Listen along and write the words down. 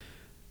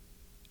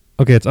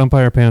Okay, it's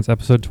Umpire Pants,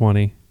 episode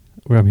 20,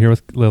 where I'm here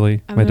with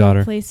Lily, I'm my a daughter.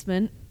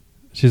 replacement.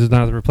 She's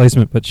not the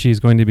replacement, but she's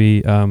going to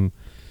be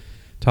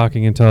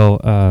talking until...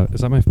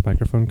 is that my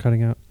microphone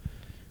cutting out?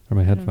 Or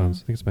my I don't headphones?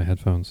 know. I think it's my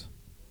headphones.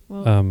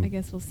 Well, I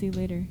guess we'll see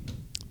later.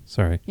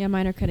 Sorry. Yeah,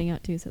 mine are cutting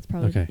out too, so it's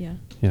probably... Okay. Yeah.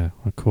 Yeah,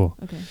 well, cool.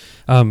 Okay.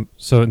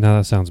 So now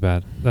that sounds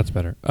bad. That's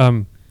better.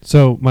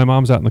 So my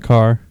mom's out in the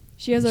car.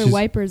 She has her She's-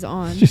 wipers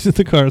on. She's in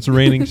the car. It's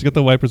raining. She's got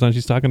the wipers on.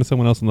 She's talking to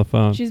someone else on the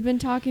phone. She's been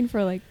talking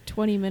for like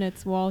 20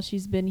 minutes while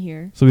she's been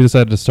here. So we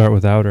decided to start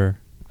without her.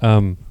 I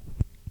don't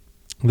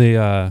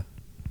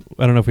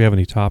know if we have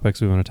any topics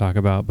we want to talk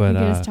about, but We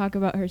can just talk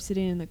about her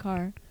sitting in the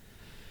car.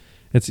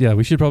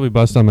 we should probably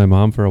bust on my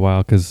mom for a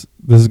while because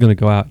this is going to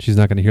go out. She's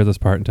not going to hear this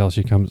part until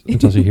she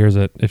hears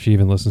it, if she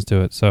even listens to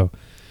it. So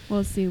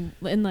We'll see.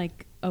 In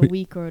like a We-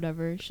 week or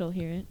whatever, she'll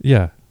hear it.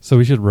 yeah, so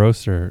we should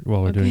roast her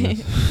while we're doing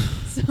this.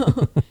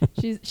 So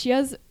she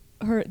has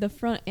the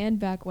front and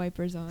back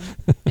wipers on,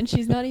 and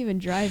she's not even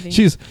driving.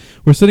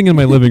 We're sitting in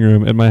my living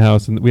room at my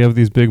house, and we have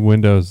these big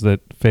windows that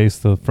face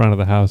the front of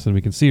the house, and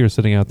we can see her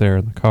sitting out there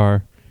in the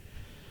car.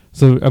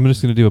 So I'm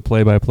just going to do a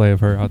play-by-play of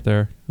her out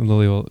there, and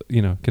Lily will,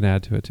 can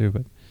add to it too.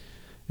 But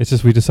it's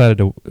just we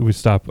decided we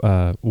stop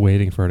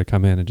waiting for her to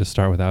come in and just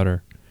start without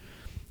her.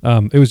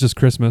 It was just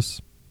Christmas,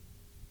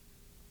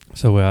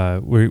 so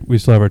we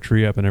still have our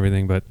tree up and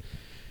everything. But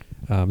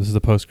this is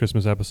the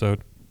post-Christmas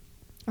episode.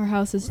 Our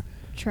house is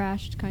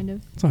trashed, kind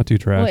of. It's not too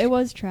trash. Well, it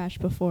was trash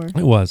before. It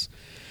was.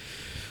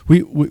 We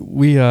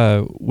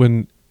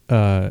when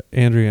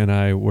Andrea and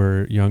I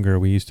were younger,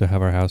 we used to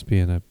have our house be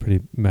in a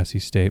pretty messy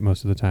state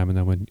most of the time, and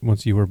then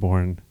once you were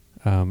born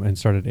and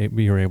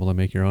you were able to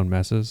make your own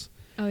messes.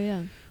 Oh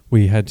yeah.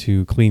 We had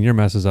to clean your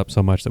messes up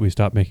so much that we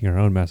stopped making our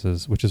own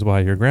messes, which is why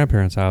your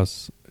grandparents'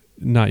 house,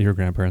 not your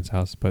grandparents'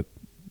 house, but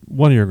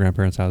one of your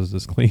grandparents' houses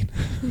is clean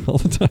all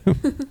the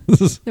time. This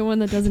is The one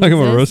that doesn't talking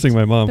exist. about roasting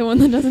my mom. The one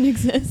that doesn't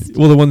exist.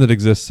 Well, the one that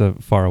exists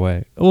far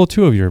away. Well,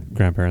 two of your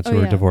grandparents Oh, who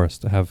are yeah.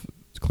 divorced have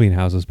clean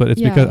houses, but it's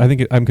Yeah.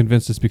 because I'm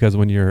convinced it's because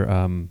when you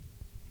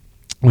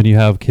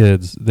have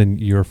kids, then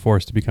you're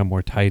forced to become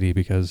more tidy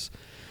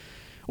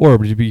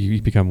or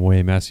you become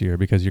way messier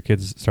because your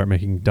kids start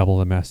making double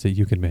the mess that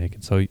you can make,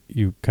 and so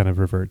you kind of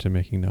revert to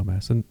making no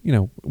mess. And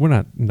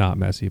we're not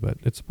messy, but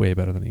it's way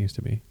better than it used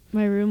to be.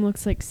 My room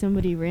looks like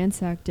somebody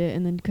ransacked it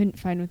and then couldn't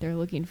find what they were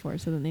looking for,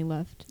 so then they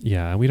left.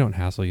 Yeah, and we don't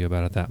hassle you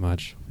about it that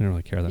much. We don't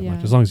really care that Yeah.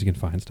 much, as long as you can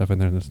find stuff in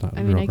there that's not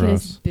I mean, real I could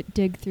gross. just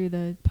dig through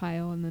the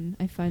pile and then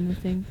I find the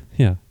thing.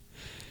 Yeah,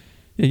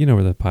 you know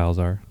where the piles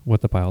are,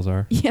 what the piles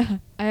are. Yeah,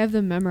 I have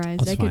them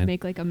memorized. That's I could fine.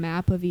 make like a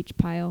map of each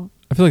pile.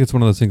 I feel like it's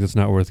one of those things that's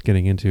not worth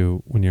getting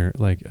into when you're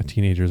like a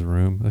teenager's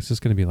room. It's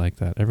just going to be like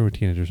that. Every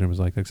teenager's room is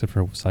like that, except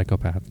for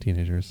psychopath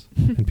teenagers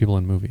and people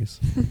in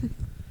movies.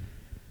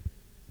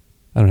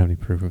 I don't have any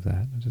proof of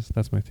that.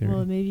 That's my theory.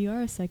 Well, maybe you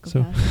are a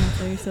psychopath and that's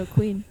why you're so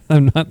clean.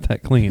 I'm not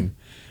that clean.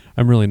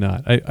 I'm really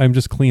not. I'm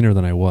just cleaner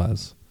than I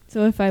was.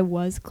 So if I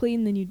was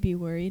clean, then you'd be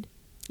worried?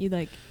 You'd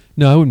like,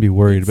 No, I wouldn't be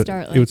worried, but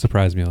start, it would like-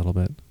 surprise me a little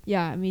bit.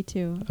 yeah, me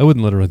too. I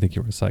wouldn't literally think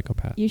you were a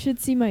psychopath. You should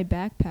see my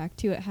backpack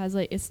too. It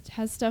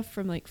has stuff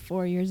from like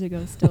 4 years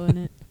ago still in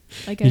it.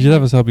 Like You should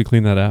have us help you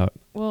clean that out.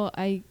 Well,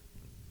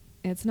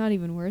 it's not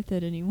even worth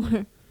it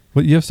anymore.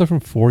 What, you have stuff from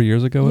 4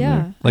 years ago in Yeah,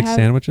 there? Like I have-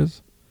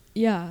 sandwiches?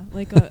 Yeah,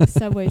 like a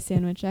Subway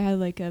sandwich. I had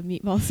like a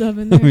meatball sub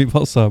in there.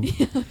 Meatball sub.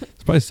 Yeah.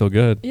 It's probably still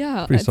good.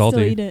 Yeah, Pretty I'd still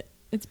salty. eat it.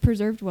 It's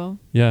preserved well.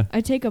 Yeah. I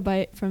take a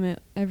bite from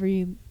it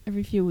every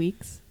few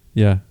weeks.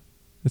 Yeah.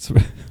 It's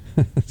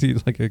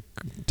like a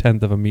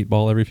tenth of a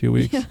meatball every few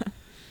weeks. Yeah.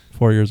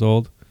 4 years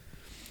old.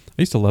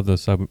 I used to love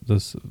those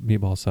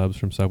meatball subs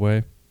from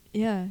Subway.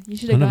 Yeah, you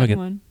should I have don't know if I gotten can-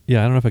 one. Yeah,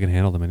 I don't know if I can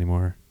handle them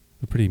anymore.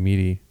 They're pretty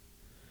meaty.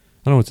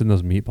 I don't know what's in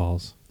those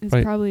meatballs. It's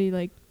probably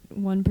like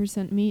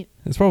 1% meat.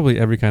 It's probably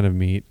every kind of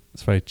meat.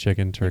 It's probably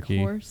chicken, turkey.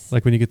 Like horse.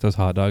 Like when you get those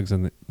hot dogs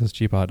and those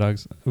cheap hot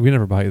dogs. We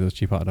never buy those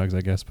cheap hot dogs,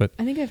 I guess, but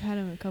I think I've had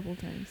them a couple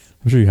times.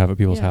 I'm sure you have at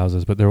people's Yeah.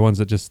 houses. But they're ones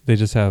that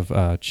just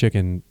have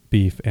chicken,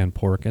 beef, and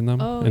pork in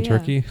them, Oh, and yeah.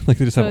 turkey. Like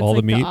they just So have it's all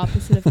like the meat. the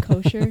opposite of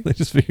kosher. They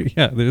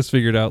just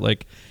figured out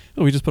like,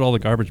 oh, we just put all the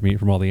garbage meat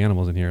from all the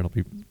animals in here. It'll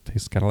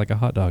taste kind of like a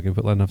hot dog and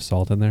put enough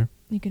salt in there.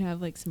 You can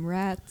have like some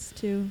rats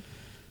too.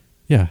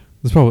 Yeah,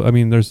 there's probably. I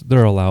mean, there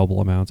are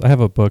allowable amounts. I have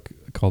a book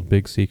called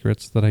Big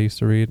Secrets that I used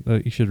to read.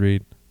 You should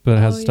read, but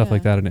it has Oh, stuff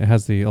like yeah. that, and it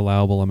has the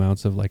allowable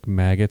amounts of like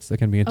maggots that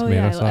can be in Oh tomato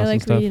yeah, sauce I and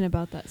like stuff. reading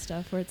about that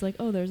stuff where it's like,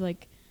 oh, there's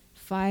like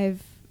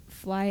 5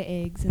 fly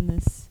eggs in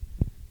this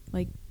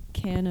like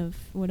can of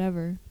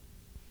whatever.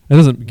 It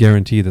doesn't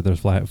guarantee that there's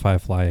 5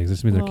 fly eggs. It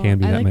just means Well, there can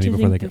be I that like many to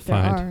before they think get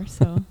that fined. there are,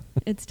 so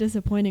it's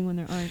disappointing when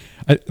there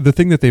aren't. The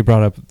thing that they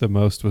brought up the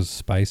most was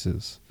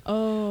spices.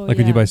 Oh, Like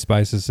yeah. when you buy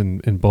spices in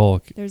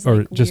bulk, There's or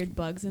like just weird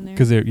bugs in there.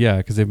 because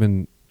they've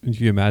been. If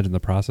you imagine the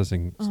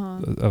processing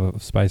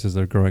of spices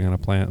that are growing on a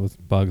plant with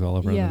bugs all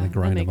over, and Yeah, then they that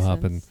grind them makes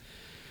up, and sense.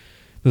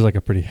 there's like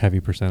a pretty heavy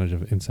percentage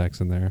of insects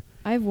in there.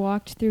 I've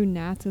walked through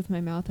gnats with my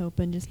mouth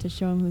open just to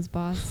show him who's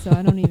boss, so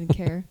I don't even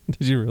care.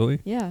 Did you really?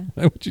 Yeah.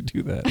 Why would you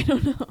do that? I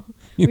don't know.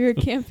 You We were You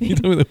camping.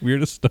 tell me the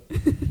weirdest stuff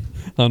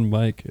on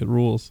mic. It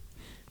rules.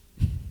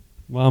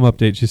 Mom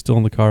update. She's still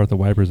in the car with the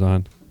wipers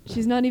on.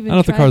 She's not I even don't know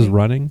if the car's driving.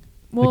 running.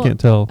 Well, I can't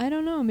tell. I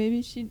don't know.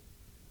 Maybe she...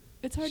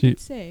 It's hard She-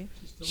 to say.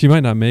 She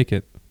might not make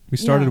it. We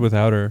started Yeah.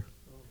 without her.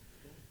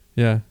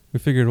 Yeah. We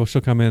figured, well,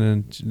 she'll come in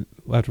and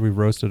after we've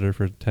roasted her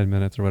for 10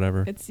 minutes or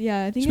whatever. I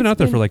think She's been out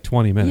there for like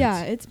 20 minutes.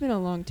 Yeah, it's been a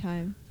long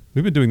time.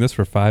 We've been doing this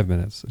for 5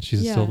 minutes. And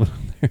she's still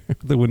there.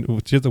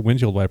 She has the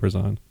windshield wipers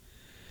on.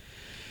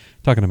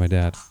 Talking to my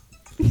dad.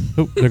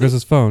 Oh, there goes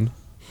his phone.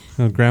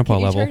 On grandpa Can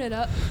you level. turn it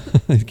up?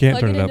 You can't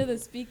Plug turn it it up. into the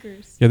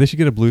speakers. Yeah, they should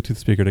get a Bluetooth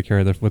speaker to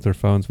carry with their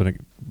phones when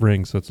it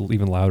rings, so it's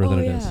even louder than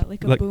it is.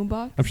 Like a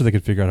boombox. I'm sure they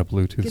could figure out a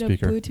Bluetooth Get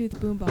speaker. a Bluetooth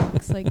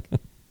boombox, like,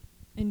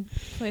 and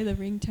play the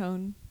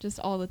ringtone just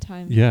all the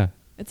time. Yeah,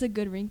 It's a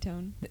good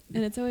ringtone,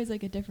 and it's always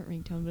like a different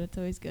ringtone, but it's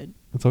always good.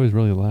 it's always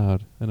really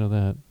loud. I know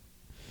that.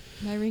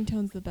 My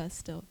ringtone's the best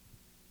still.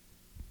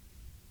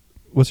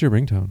 What's your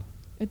ringtone?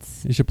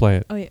 It's You should play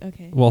it. oh yeah,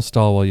 okay. Well, I'll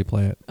stall while you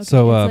play it. Okay,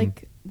 So, it's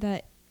like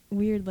that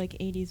weird like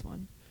 80s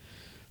one.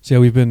 so yeah,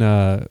 we've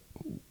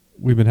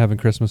been having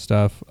Christmas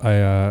stuff.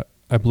 I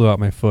blew out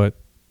my foot.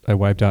 I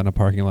wiped out in a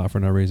parking lot for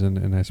no reason,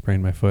 and I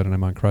sprained my foot, and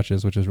I'm on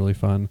crutches, which is really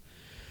fun.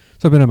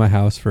 So I've been at my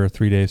house for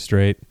 3 days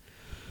straight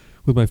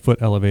with my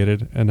foot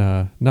elevated,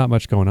 and not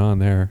much going on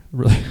there.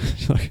 Really,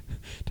 like,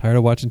 tired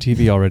of watching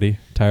TV already.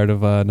 Tired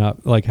of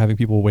not like having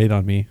people wait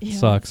on me. Yeah,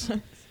 Sucks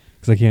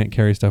because I can't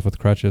carry stuff with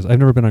crutches. I've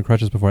never been on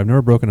crutches before. I've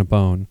never broken a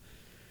bone.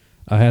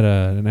 I had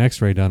an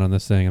X-ray done on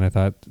this thing, and I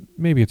thought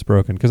maybe it's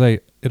broken because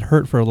it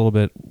hurt for a little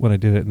bit when I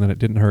did it, and then it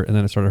didn't hurt, and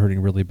then it started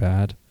hurting really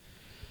bad.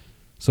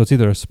 So it's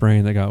either a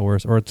sprain that got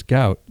worse or it's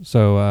gout.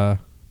 So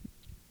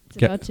It's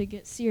about to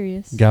get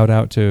serious. gout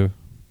out too.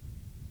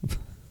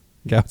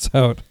 Gout's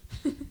out.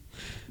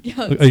 Yeah,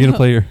 Are you gonna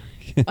play your?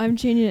 I'm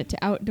changing it to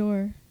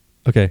outdoor.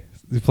 Okay,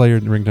 you play your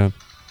ringtone.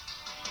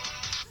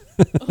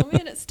 Oh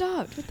man, it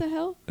stopped. What the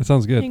hell? It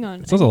sounds good. Hang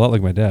on. It sounds a lot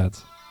like my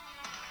dad's.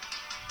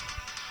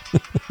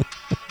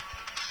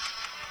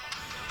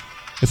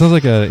 It sounds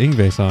like a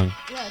Yngwie song,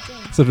 Yeah, it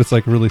does. except it's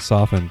like really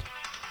softened.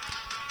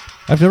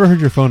 I've never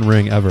heard your phone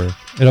ring ever.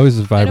 It always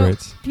just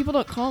vibrates. People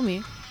don't call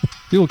me.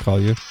 People call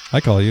you. I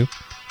call you.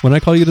 When I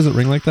call you, does it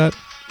ring like that?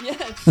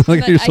 Yes.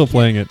 Like but you're I still can't-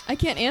 playing it. I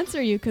can't answer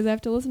you because I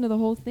have to listen to the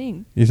whole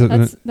thing. You said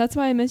That's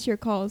why I miss your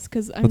calls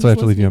because I'm. That's why I have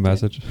just to leave you a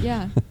listening to message. it.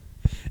 Yeah.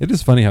 it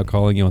is funny how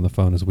calling you on the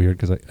phone is weird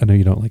because I know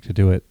you don't like to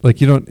do it.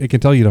 Like you don't. It can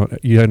tell you don't.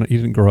 You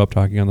didn't grow up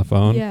talking on the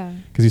phone. Yeah.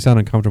 Because you sound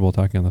uncomfortable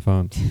talking on the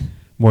phone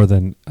more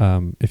than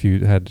if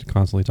you had to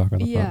constantly talk on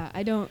the phone.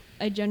 Yeah,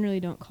 I generally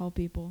don't call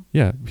people.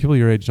 Yeah, people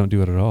your age don't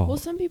do it at all. Well,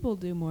 some people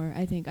do more.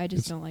 I think I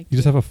just don't like. You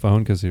just have a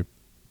phone because your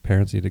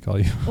parents need to call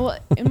you. Well,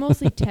 and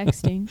mostly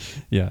texting.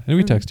 Yeah, and we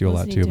and text you a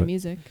lot listening too. to But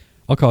music.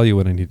 I'll call you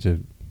when I need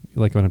to,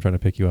 like when I'm trying to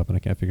pick you up and I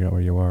can't figure out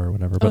where you are or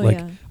whatever. But Oh, like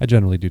yeah. I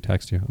generally do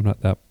text you. I'm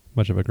not that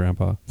much of a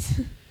grandpa.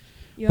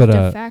 You but,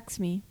 have to fax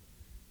me.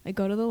 I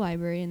go to the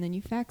library and then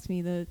you fax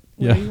me where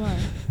Yeah. you are.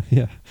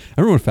 Yeah,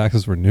 I remember when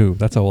faxes were new.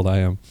 That's how old I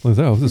am. I was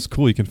like, oh, this is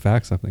cool. You can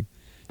fax something.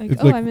 Like,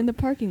 It's oh, like- I'm in the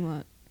parking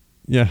lot.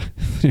 Yeah,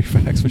 your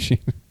fax machine.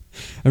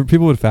 I mean,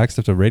 people would fax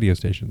stuff to radio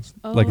stations,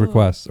 like Oh,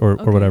 requests or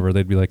okay. whatever.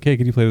 They'd be like, "Hey,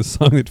 can you play this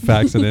song?" They'd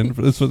fax it in.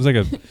 This was like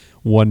a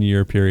 1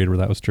 year period where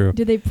that was true.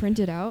 Did they print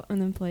it out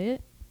and then play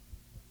it?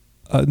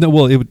 No,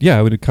 well, it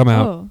would come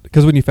out Oh.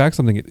 because when you fax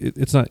something,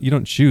 it's not, you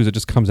don't choose; it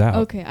just comes out.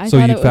 Okay, I so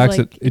thought you it was fax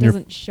like it it in your.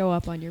 doesn't show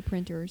up on your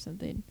printer or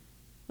something.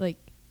 Like,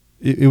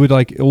 It would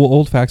like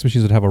old fax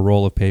machines would have a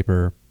roll of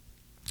paper,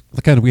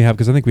 the kind of we have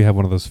because I think we have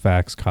one of those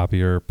fax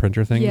copier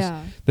printer things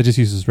yeah. that just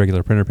uses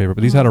regular printer paper.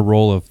 But these had a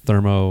roll of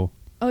thermo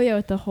Oh yeah,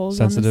 with the holes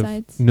sensitive. on the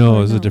sides. No,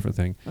 Or this is a different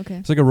thing. Okay.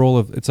 It's like a roll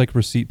of, it's like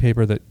receipt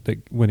paper that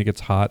when it gets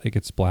hot, it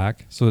gets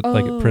black. So it,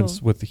 like it prints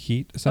Oh. with the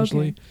heat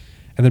essentially. Okay.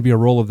 And there'd be a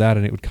roll of that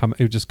and it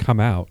would just come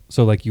out.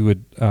 So like you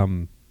would,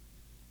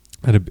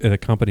 at a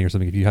company or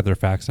something, if you had their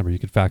fax number, you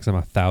could fax them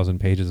 1,000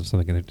 pages of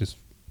something and it just,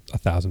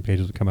 1,000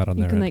 pages would come out on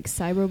You there. can And like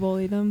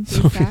cyberbully them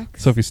through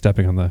fax. Sophie's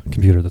stepping on the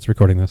computer that's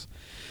recording this.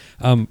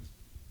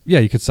 Yeah,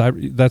 you could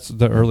that's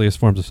the earliest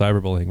forms of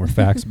cyberbullying were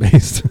fax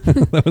based.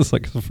 That was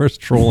like the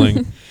first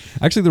trolling.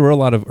 Actually, there were a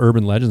lot of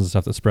urban legends and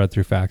stuff that spread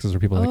through faxes where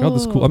people were like, oh,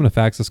 this is cool. I'm going to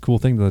fax this cool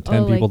thing to the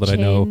 10 people like that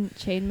I know.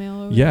 Chain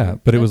mail. Or Yeah,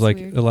 whatever. but it was That's like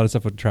weird. a lot of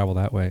stuff would travel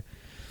that way.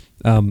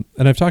 And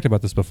I've talked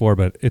about this before,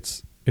 but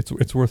it's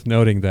worth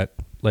noting that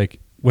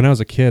like when I was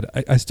a kid,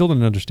 I still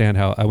didn't understand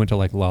how I went to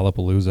like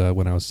Lollapalooza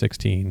when I was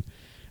 16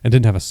 and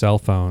didn't have a cell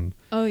phone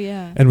Oh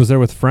yeah. and was there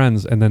with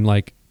friends and then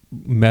like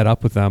met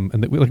up with them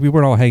and we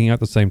weren't all hanging out at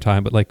the same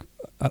time, but like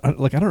I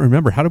don't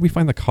remember, how did we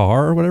find the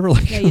car or whatever?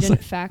 Like Yeah, you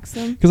didn't fax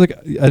them. because like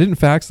I didn't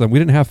fax them. We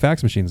didn't have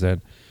fax machines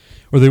then,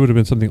 or they would have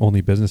been something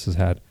only businesses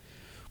had.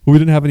 But we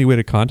didn't have any way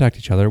to contact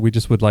each other. We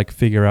just would like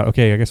figure out,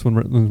 okay, I guess when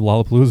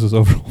Lollapalooza is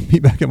over, we'll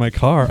meet back at my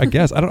car. I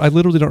guess I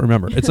literally don't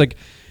remember. It's like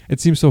it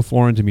seems so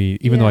foreign to me,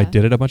 even though I Yeah.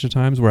 did it a bunch of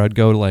times. Where I'd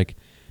go to like,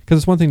 because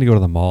it's one thing to go to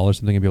the mall or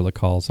something and be able to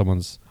call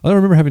someone's. I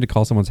remember having to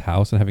call someone's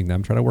house and having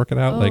them try to work it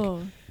out, like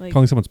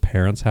calling someone's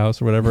parents'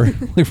 house or whatever,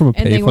 like from a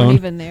and they weren't payphone.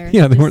 even there.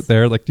 Yeah, they Just- weren't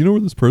there. Like, do you know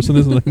where this person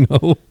is? And like,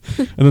 no.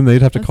 And then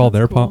they'd have to That call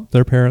sounds cool.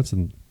 their parents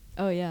and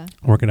Oh yeah.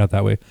 work it out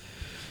that way.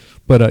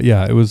 But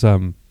yeah, it was.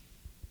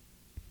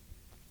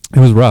 It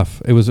was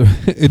rough. It was.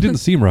 It didn't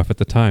seem rough at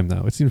the time,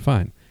 though. It seemed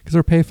fine because there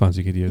were payphones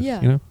you could use.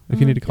 Yeah. You know, if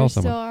you need to call there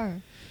someone. Still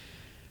are.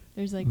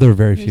 There's like There are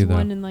very there's few though.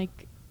 one in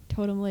like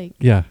Totem Lake.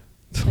 Yeah.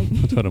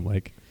 Like- Totem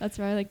Lake. That's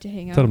where I like to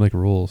hang out. Totem Lake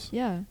rules.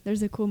 Yeah,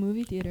 there's a cool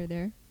movie theater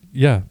there.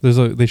 Yeah.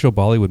 They show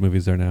Bollywood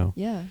movies there now.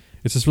 Yeah.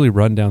 It's this really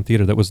run-down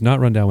theater that was not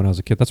run down when I was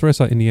a kid. That's where I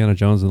saw Indiana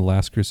Jones and the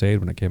Last Crusade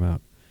when it came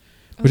out.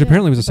 Oh, Which yeah,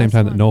 apparently was the same best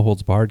time that one. No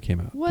Holds Barred came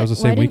out. What? That was the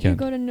same Why didn't weekend.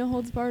 you go to No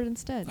Holds Barred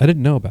instead? I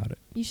didn't know about it.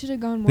 You should have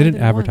gone more They didn't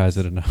than advertise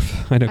once. it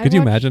enough. I know. I Could you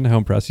watched- imagine how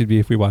impressed you'd be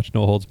if we watched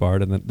No Holds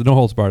Barred? And then the No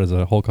Holds Barred is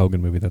a Hulk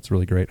Hogan movie that's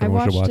really great. I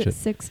Everyone should watched watch it it.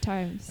 6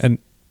 times. And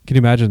can you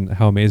imagine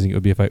how amazing it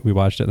would be if we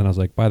watched it and then I was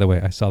like, by the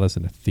way, I saw this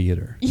in a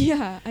theater.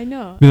 yeah, I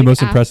know. Be the Like,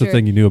 most impressive after-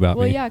 thing you knew about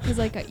well, me. yeah, because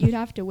like you'd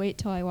have to wait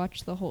till I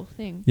watched the whole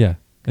thing. Yeah.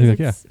 And 'Cause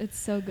you're like, yeah. it's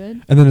so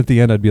good. And then at the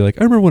end, I'd be like,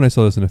 I remember when I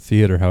saw this in a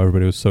theater, how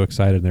everybody was so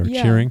excited and they were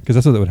Yeah. cheering. Because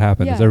that's what would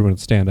happen, is Yeah. everyone would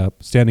stand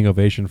up, standing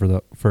ovation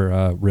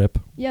for Rip.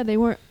 Yeah, they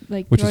weren't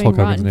like Which is throwing Hulk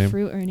Hogan's rotten name.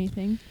 fruit or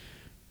anything.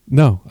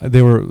 No,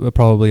 they were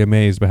probably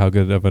amazed by how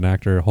good of an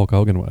actor Hulk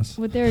Hogan was.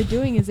 What they were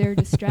doing is they were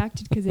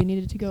distracted because they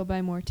needed to go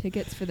buy more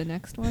tickets for the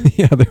next one.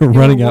 Yeah, they were They were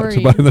running out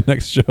to buy worried. the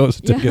next show's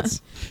Yeah.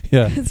 tickets.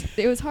 Yeah. 'Cause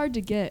it was hard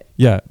to get.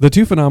 Yeah. The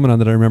two phenomenon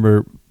that I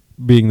remember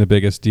being the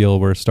biggest deal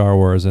were Star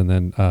Wars and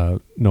then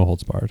No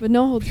Holds Barred. But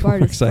No Holds People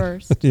Barred were is excited.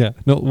 first. Yeah.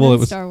 No. Well, Then it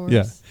was Star Wars.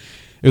 Yeah.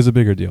 It was a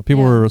bigger deal.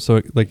 People Yeah.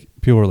 were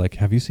people were like,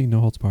 "Have you seen No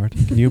Holds Barred?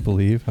 Can you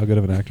believe how good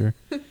of an actor?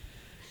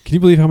 Can you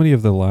believe how many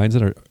of the lines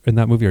that are in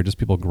that movie are just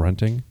people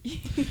grunting?"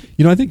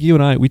 You know, I think you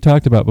and I we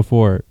talked about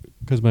before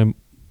because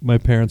my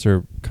parents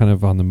are kind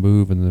of on the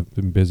move and they've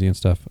been busy and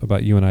stuff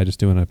about you and I just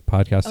doing a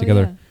podcast Oh,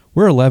 together. yeah.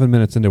 We're 11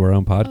 minutes into our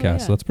own podcast, yeah.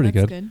 so that's pretty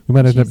That's good. good. We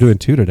might end up She's- doing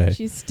 2 today.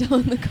 She's still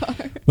in the car.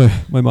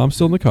 My mom's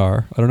still in the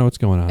car. I don't know what's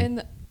going on.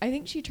 And I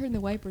think she turned the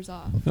wipers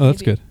off. Oh,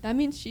 that's maybe. good. That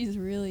means she's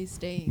really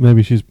staying.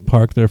 Maybe she's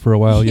parked there for a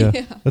while. Yeah.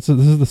 Yeah. This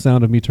is the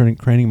sound of me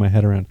craning my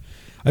head around.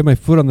 I have my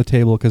foot on the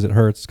table because it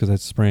hurts because I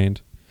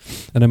sprained,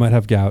 and I might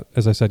have gout.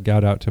 As I said,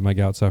 gout out to my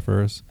gout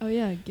sufferers. Oh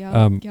yeah,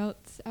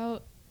 gout's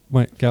out.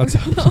 My gout's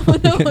out.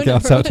 No,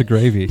 Gout's never out to mind.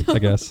 gravy, I No.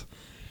 guess.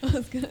 I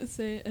was gonna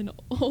say an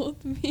old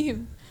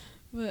meme,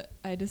 but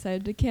I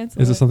decided to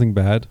cancel Is it. it something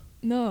bad?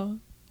 No,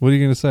 What are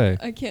you gonna say?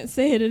 I can't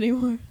say it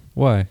anymore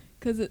Why?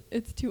 because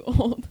it's too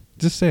old.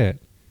 Just say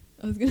it.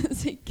 I was gonna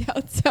say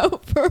gout's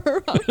out for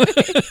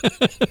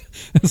Harambe.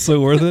 It's so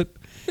worth it.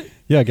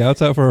 Yeah,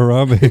 gout's out for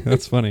Harambe.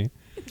 That's funny.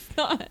 It's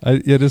not.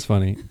 It is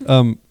funny.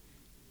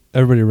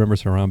 Everybody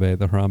remembers Harambe,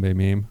 the Harambe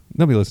meme.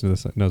 Nobody listening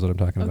to this knows what I'm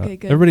talking about. Okay,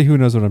 good. Everybody who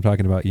knows what I'm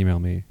talking about, email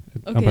me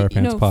at Okay,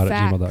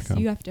 umpirepantspod@gmail.com.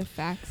 You have to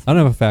fax. I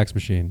don't have a fax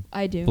machine.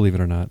 I do. Believe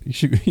it or not, you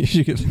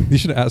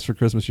should ask for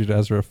Christmas. You should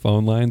ask for a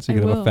phone line so you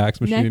I could have will. a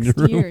fax machine next in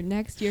your room. year.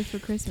 Next year for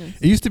Christmas.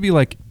 It used to be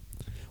like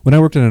when I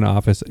worked in an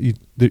office,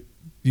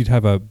 you'd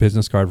have a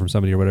business card from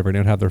somebody or whatever, and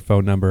it would have their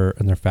phone number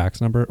and their fax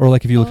number. Or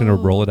like if you looked at a Oh.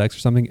 Rolodex or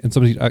something, and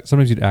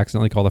sometimes you'd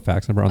accidentally call the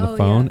fax number on the Oh,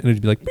 phone, yeah. and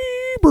it'd be like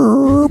beep,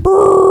 brr,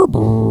 brr,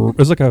 brr. It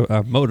was like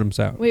a modem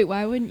sound. Wait,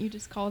 why wouldn't you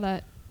just call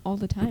that all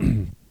the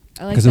time?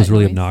 I like 'Cause it was that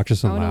really noise.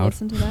 obnoxious and I wanna loud.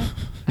 Listen to that. You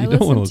I don't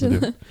wanna listen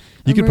listen to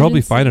the You could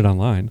probably find it emergency-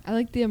 online. I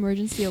like the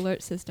emergency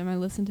alert system. I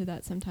listen to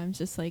that sometimes,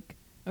 just like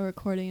a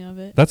recording of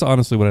it. That's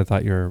honestly what I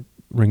thought your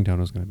ringtone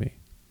was going to be.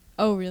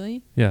 Oh,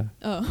 really? Yeah,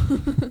 Oh.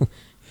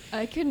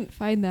 I couldn't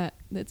find that.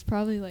 It's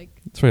probably like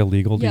it's very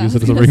illegal to Yeah, use I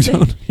it as a was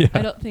gonna ringtone. say, Yeah.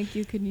 I don't think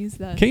you could use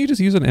that. Can't you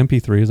just use an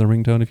MP3 as a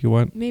ringtone if you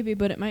want? Maybe,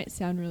 but it might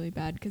sound really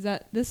bad because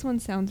this one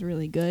sounds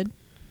really good.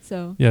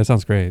 So Yeah, it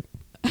sounds great.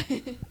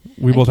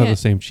 We I both have the can't-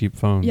 same cheap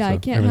phone. yeah, so I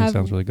can't everything have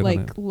sounds really good on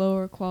like it.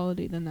 lower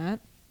quality than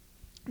that.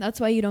 That's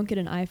why you don't get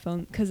an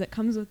iPhone because it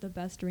comes with the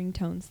best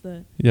ringtones,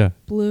 the Yeah,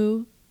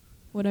 blue,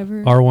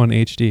 whatever. R1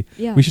 HD.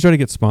 Yeah. We should try to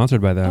get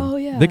sponsored by them. Oh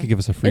yeah. They could give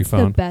us a free it's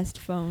phone. the best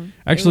phone.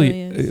 It Actually,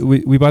 really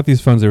is. we bought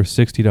these phones. They were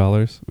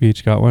 $60. We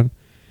each got one,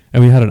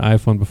 and we had an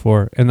iPhone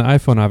before. And the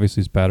iPhone obviously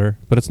is better,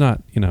 but it's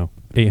not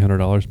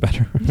 $800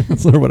 better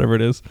or whatever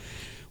it is.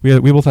 We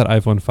both had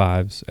iPhone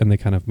 5s, and they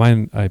kind of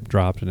mine I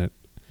dropped, and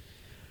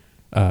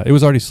it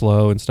was already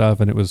slow and stuff,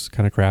 and it was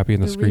kind of crappy,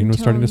 and the The screen was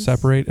starting to ringtones.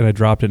 separate, and I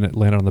dropped it, and it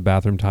landed on the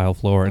bathroom tile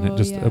floor, and Oh, it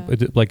just yeah.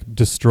 it like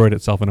destroyed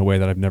itself in a way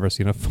that I've never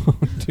seen a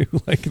phone do.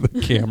 Like the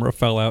camera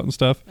fell out and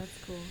stuff. That's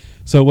cool.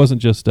 So it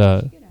wasn't just Get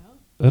out.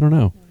 I don't know.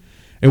 No.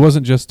 It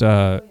wasn't just Oh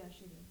yeah,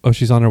 she did. oh,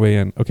 she's on her way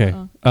in. Okay.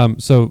 Oh.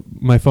 So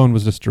my phone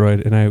was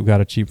destroyed, and I got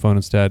a cheap phone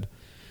instead.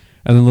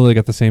 And then Lily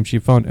got the same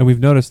cheap phone, and we've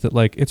noticed that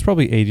like it's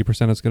probably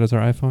 80% as good as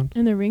our iPhone,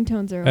 And the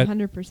ringtones are At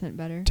 100%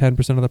 better.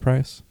 10% of the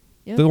price.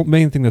 Yep. The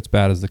main thing that's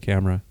bad is the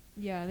camera.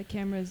 Yeah, the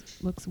camera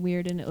looks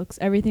weird, and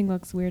everything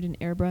looks weird and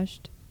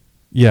airbrushed.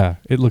 Yeah,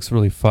 it looks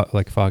really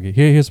like foggy.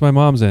 Here's my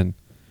mom's in.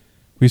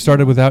 We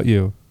started without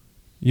you.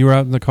 You were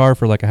out in the car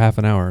for like a half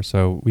an hour,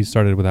 so we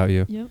started without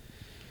you.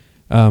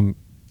 Yep.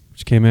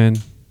 She came in.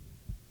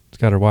 She's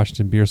got her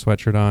Washington beer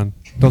sweatshirt on.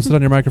 Don't sit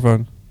on your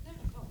microphone.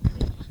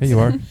 Hey, you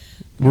are.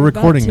 We're We're about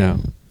recording to. now.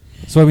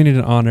 That's why we need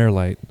an on-air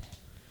light.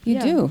 You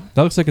Yeah. do.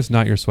 That looks like it's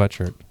not your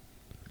sweatshirt.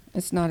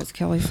 It's not. It's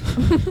Kelly's.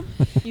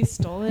 You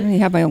stole I it. don't even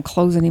have my own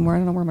clothes anymore. I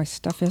don't know where my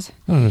stuff is.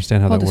 I don't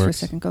understand how Hold that this works.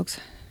 for a second, folks.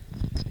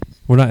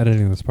 We're not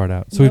editing this part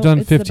out. So we've Nope, done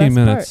it's the 15 best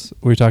minutes.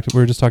 We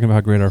were just talking about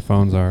how great our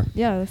phones are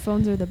Yeah, the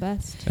phones are the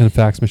best. and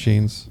fax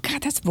machines.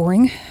 God, that's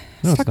boring. No, Let's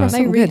it's talk not. about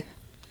something Might read- good.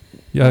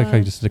 Yeah, I like how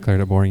you Uh, just declared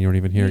it boring. You weren't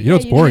even here. You know yeah,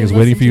 what's you boring didn't is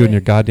waiting listen for you to in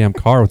your it. goddamn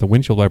car with the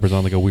windshield wipers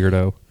on like a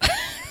weirdo.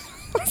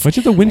 Why'd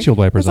you have the windshield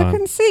wipers Because I on?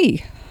 couldn't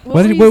see.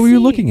 What were you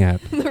looking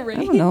at? The I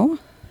rain. don't know.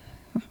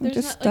 There's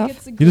Just not, stuff. Like,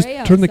 it's You just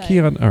gray turn the key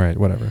outside. on. All right,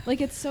 whatever. Like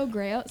it's so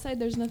gray outside.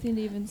 There's nothing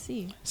to even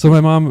see. So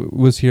my mom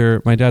was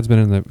here. My dad's been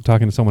in the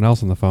talking to someone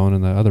else on the phone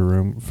in the other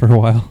room for a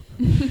while,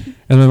 and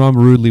my mom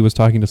rudely was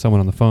talking to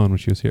someone on the phone when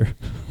she was here.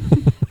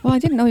 Well, I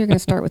didn't know you were going to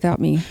start without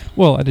me.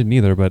 Well, I didn't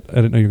either, but I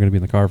didn't know you were going to be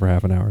in the car for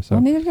half an hour. So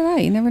Well, neither did I.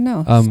 You never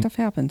know. Stuff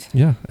happens.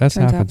 yeah, S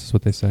Turns happens out. is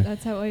what they say.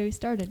 That's how we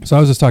started. So I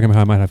was just talking about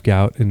how I might have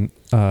gout, and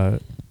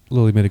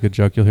Lily made a good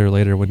joke. You'll hear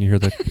later when you hear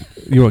the.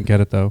 You won't get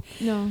it though.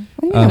 No.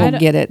 What do you mean I I don't- won't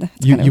get it? That's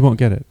You kind of- you won't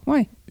get it.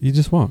 Why? You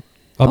just won't.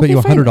 I'll bet Okay,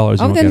 you fine. $100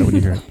 you Oh, won't get then- it when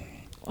you hear it.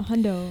 A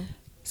hundo.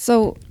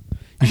 So,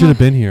 You should have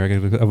been here.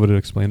 I would have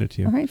explained it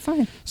to you. all right,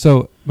 fine.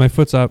 So my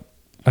foot's up.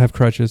 I have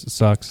crutches. It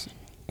sucks.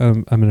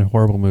 I'm in a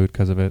horrible mood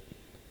because of it.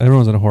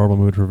 Everyone's in a horrible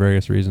mood for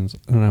various reasons.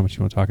 I don't know how much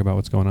you want to talk about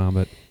what's going on,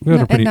 but we've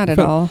had a pretty Not at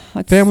all.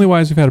 Let's-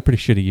 family-wise. We've had a pretty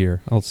shitty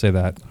year. I'll say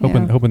that.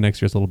 Yeah. Hoping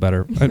next year's a little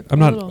better. I'm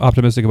not Little.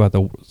 optimistic about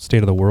the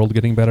state of the world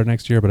getting better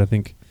next year, but I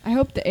think I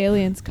hope the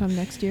aliens come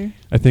next year.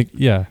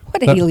 yeah.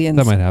 What that, aliens?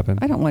 That might happen.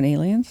 I don't want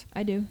aliens.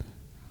 I do.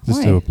 Just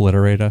Why? to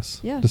obliterate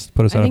us. Yeah. Just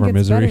put us I out of think our it's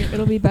misery. better.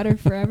 It'll be better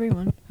for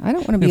everyone. I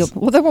don't want to be. Yes.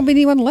 Well, there won't be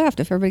anyone left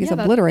if everybody gets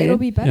Yeah, obliterated. It'll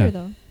be better Yeah.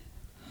 though.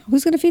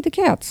 Who's going to feed the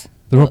cats?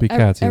 There won't be Well,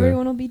 cats either.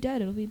 Everyone will be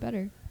dead. It'll be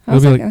better.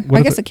 How's It'll that be like- gonna- what I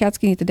if guess it- the cats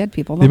can eat the dead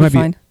people. They They'll might be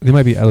fine. They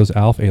might be those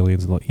ALF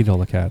aliens and they'll eat all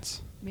the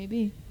cats.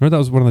 Maybe. Remember that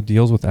was one of the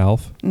deals with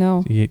ALF?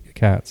 No. He ate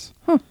cats.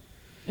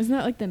 Isn't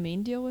that like the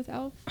main deal with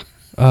Alf?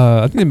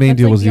 I think the main That's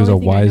deal like was the he was a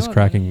only thing I know about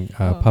wisecracking it.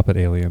 Oh. puppet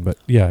alien, but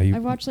yeah, I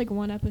watched like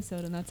one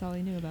episode and that's all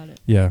I knew about it.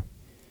 yeah,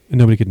 and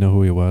nobody could know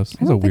who he was.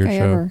 It I was a don't think weird I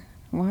show. ever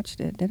watched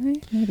it. Did I?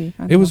 Maybe.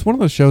 I don't It was know. one of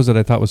those shows that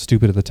I thought was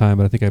stupid at the time,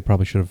 but I think I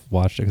probably should have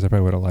watched it because I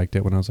probably would have liked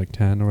it when I was like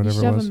 10 or You whatever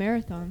should it have was. a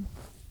marathon.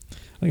 I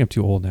think I'm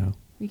too old now.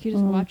 You could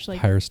just Mm. watch like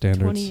Higher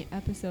standards. 20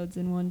 episodes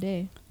in one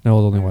day. No,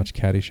 I'll only Or- watch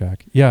Caddyshack.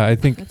 Yeah, I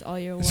think That's all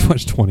you'll I just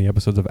watch 20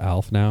 episodes of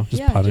ALF now.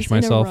 Just yeah, punish just in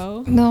myself. a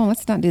row. No,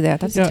 let's not do that.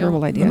 That's Yeah, a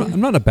terrible idea.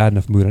 I'm not in a bad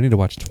enough mood. I need to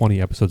watch 20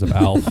 episodes of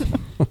ALF.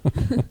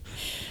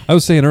 I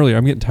was saying earlier,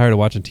 I'm getting tired of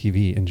watching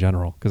TV in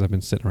general because I've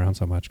been sitting around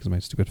so much because of my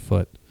stupid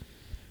foot.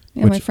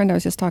 Yeah, my Which- friend I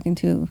was just talking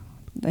to,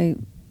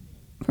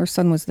 her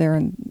son was there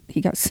and he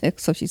got sick,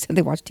 so she said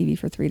they watched TV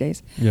for 3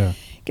 days. Yeah.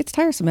 It gets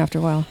tiresome after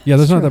a while. Yeah,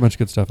 there's It's not true. that much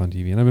good stuff on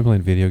TV. And I've been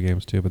playing video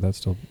games too, but that's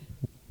still,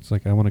 it's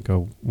like I want to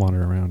go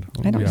wander around.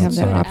 I don't be have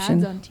that outside. option.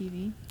 Ads on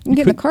TV. You can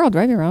get in the car, I'll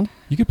drive you around.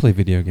 You could play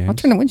video games. I'll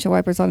turn the windshield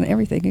wipers on and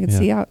everything. You can Yeah.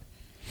 see out.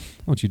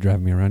 Why don't you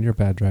drive me around? You're a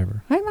bad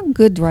driver. I'm a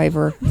good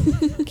driver.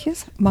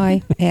 Kiss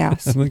my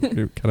ass. I think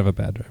you're kind of a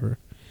bad driver.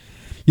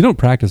 You don't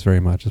practice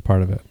very much as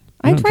part of it. You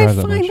I don't drive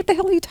that fine. much. What the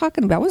hell are you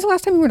talking about? When was the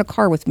last time you were in a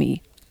car with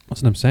me?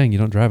 That's what I'm saying. You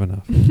don't drive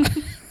enough.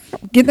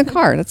 Get in the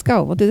car. Let's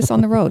go. We'll do this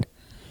on the road.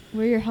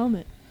 Wear your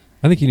helmet.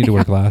 I think you need to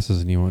wear glasses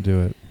and you won't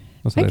do it.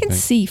 That's what I I can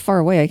think. see far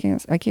away. I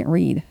can't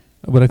read.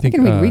 But I I think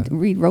can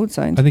read road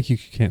signs. I think you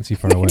can't see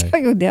far away.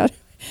 I go, Dad.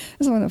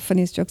 This is one of the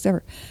funniest jokes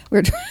ever. We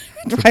were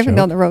driving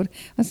down joke? the road.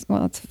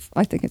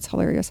 I think it's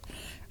hilarious.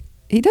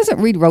 He doesn't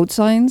read road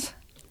signs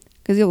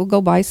because he will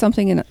go by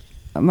something and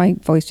my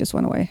voice just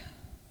went away.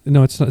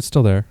 No, it's not. It's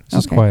still there. It's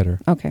just Okay. quieter.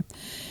 Okay.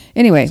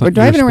 Anyway, It's we're not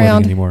driving ear splitting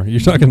around anymore. You're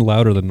talking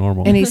louder than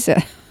normal. and he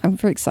said, I'm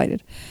very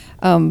excited.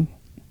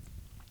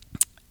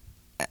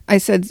 I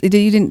said, you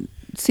didn't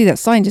see that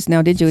sign just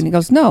now, did you? And he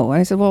goes, no. And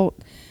I said, well,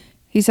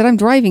 he said, I'm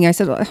driving. I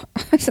said,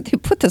 they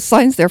put the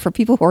signs there for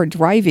people who are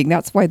driving.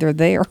 That's why they're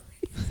there.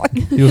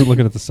 He wasn't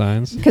looking at the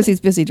signs. Because he's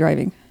busy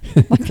driving.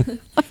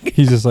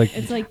 He's just like,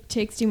 It's like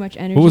takes too much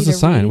energy. what was the to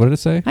sign? read. What did it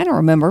say? I don't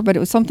remember, but it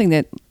was something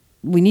that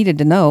we needed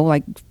to know,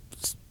 like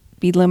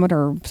speed limit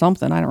or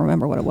something. I don't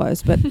remember what it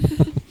was, but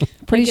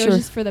pretty Like it sure. was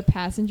just for the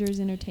passengers'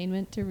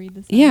 entertainment to read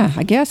the sign. Yeah,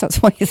 I guess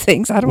that's what he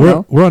thinks. I don't We're,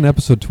 know. we're on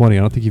episode 20.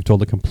 I don't think you've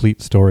told a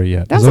complete story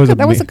yet. That was There's a always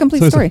that was a complete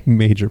there's story. A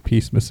major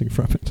piece missing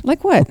from it.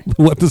 Like what?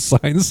 What the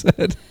sign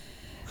said.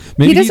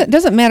 He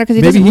doesn't matter because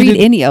he maybe doesn't he read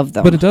didn't- any of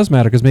them. But it does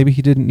matter because maybe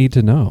he didn't need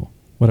to know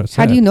what it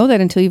said. How do you know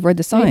that until you've read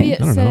the sign? Maybe I it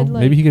don't know. said,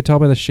 Maybe like- he could tell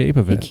by the shape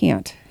of He it.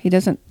 can't. He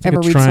doesn't It's like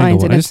ever a read triangle.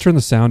 signs. I And just turned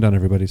the sound down,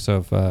 everybody. So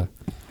if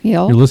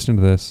Yell. you're listening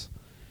to this,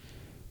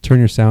 turn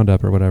your sound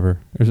up or whatever.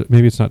 Or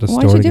maybe it's not Why'd you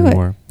distorting do it?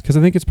 anymore. Because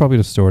I think it's probably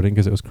distorting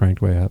because it was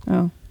cranked way up.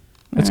 Oh,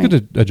 It's all right.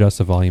 good to adjust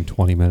the volume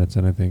 20 minutes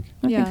in, I think.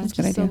 I Yeah, think that's a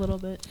good just idea. a little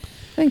bit.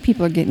 I think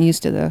people are getting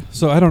used to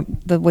So I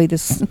don't. the way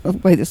this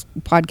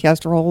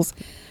podcast rolls.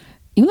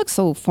 You look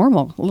so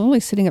formal. Lily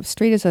sitting up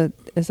straight as a.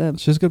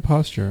 She has good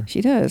posture.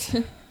 She does.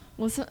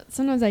 Well,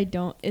 sometimes I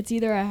don't. It's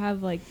either I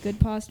have like good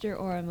posture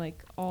or I'm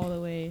like all the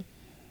way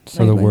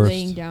So the like worst.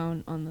 laying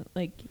down on the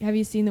like. Have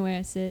you seen the way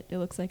I sit? It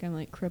looks like I'm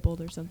like crippled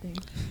or something.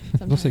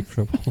 Don't say sometimes.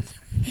 crippled.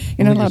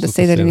 You're not allowed to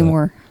say that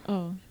anymore.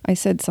 Oh, I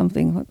said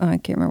something. I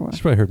can't remember She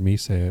what. probably heard me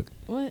say it.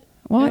 what?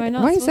 Why, Am I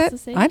not why is supposed that? to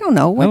say I it? don't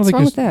know. I don't What's think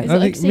wrong you're with that? Is I it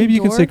think like say maybe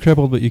you can say dwarf?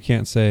 crippled, but you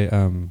can't say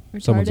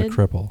someone's a Retarded?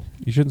 cripple.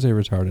 You shouldn't say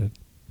retarded.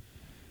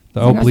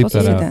 I'll not bleep supposed to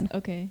that say out. that.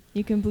 Okay,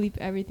 you can bleep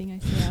everything I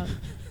say out.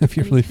 It'd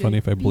be But really it's funny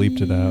if I very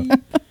bleeped it out.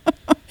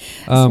 beep.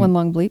 It's one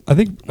long bleep.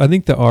 I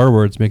think the R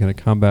word's making a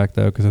comeback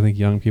though, because I think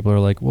young people are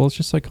like, well, it's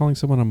just like calling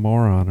someone a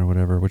moron or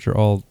whatever, which are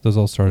all those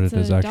all started It's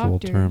as a actual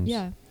doctor. terms.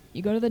 Yeah,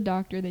 you go to the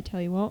doctor, they tell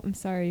you, well, I'm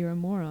sorry, you're a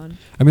moron.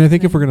 I mean, I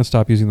think if Then- we're gonna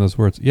stop using those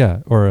words, yeah,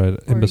 or an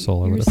Or imbecile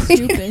or you're whatever.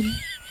 stupid.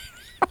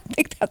 I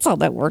think that's how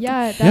that worked.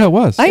 Yeah, Yeah, it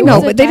was. I it know,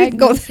 was a but they didn't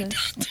go-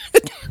 diagnosis.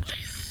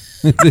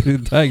 They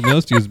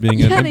diagnosed you as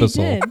being an Yeah,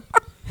 imbecile.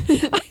 they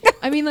did.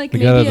 I mean, like They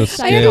got maybe out a of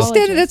the I scale.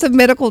 understand that it's a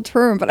medical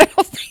term, but I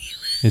don't think.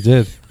 It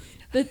did.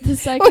 The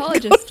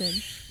psychologist did.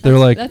 They're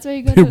like, that's why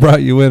you go they to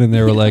brought you in and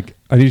they were Yeah. like,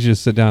 I need you to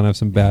sit down and have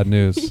some bad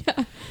news.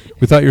 Yeah.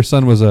 We thought your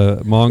son was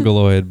a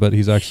mongoloid, but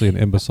he's actually an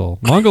imbecile.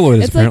 Mongoloid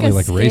is It's like apparently a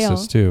like scale.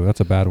 racist too. That's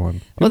a bad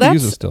one. Well, People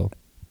use that's- it still.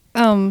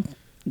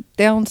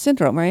 Down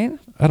syndrome, right?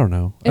 I don't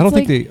know. I It's don't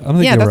think like- they. I don't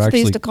think Yeah, they that's were what they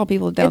used actually. to call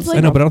people with Down It's I like- know,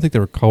 syndrome. but I don't think they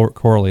were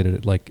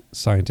correlated like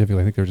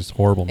scientifically. I think they were just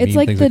horrible, mean It's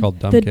like things they the, called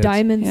dumb the kids.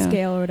 diamond Yeah.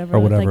 scale or whatever, Or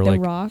with whatever, like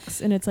the like-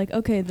 rocks, and it's like,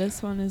 okay,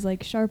 this one is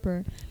like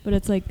sharper, but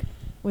it's like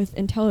with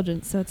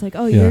intelligence, so it's like,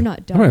 oh, Yeah. you're not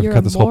I dumb, might have you're cut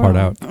a this whole part moron.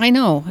 out. I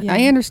know. Yeah.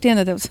 I understand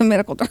that was a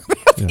medical term.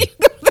 Yeah.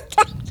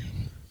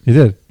 You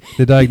did.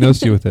 They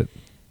diagnosed you with it.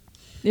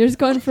 You're just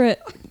going for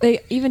it. They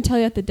even tell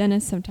you at the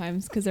dentist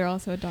sometimes because they're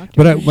also a doctor.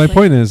 But They're my just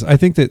point is, I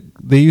think that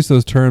they use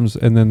those terms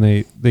and then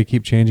they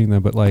keep changing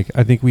them. But like,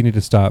 I think we need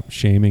to stop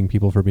shaming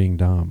people for being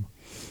dumb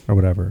or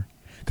whatever,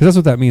 because that's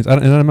what that means.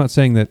 And I'm not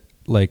saying that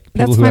like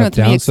people That's who fine have with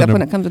me, Down except when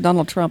syndrome. it comes to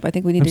Donald Trump. I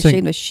think we need I'm to saying-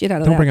 shame the shit out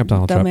of Don't that bring up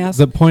Donald dumbass.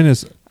 Trump. The point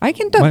is, I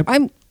can. my-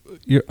 I'm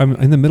I'm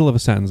in the middle of a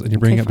sentence and you're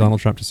bringing Okay, up fine.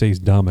 Donald Trump to say he's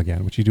dumb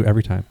again, which you do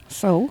every time.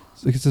 so.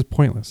 It's just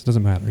pointless. It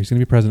doesn't matter. He's going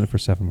to be president for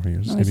 7 more years.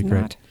 It's No, going to he's be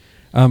great.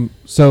 not.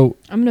 So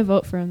I'm gonna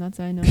vote for him. That's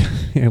how I know.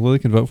 yeah, Lily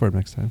can vote for him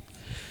next time.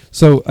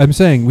 So I'm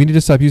saying we need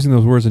to stop using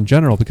those words in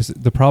general, because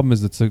the problem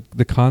is that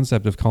the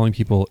concept of calling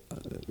people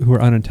who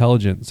are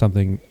unintelligent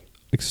something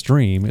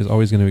extreme is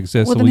always going to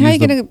exist. Well, so then we'll how are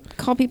use you the going to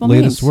call people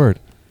latest names? word.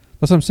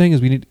 That's what I'm saying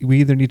is we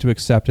either need to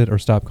accept it or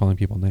stop calling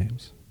people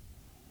names,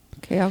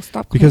 Okay, I'll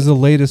stop. because the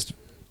calling. latest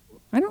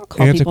I don't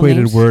call people antiquated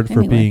names word for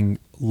anyway. being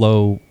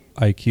low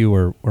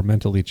IQ or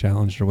mentally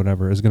challenged or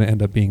whatever is going to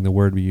end up being the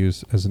word we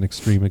use as an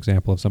extreme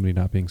example of somebody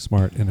not being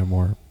smart in a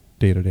more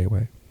day-to-day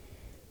way.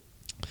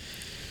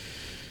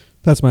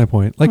 That's my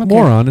point. Like Okay.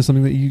 moron is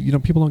something that you know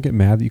people don't get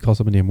mad that you call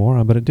somebody a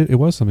moron, but it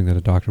was something that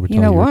a doctor would You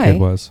tell know you your why?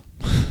 kid was.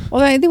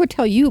 Well, they would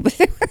tell you, but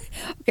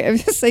okay, I'm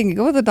just saying, you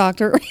go to the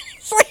doctor.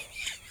 It's like,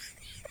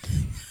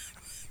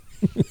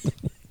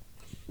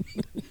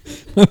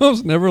 My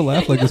mom's never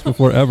laughed like this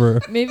before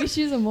ever. Maybe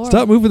she's a moron.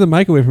 Stop moving the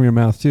mic away from your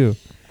mouth too.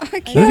 I I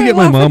need to can't get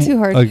my laugh mom too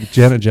hard. a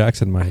Janet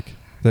Jackson mic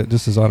that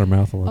just is on her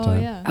mouth all the Oh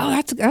time. yeah.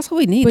 Oh, that's what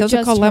we need. But Those are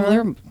just called her?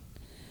 lavalier.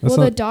 That's,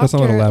 Well, not, the that's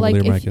not what a doctor, like, lavalier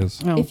if- mic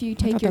is. Oh, If you I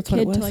take thought your that's what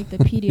it kid to was. like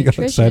the You got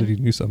excited you pediatrician,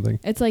 knew something.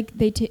 it's like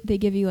they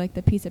give you like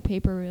the piece of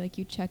paper where like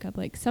you check up.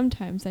 Like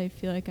sometimes I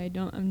feel like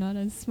I'm not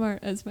as smart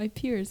as my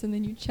peers, and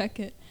then you check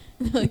it,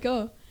 and they're like,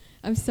 oh,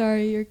 I'm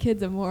sorry, your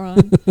kid's a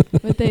moron,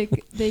 but they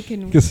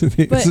can. Because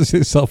they But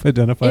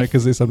self-identify if-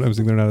 because they sometimes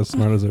think they're not as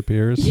smart as their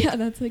peers. Yeah,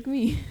 that's like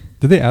me.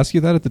 Did they ask you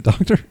that at the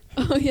doctor?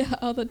 Oh yeah,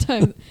 all the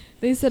time.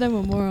 They said I'm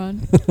a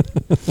moron.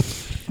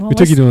 Well, We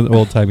took you to an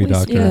old-timey we-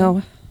 doctor. yeah.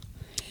 No.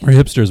 We're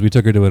hipsters. We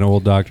took her to an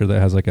old doctor that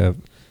has like a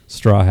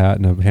straw hat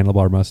and a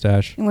handlebar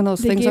mustache. And one of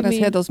those They things on gave his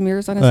me- head, those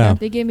mirrors on his Yeah. head.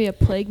 They gave me a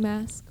plague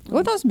mask. What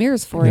are those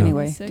mirrors for Yeah.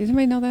 anyway? Sick. Does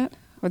anybody know that?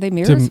 Are they To-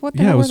 mirrors? What the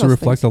yeah, hell it was were to those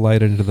reflect things? the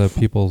light into the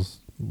people's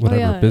whatever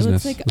yeah, it looks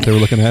business like- that they were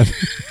looking at,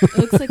 It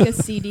looks like a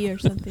CD or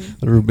something.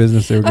 whatever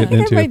business they were I getting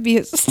think it into. might be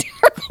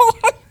hysterical.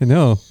 I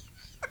know.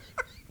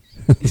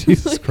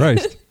 Jesus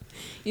Christ.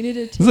 You need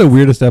to. This is the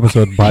weirdest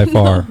episode by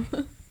far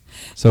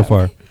so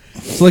far.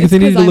 So like if It's they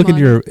needed 'cause to look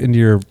I'm into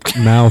your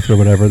mouth or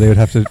whatever, they would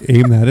have to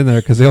aim that in there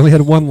because they only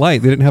had one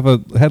light. They didn't have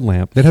a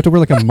headlamp. They'd have to wear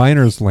like a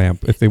miner's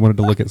lamp if they wanted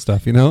to look at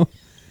stuff, you know?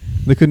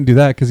 They couldn't do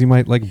that because you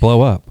might like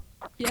blow up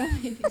Yeah.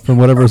 from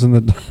whatever's in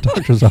the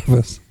doctor's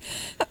office.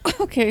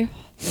 Okay.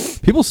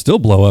 People still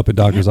blow up at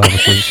doctor's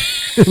offices.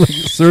 Like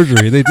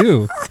surgery, they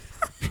do.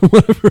 From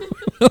whatever.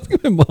 I don't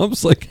think my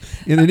mom's like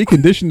in any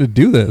condition to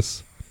do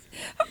this.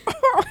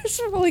 It's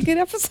a really good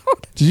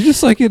episode. Did you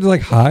just like get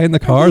like high in the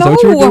car? Is that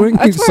what you were No, doing? You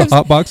that's just what I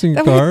was- hotboxing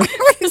your car? I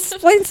would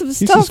explain some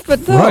Jesus stuff, but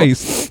no.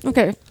 Christ.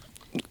 Okay.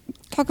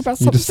 Talk about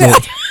You something just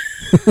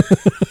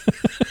sad.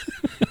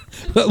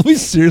 We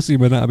seriously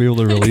might not be able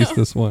to release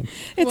this one.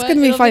 It's What? going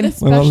to be It'll fine. the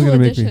My mom's special gonna make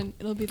me- edition.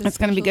 It'll be the It's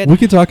gonna be special- good. We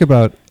could talk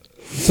about.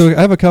 So I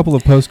have a couple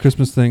of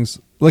post-Christmas things.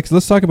 Like,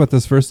 let's talk about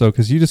this first, though,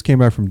 because you just came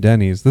back from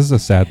Denny's. This is a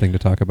sad thing to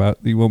talk about.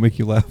 It won't make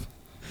you laugh.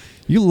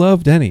 You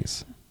love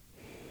Denny's.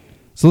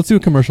 So let's do a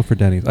commercial for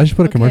Denny's. I should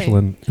put a Okay. commercial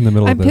in the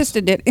middle I'm of this. pissed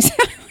at Denny's.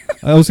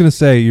 I was going to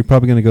say, you're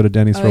probably going to go to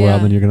Denny's Oh, for a while,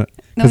 yeah. then you're going to...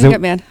 No, I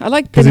got mad. I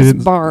like 'cause they Denny's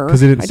didn't- bar.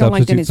 'cause they didn't I don't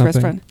like substitute Denny's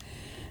something? restaurant.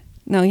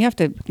 No, you have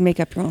to make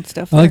up your own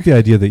stuff. I like the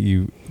idea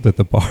that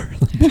the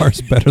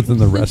bar's better than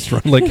the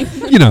restaurant. Like,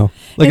 you know,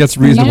 like It's that's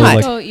reasonable.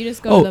 not. Like, You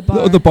just go to the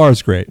bar. the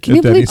bar's great. Can you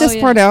at bleep Denny's. this Oh,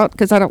 yeah. part out?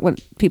 Because I don't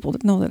want people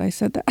to know that I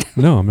said that.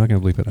 No, I'm not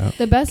going to bleep it out.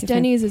 The best Okay,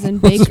 Denny's is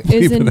in I'll just Baker.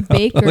 Is bleep in it out.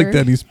 Baker. I like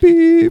Denny's.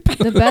 Beep.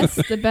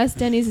 The best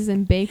Denny's is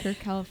in Baker,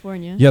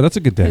 California. Yeah, that's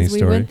a good Denny's we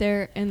story. went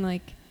there and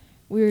like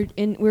we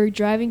were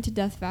driving to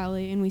Death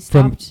Valley and we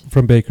from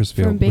stopped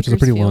Bakersfield, which is a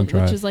pretty long Bakersfield,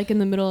 drive. which is like in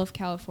the middle of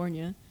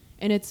California,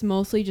 and it's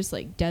mostly just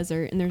like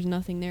desert and there's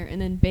nothing there.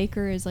 And then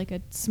Baker is like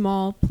a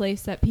small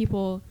place that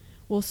people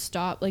will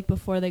stop like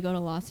before they go to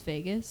Las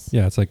Vegas.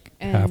 Yeah, it's like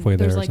And halfway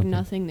there. there's or like something.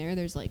 nothing there.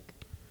 There's like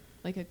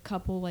a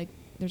couple like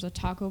there's a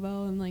Taco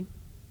Bell and like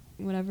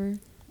whatever.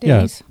 Yeah,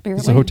 Denny's, It's a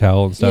barely.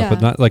 hotel and stuff, but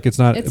Yeah. not like it's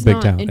not It's a big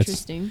not town.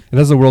 interesting. It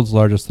has the world's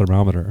largest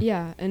thermometer.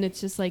 Yeah, and it's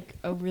just like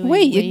a really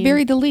Wait, lame, you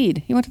buried the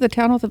lead. You went to the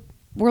town with the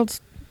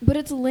world's. but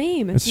it's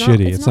lame. It's not,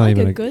 shitty. It's, It's not not like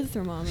even a a- good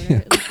thermometer. Yeah.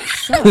 It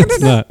sucks.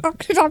 It's not. How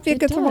could it not be a It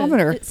good does.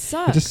 thermometer? It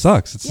sucks. It just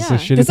sucks. It's just a Yeah.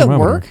 shitty Does it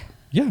thermometer. work?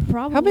 Yeah,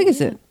 Probably. How big is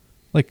yeah. it?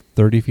 like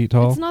 30 feet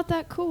tall. It's not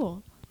that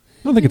cool. I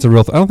don't think it's a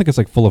real. I don't think it's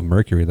like full of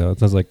mercury though. It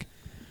says like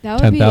That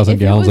would be 10,000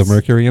 if it gallons of was-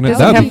 mercury in it. Does it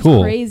That'd have be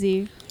cool.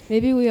 Crazy.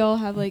 Maybe we all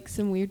have like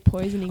some weird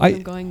poisoning I-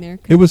 from going there.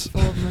 'cause it was- it's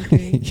full of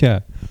mercury. Yeah,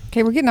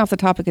 Okay, we're getting off the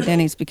topic of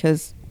Denny's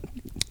because.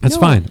 that's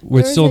No, fine.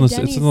 We're there's still a on the. It's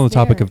Denny's still on the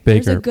topic there. of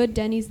Baker. There's a good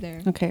Denny's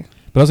there. Okay.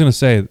 But I was going to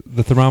say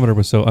the thermometer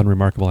was so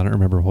unremarkable. I don't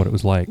remember what it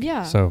was like.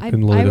 Yeah. So I,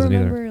 and Lily I doesn't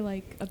remember either.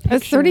 like a picture A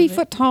 30 of it.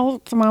 foot tall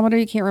thermometer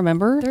you can't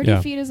remember? 30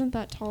 Yeah. feet isn't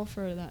that tall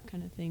for that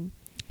kind of thing.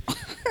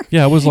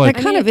 Yeah, it was like.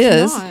 Kind of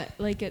it's is. Not.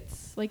 Like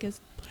it's like a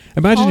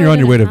Imagine taller you're on than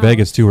your way a to house.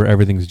 Vegas too, where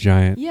everything's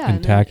giant yeah, and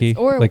then tacky.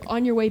 it's- or like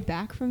on your way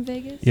back from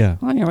Vegas. yeah.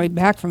 On your way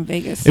back from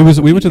Vegas. It was.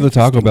 We went to the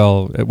Taco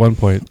Bell at one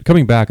point.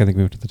 Coming back, I think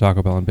we went to the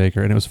Taco Bell in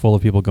Baker, and it was full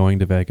of people going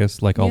to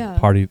Vegas, like all Yeah.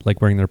 party,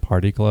 like wearing their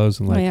party clothes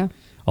and Oh, like yeah.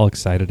 all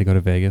excited to go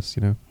to Vegas.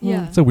 You know,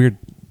 Yeah. it's a weird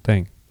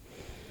thing,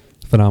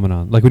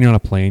 phenomenon. Like when you're on a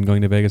plane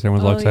going to Vegas,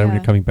 everyone's all Oh, excited. When yeah.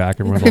 you're coming back,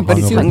 everyone's all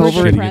Everybody's hungover, and hungover.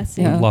 shitty,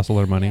 Depressing. Yeah. lost all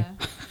their money.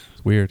 Yeah.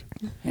 It's weird.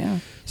 Yeah.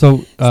 So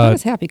It's not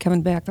as happy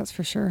coming back, that's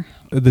for sure.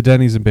 the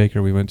Denny's in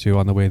Baker we went to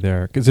on the way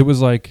there because it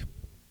was like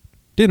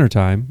dinner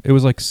time. It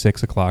was like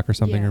 6 o'clock or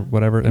something Yeah. or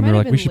whatever, It and we might were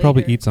have like, we been should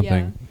probably later. eat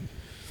something. Yeah.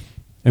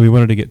 And we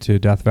wanted to get to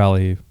Death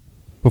Valley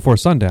before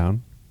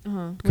sundown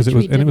because Which it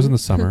was we and it was in the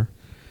didn't. summer.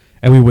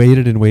 And we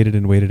waited and waited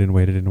and waited and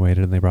waited and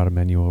waited, and they brought a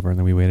menu over, and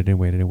then we waited and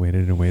waited and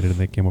waited and waited, and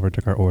they came over and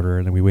took our order,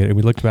 and then we waited, and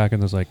we looked back,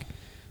 and there's like,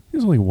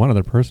 there's only one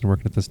other person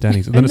working at this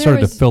Denny's, and then And it started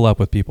to there was- fill up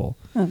with people.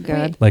 Oh,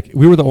 God. Like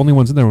we were the only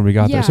ones in there when we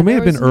got there, Yeah, so it may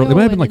have there been was early. no it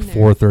might have been one like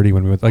in there. 4:30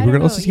 when we went. Like I we're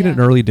don't gonna let's know, just eat yeah. an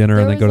early dinner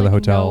There and then was, go to the like,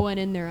 hotel. No one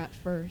in there at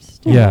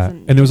first. Yeah,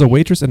 wasn't and there was a busy.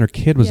 waitress and her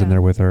kid was in Yeah.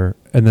 there with her,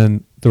 and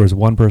then there was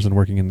one person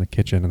working in the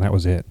kitchen, and that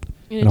was it.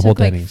 And in it a whole took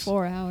like Denny's.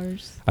 4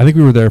 hours. I think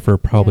we were there for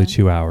probably Yeah.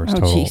 2 hours Oh,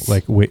 total, jeez.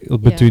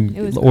 like between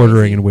it was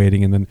ordering crazy. and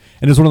waiting, and then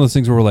and it was one of those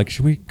things where we're like,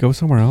 should we go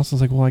somewhere else? I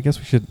was like, well, I guess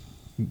we should.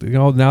 You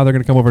know, now they're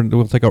going to come over and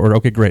we'll take our order.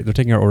 Okay, great. They're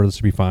taking our order. This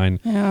should be fine.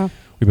 Yeah.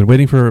 We've been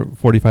waiting for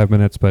 45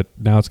 minutes, but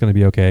now it's going to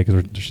be okay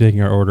because she's taking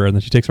our order, and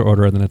then she takes our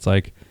order, and then it's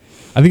like,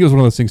 I think it was one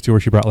of those things too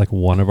where she brought like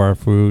one of our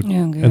food, Oh,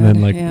 and then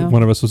God, like yeah.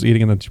 one of us was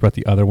eating, and then she brought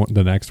the other one,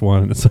 the next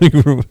one, and it's like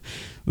we're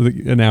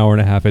an hour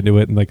and a half into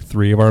it, and like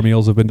 3 of our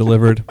meals have been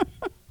delivered.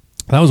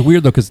 That was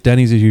weird though, because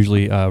Denny's is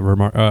usually a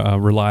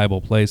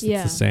reliable place. That's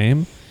Yeah. the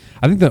same.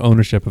 I think the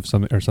ownership of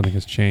something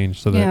has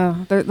changed, so that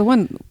Yeah. The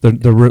one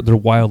they're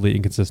wildly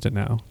inconsistent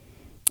now.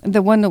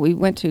 that we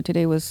went to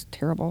today was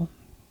terrible.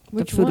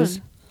 Which the food one?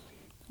 was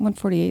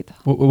 148th.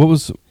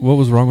 What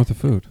was wrong with the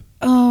food?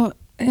 Oh,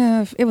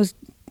 it was.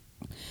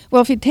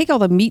 Well, if you take all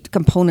the meat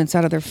components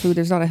out of their food,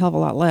 there's not a hell of a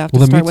lot left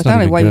Well, to the start meat's with. not I don't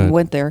know even why we good.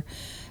 went there.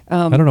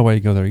 I don't know why you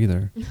go there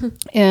either.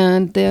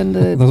 And then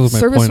That the was my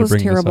service point of was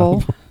bringing this up.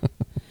 terrible.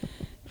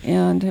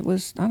 And it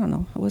was, I don't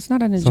know, it was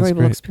not an Sounds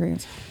enjoyable great.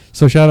 experience.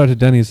 So shout out to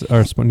Denny's,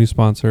 our new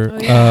sponsor. Oh,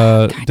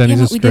 yeah. God Denny's damn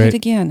it, is we great. did it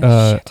again.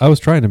 Shit. I was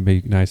trying to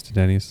be nice to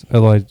Denny's,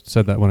 although I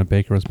said that one at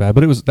Baker was bad,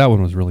 but that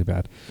one was really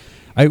bad.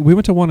 We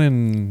went to one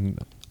in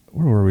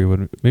where were we?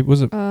 Maybe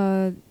was it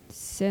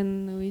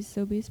San Luis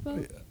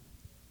Obispo.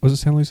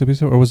 San Luis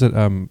Obispo, or was it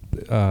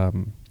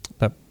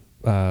that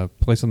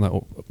place on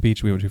the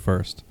beach we went to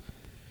first?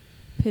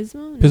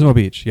 Pismo. Pismo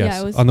Beach, yes.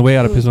 Yeah, it was- on the way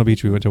out of it was Pismo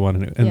Beach, we went to one,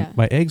 and Yeah.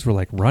 my eggs were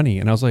like runny,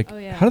 and I was like, Oh,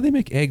 yeah. "How do they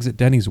make eggs at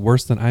Denny's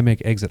worse than I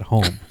make eggs at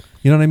home?"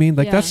 You know what I mean?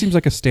 Like Yeah. that seems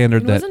like a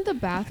standard And that. wasn't the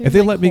bathroom if they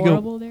like, let me go-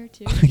 horrible there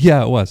too?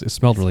 Yeah, it was. It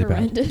smelled It's really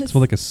bad. It horrendous.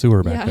 smelled like a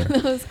sewer back Yeah,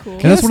 there. that was cool. And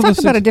Okay, that's let's one of talk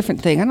those about a things-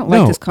 different thing. I don't No,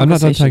 like this I'm not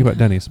conversation. done talking about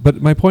Denny's.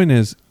 But my point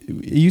is,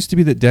 it used to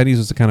be that Denny's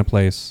was the kind of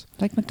place,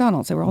 Like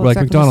McDonald's, they were all like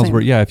exactly McDonald's, the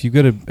same. where if you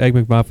get an Egg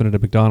McMuffin at a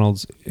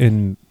McDonald's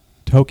in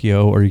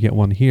Tokyo or you get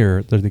one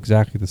here, they're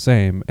exactly the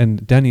same.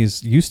 And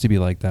Denny's used to be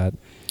like that.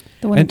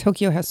 The one in and-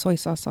 Tokyo has soy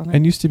sauce on it.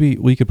 And used to be,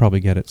 you could probably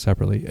get it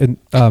separately. And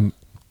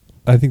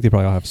I think they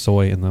probably all have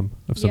soy in them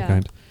of some Yeah.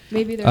 kind.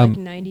 Maybe they're Um, like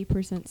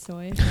 90%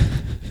 soy.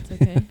 It's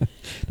okay.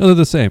 No, they're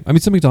the same. I mean,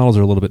 some McDonald's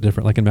are a little bit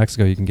different. Like in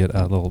Mexico, you can get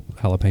little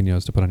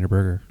jalapenos to put on your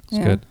burger. It's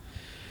Yeah.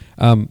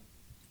 good.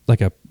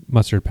 Like a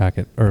mustard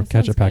packet or That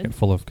ketchup sounds packet good.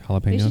 full of They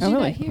jalapenos. should Oh, do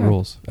really? that here.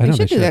 Rules. I They know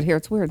should do that here.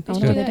 It's weird. They I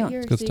should don't do know they that don't.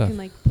 here good so stuff. you can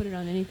like put it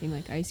on anything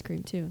like ice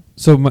cream too.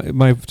 So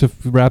my to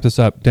wrap this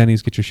up,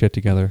 Denny's, get your shit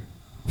together.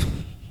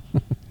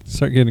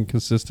 Start getting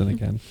consistent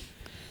again.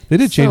 They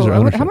did change their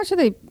ownership. How much do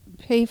they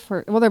pay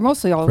for? Well, they're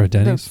mostly all For a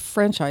they're Denny's?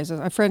 franchises.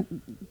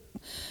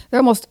 They're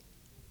almost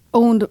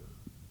owned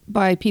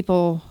by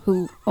people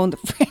who own the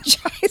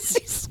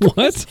franchises.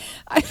 What?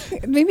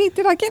 Maybe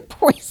did I get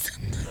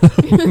poisoned?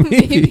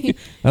 Maybe.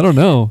 I don't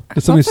know.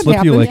 Did somebody Something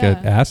slip you like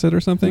happened. an acid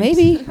or something?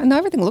 Maybe. No,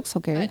 everything looks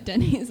okay. At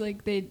Denny's,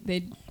 like they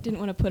didn't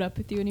want to put up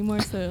with you anymore,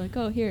 so they're like,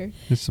 oh here.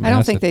 There's some I don't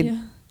acid. think they'd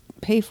Yeah.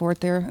 pay for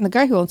it there. And the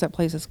guy who owns that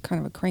place is kind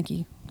of a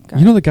cranky guy.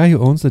 You know the guy who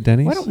owns the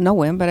Denny's? Well, I don't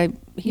know him, but You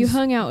he's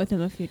hung out with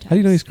him a few times. How do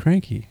you know he's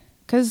cranky?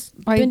 because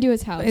by Been to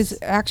his house. his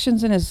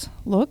actions and his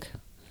look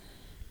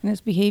and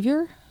his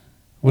behavior.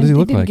 What does he And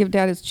look didn't like? give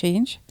Dad his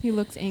change. He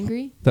looks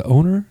angry. The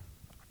owner?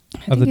 I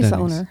Of think the he's the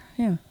Denny's. owner.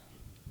 Yeah.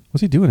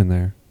 What's he doing in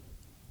there?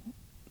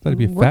 Thought he'd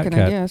be a Working, fat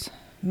cat. I guess.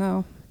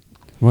 No,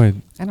 Boy,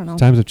 I don't know.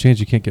 times have changed.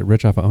 You can't get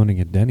rich off of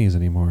owning a Denny's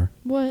anymore.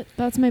 What?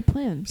 That's my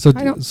plan. So,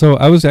 I don't- so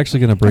I was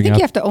actually going to I bring think up.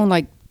 you have to own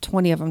like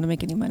 20 of them to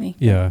make any money.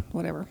 Yeah.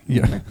 Whatever.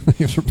 Yeah, Anyway,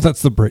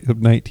 that's the break.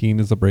 19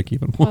 is the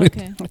break-even point.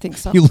 Okay. I think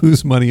so. You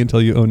lose money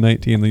until you own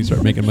 19, then you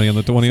start making money on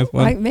the 20th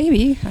one.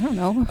 Maybe. I don't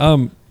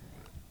know.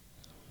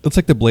 It's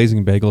like the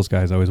Blazing Bagels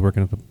guys. I was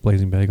working at the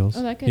Blazing Bagels.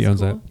 Oh, that guy's he owns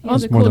cool. that. He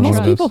has It's a more cool than one Most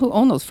of truck. those. people who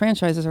own those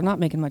franchises are not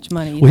making much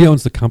money. Well, he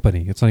owns the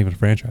company. It's not even a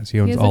franchise. He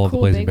owns He has all a of the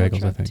cool Blazing bagel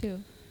Bagels, I truck, think. too.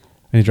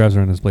 And he drives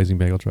around in his Blazing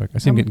Bagel truck. I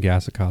see him How getting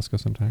gas at Costco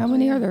sometimes. How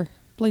many Oh, are yeah. there?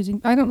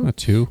 Blazing. I don't know. Not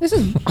two. This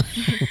is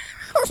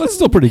That's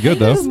still pretty good,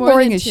 though. this is More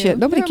boring than as two. shit.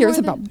 Nobody There are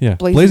cares more about Yeah,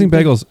 Blazing Blazing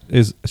Bagels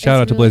is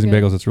shout out to really Blazing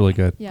good. Bagels. It's really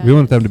good. Yeah, We it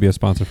want is. them to be a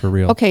sponsor for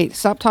real. Okay,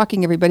 stop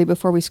talking, everybody,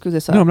 before we screw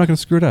this up. No, I'm not going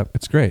to screw it up.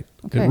 It's great.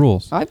 Okay. It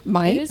rules. I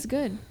might. It is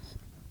good.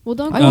 Well,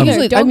 don't I'm go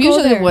usually, there. I'm Don't go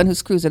usually the there. one who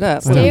screws it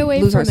up. I know. Stay We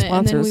away lose from our it, and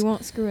then sponsors. we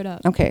won't screw it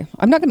up. Okay,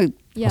 I'm not going to.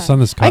 Yeah. I'll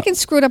send this. I can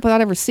screw it up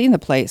without ever seeing the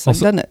place. I've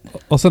Also- done it.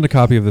 I'll send a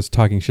copy of this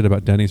talking shit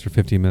about Denny's for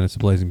 15 minutes to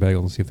Blazing Bagels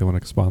and see if they want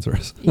to sponsor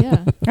us.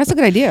 Yeah. That's a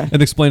good idea.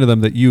 And explain to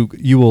them that you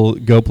will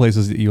go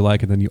places that you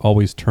like and then you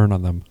always turn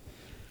on them.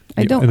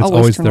 I don't and it's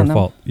always turn their on them.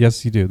 fault.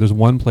 Yes, you do. There's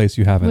one place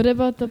you haven't What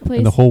about the place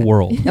in the whole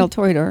world. El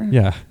Toridor.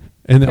 Yeah.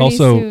 And Pretty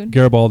also soon.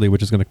 Garibaldi,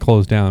 which is going to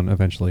close down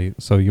eventually.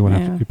 So you want to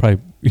have Yeah. to, you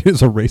probably,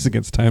 it's a race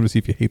against time to see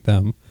if you hate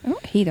them. I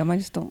don't hate them. I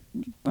just don't.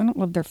 I don't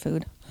love their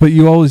food. But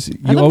you always,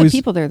 I love the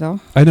people there, though.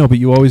 I know, but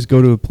you always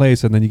go to a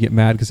place and then you get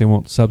mad because they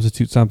won't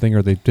substitute something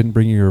or they didn't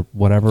bring you your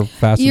whatever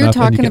fast You're enough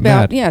and you talking get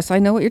about. mad. Yes, I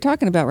know what you're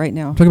talking about right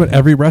now. I'm talking about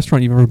every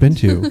restaurant you've ever been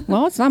to.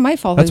 Well, it's not my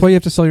fault. That's why you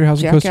have to sell your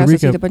house in Costa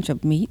jackasses eat a Rica bunch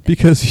of meat.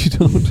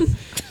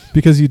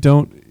 because you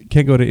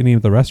can't go to any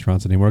of the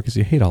restaurants anymore because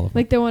you hate all of them.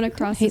 Like the one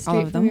across the hate all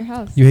street of from them. your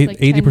house. You hate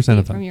It's like 80% 10 of feet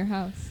them. from your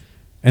house.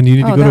 And you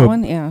need to Oh, go that to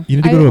one, yeah. you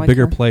need to I go to don't a like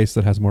bigger her. place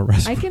that has more I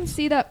restaurants. can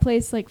see that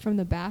place like from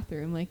the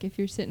bathroom. Like if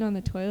you're sitting on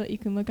the toilet, you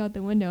can look out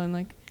the window and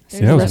like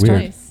there's See, that a was weird.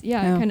 place.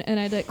 Yeah, Yeah. and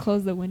I'd like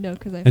close the window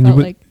because I And you felt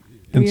would- like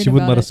And weird she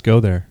wouldn't about let us it. go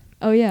there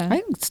Oh yeah. I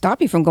didn't stop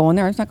you from going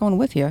there. I was not going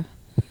with you.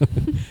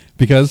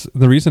 because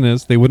the reason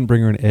is they wouldn't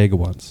bring her an egg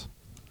once.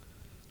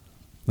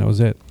 That was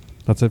it.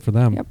 That's it for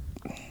them. Yep.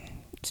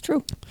 It's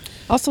true.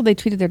 Also, they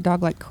treated their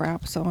dog like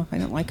crap, so I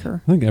didn't like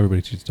her. I think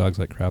everybody treats dogs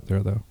like crap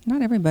there, though.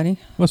 Not everybody.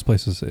 Most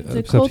places, It's a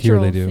except here,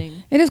 cultural they do.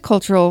 thing. It is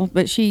cultural,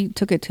 but she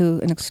took it to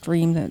an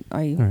extreme that I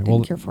All right. didn't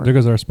Well, care for. there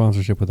goes our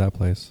sponsorship with that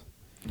place.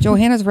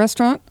 Johanna's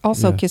Restaurant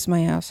also Yeah. kissed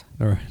my ass.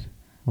 All right.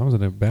 Well, I was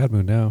in a bad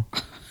mood now.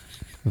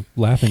 The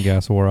laughing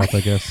gas wore off,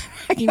 I guess.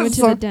 You went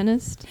to So- the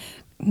dentist.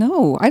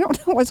 No, I don't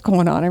know what's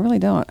going on. I really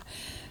don't.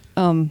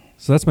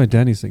 So that's my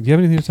Denny's thing. Do you have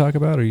anything to talk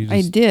about, or you just?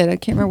 I did. I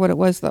can't remember what it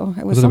was though.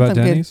 It was, Was it about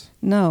something Denny's?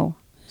 good. No,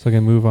 So I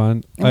can move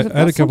on. it was I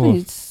had a couple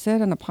something of.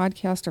 said on a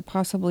podcast or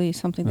possibly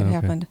something that Okay.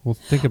 happened. Well,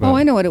 think about. Oh,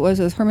 I it. know what it was.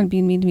 It was Herman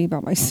being mean to me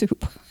about my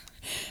soup.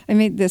 I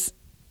made this.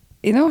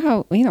 You know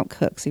how well, you don't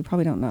cook, so you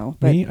probably don't know.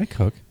 But Me, I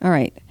cook. all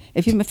right,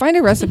 if you find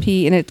a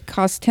recipe and it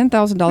costs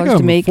 $10,000 Look, to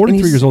I'm make, 43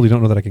 and years old. You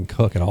don't know that I can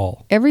cook at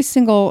all. every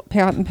single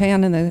pot and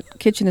pan in the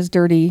kitchen is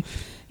dirty,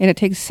 and it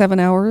takes 7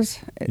 hours.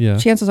 Yeah.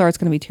 Chances are it's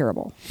going to be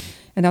terrible,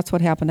 and that's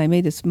what happened. I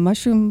made this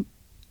mushroom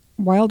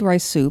wild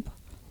rice soup,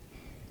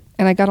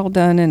 and I got all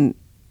done, and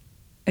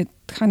it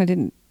kind of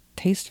didn't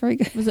taste very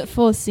good. Was it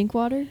full of sink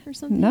water or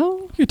something?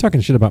 No, You're talking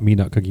shit about me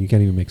not cooking. You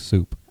can't even make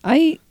soup.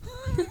 I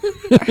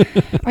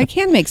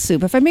can make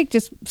soup. If I make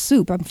just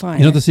soup, I'm fine.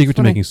 You know what the secret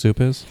to When I- making soup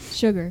is?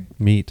 Sugar.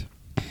 Meat.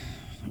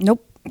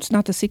 Nope, it's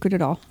not the secret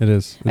at all. It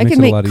is. It I makes can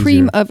it make a lot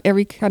cream easier. of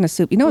every kind of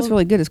soup. You know what's Well-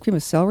 really good is cream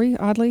of celery.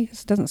 Oddly,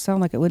 it doesn't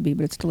sound like it would be,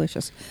 but it's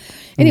delicious.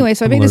 Anyway,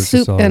 so I I'm made this allergic to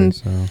soup, celery, and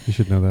so you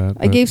should know that.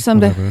 I but gave some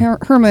whatever. to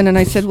Herman, and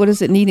I said, "What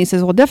does it need?" And he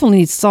says, "Well, it definitely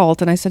needs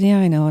salt." And I said, "Yeah,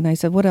 I know." And I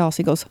said, "What else?"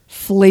 He goes,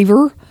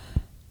 "Flavor."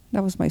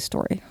 That was my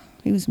story.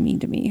 He was mean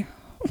to me.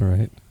 All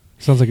right.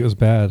 Sounds like it was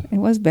bad. It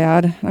was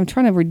bad. I'm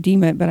trying to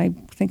redeem it, but I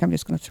think I'm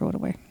just going to throw it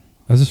away.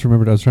 I just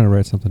remembered. I was trying to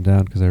write something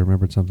down because I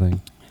remembered something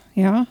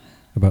Yeah.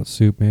 about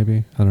soup.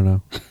 Maybe I don't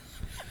know.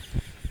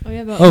 Oh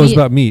yeah, about Oh, it was meat.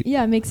 about meat.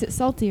 Yeah, it makes it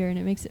saltier and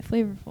it makes it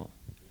flavorful.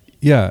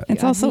 Yeah.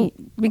 It's add also meat.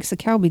 makes the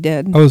cow be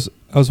dead. I was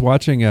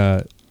watching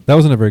that That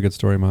wasn't a very good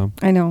story, Mom.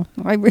 I know.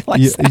 I realize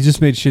You that. just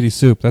made shitty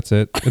soup. That's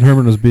it. And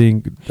Herman was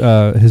being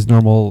his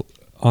normal,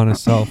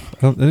 honest self.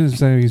 I didn't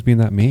say he was being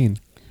that mean.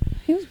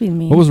 He was being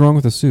mean. What was wrong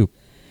with the soup?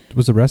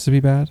 Was the recipe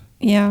bad?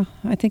 Yeah,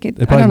 I think it.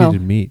 It I probably don't know.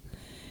 needed meat.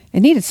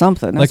 It needed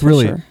something. That's Like for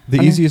really, sure. the I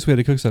mean, easiest way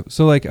to cook stuff.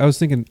 So like, I was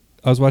thinking,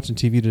 I was watching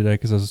TV today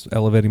because I was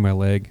elevating my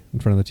leg in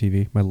front of the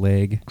TV. My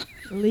leg.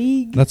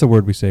 League That's a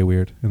word we say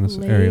weird in this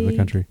area of the Leg.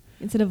 country.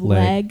 instead of leg.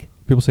 leg.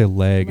 People say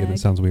leg, and it Leg.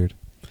 sounds weird.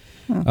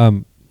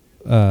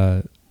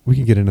 Oh. We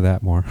can get into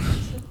that more.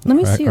 Let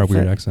me our, see our if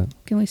weird it- accent.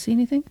 Can we see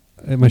anything?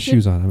 My You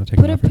shoes should on. I'm gonna take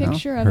Put it a off right now.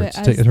 picture of Hurts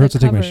it to as it hurts the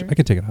to take my. cover. I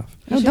can take it off.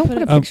 You Oh, should don't put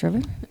put a it- picture of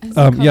it. as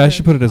the Yeah, I cover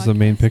should put it of as the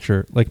main podcast.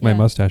 picture, like my Yeah.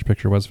 mustache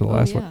picture was for the Oh,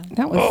 last yeah. one.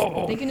 That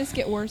was. They can just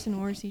get worse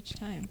and worse each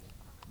time.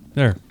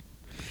 There.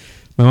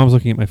 My mom's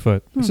looking at my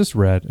foot. It's Hmm. just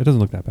red. It doesn't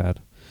look that bad.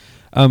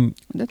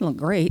 It doesn't look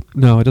great.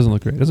 No, it doesn't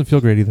look great. It doesn't feel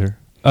great either.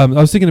 I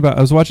was thinking about.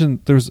 I was watching.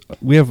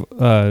 We have.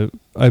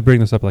 I bring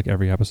this up like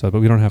every episode,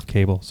 but we don't have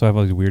cable, so I have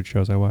all these weird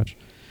shows I watch.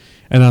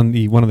 And on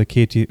one of the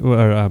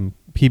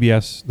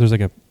PBS, there's like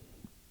a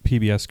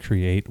PBS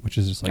Create, which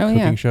is just like Oh, cooking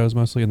yeah. shows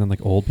mostly, and then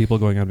like old people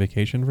going on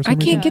vacation for some I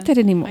reason. can't get that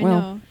anymore. I Well,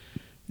 know.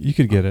 You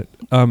could get it,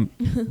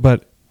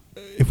 but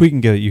if we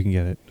can get it, you can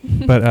get it.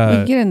 But we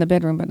can get it in the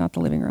bedroom, but not the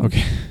living room.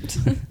 okay,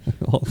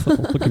 I'll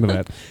look into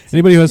that.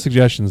 Anybody who has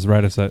suggestions,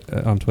 write us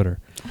on Twitter.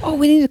 Oh,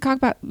 we need to talk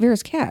about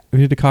Vera's cat. We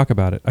need to talk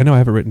about it. I know I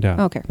have it written down.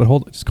 Okay. But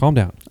just calm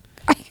down.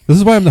 This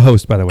is why I'm the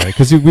host, by the way,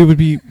 because we would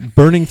be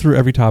burning through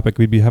every topic.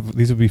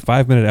 These would be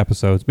 5-minute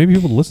episodes. Maybe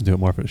people would listen to it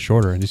more if it's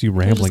shorter and just you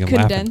rambling Just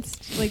and laughing.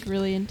 condensed, like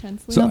really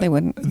intensely. No, they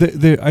wouldn't.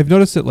 I've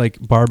noticed that like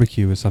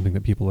barbecue is something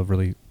that people have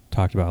really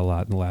talked about a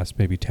lot in the last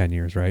maybe 10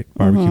 years, right?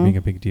 Barbecue Mhm. being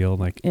a big deal, and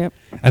like, Yep.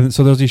 and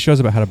so there's these shows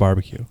about how to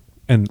barbecue,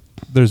 and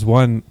there's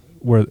one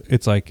where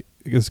it's like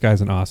this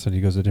guy's in Austin.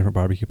 He goes to different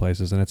barbecue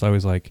places, and it's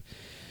always like,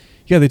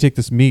 yeah, they take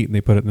this meat and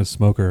they put it in the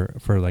smoker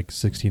for like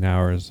 16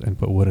 hours and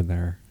put wood in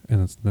there,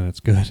 and then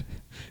it's good.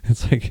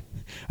 It's like,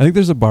 I think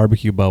there's a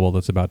barbecue bubble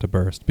that's about to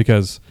burst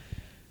because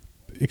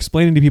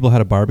explaining to people how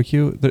to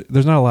barbecue,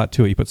 there's not a lot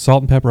to it. You put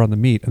salt and pepper on the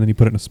meat, and then you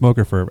put it in a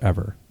smoker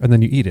forever, and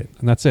then you eat it,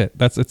 and that's it.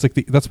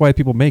 That's why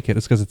people make it.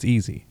 It's because it's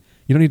easy.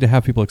 You don't need to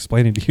have people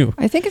explaining to you.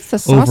 I think it's the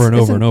sauce. Over and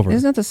over and over.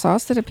 Isn't it the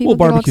sauce that people Well,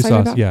 get all barbecue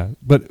excited sauce, about? yeah,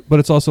 but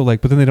it's also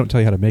like, but then they don't tell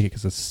you how to make it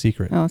because it's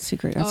secret. Oh, it's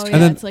secret. That's Oh true. yeah,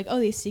 then- it's like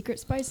these secret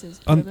spices.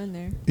 Put Um, them in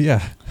there.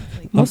 Yeah,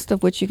 Like, Most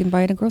of which you can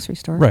buy at a grocery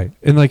store. right.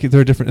 And like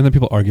there are different, and then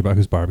people argue about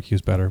whose barbecue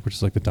is better, which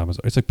is like the dumbest.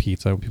 It's like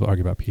pizza. When people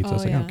argue about pizza, Oh,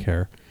 it's like I don't yeah.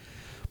 care.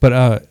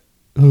 But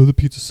the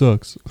pizza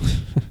sucks.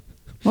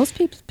 Most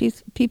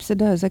pizza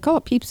does. They call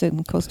it pizza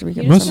in Costa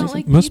Rica. You for just some don't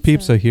reason. like most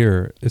pizza. pizza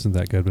here isn't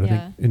that good, but I Yeah.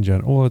 think in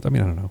general, well, I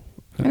mean, I don't know.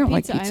 I don't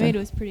like pizza pizza. I made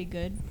was pretty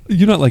good.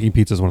 You not liking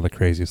pizza is one of the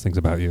craziest things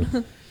about you.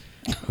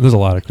 There's a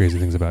lot of crazy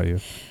things about you.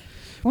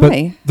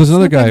 Why? there's It's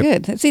another not that guy-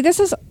 Good. See, this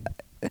is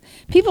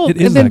people It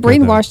have is been that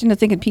good, though. brainwashed into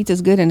thinking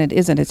pizza's good, and it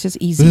isn't. It's just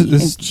easy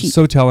This is and cheap.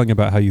 so telling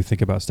about how you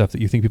think about stuff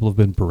that you think people have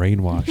been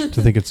brainwashed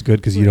to think it's good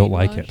because you don't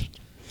like it.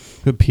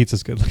 But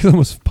pizza's good. Like the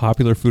most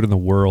popular food in the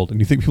world, and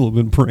you think people have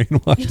been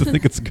brainwashed to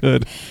think it's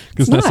good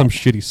because It's not some not.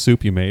 shitty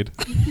soup you made.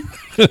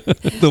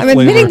 I'm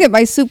admitting that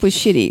my soup was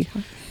shitty,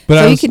 But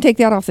so I you was, can take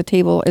that off the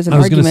table as an I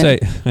was going to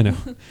argument. say, I know.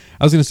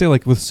 I was going to say,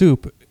 like with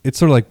soup, it's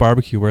sort of like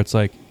barbecue, where it's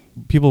like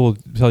people will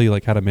tell you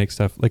like how to make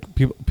stuff. Like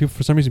people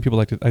for some reason, people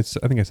like to. I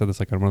think I said this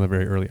like on one of the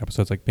very early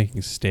episodes. Like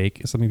making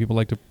steak is something people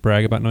like to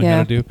brag about knowing how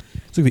Yeah. to do.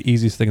 It's like the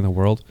easiest thing in the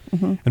world.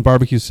 Mhm. And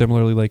barbecue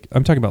similarly, like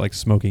I'm talking about like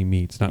smoking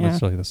meats, not Yeah.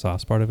 necessarily the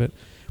sauce part of it.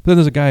 But then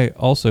there's a guy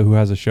also who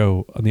has a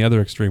show on the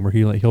other extreme where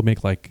he'll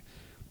make like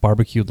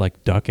barbecued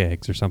like duck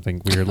eggs or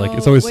something weird. Like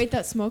it's always wait,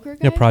 that smoker guy.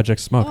 yeah, Project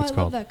Smoke. Oh, It's I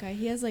called. love that guy.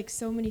 He has like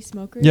so many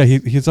smokers. Yeah,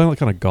 he's on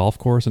like on a golf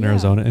course in Yeah.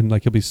 Arizona, and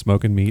like he'll be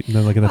smoking meat, and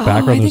then like in the Oh,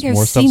 background I there's think I've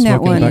more stuff seen that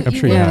smoking. one. Back. I'm you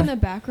sure look you Yeah. in have.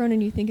 the background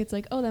and you think it's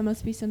like, oh, that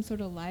must be some sort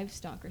of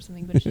livestock or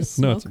something, but it's just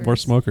No, smokers. it's more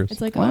smokers.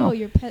 It's like, Wow. oh,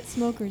 your pet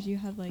smokers. You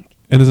have like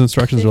And his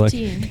instructions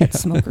 15. are like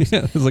Smokers.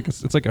 yeah,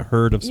 it's like a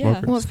herd of Yeah.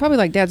 smokers. Well, it's probably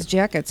like Dad's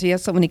jackets. He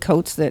has so many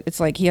coats that it's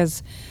like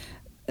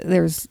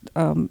there's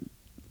a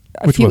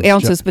Which few ones?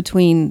 ounces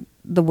between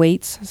the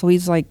weights. So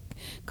he's like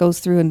goes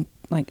through and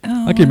like,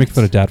 oh, I can make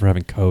fun of Dad for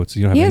having coats.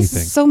 You don't He have has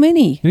anything. so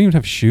many. You don't even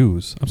have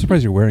shoes. I'm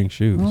surprised you're wearing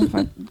shoes. Well, if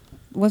I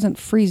wasn't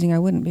freezing, I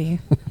wouldn't be.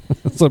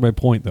 That's like my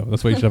point, though.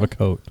 That's why you should have a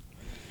coat.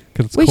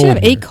 Because it's We cold should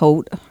have here. a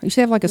coat. You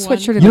should have like a One.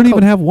 sweatshirt You and a don't coat.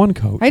 even have one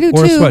coat. I do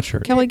or too. a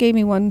sweatshirt. Kelly gave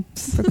me one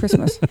for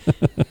Christmas.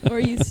 or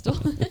you stole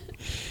it.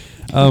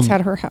 It's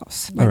at her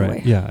house, by all the right.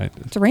 way. Yeah.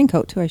 It's a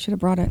raincoat too. I should have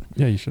brought it.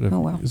 Yeah, you should have. Oh,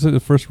 well. Is it the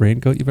first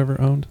raincoat you've ever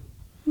owned?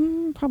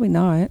 Probably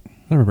not. I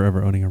don't remember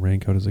ever owning a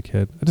raincoat as a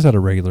kid. I just had a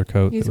regular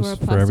coat You that just wore was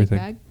a for plastic everything.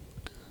 bag.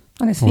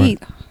 On his Or- feet.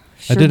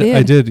 Sure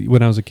I did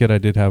when I was a kid. I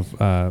did have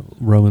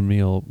Roman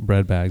meal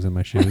bread bags in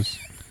my shoes.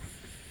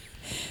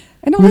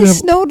 It We only didn't have-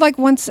 snowed like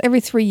once every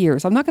 3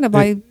 years. I'm not going to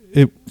buy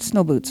It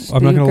snow boots. I'm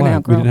that not you're gonna lie.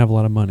 outgrow. We didn't have a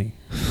lot of money.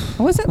 It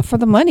wasn't for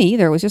the money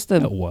either. It was just the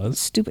It was.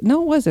 stupid.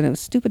 No, it wasn't. It was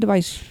stupid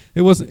device.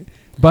 It wasn't.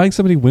 Buying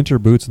somebody winter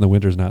boots in the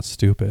winter is not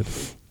stupid.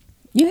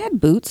 You had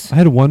boots. I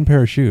had one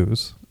pair of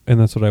shoes, and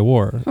that's what I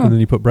wore. Huh. And then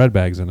you put bread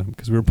bags in them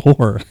because we were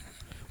poor.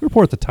 We were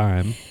poor at the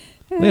time.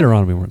 Later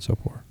on, we weren't so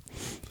poor.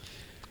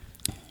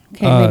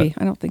 Okay, maybe.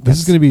 I don't think this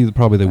is going to be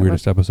probably the Whatever.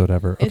 weirdest episode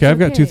ever. It's Okay, I've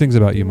got two okay. things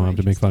about Be you, more Mom,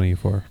 to make fun of you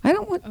for. I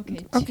don't want.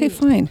 Okay, Okay, two.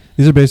 fine.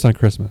 These are based on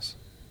Christmas.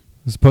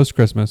 This is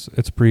post-Christmas.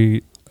 It's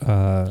pre. New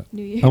I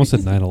Year's. almost said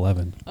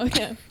 9/11. Oh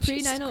yeah,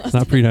 pre 9/11. It's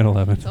not pre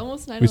 9/11. It's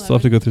almost 9/11. We still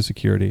have to go through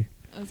security.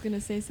 I was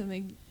gonna say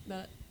something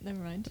that. Never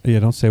mind. Yeah,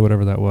 don't say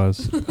whatever that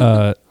was.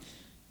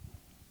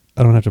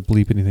 I don't have to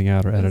bleep anything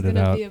out or edit It's it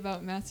gonna out. be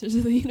about Masters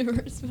of the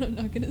Universe, but I'm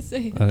not gonna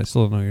say. I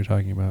still don't know what you're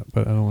talking about,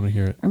 but I don't want to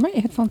hear it. Are my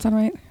headphones on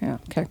right? Yeah.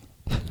 Okay.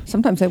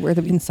 Sometimes I wear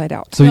them inside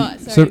out. So, Oh,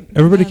 so sorry,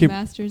 everybody keep.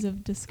 Masters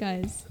of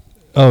Disguise.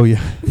 Oh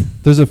yeah,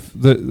 there's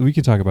we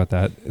can talk about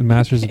that.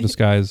 Masters of Okay.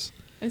 Disguise,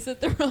 I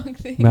said the wrong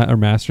thing. or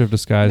Master of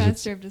Disguise.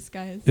 Master of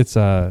Disguise. It's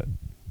a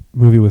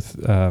movie with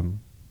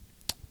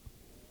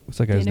what's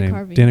that guy's Dana name?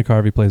 Carvey. Dana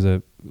Carvey plays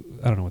a.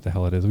 I don't know what the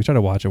hell it is. We tried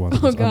to watch it once.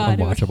 Oh It's god,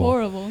 it was unwatchable.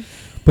 horrible.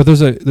 But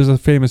there's a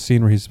famous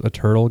scene where he's a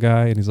turtle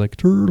guy and he's like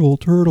turtle,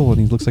 and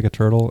he looks like a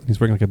turtle and he's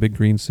wearing like a big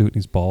green suit and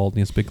he's bald and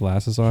he has big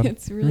glasses on.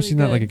 It's really Ever seen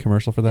that like a good.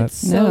 commercial for that? It's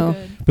so No.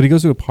 good. But he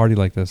goes to a party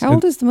like this. How and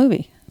old is the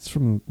movie? it's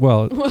from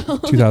well Well,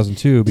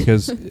 2002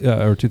 because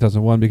or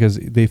 2001 because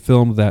they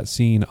filmed that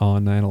scene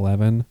on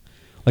 9/11.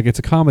 Like it's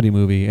a comedy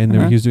movie and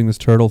Uh-huh. he was doing this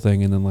turtle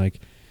thing and then like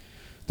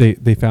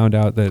they found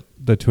out that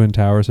the Twin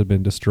Towers had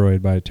been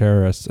destroyed by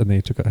terrorists and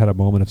they had a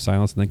moment of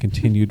silence and then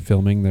continued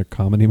filming their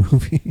comedy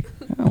movie.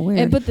 Oh,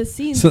 weird. but the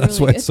scenes. So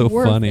that's really, why it's so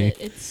worth funny. It.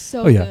 It's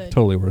so Oh yeah, good.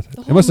 totally worth it.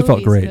 The It whole must have felt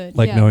movie's great, good,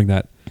 like yeah. knowing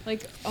that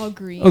Like all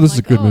green. Oh, this is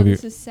a like, good movie.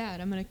 This is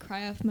sad. I'm gonna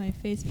cry off my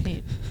face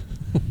paint.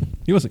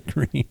 he wasn't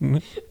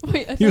green.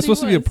 Wait, I He was thought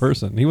supposed to be a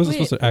person. He wasn't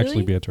Wait, supposed to actually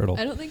really? be a turtle.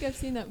 I don't think I've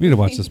seen that. We need to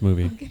movie. watch this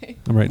movie. Okay.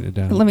 I'm writing it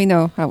down. Let me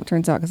know how it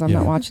turns out because I'm Yeah.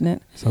 not watching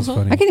it. Sounds Uh-huh.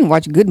 funny. I can't even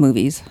watch good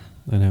movies.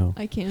 I know.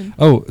 I can.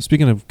 Oh,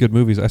 speaking of good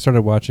movies, I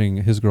started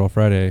watching His Girl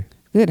Friday.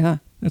 Good, huh?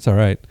 It's all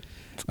right.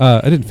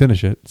 I didn't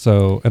finish it,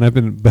 and I've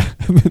been,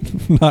 I've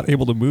been not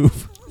able to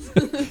move.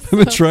 I've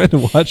been trying to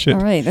watch it.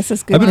 All right, this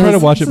is good. I've been trying to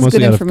watch it This is mostly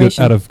good out of good,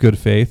 information. out of good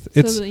faith.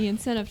 It's So the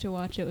incentive to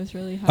watch it was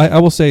really high. I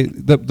will say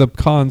the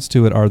cons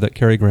to it are that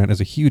Cary Grant is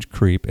a huge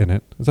creep in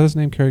it. Is that his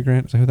name, Cary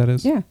Grant? Is that who that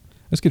is? Yeah.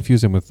 I just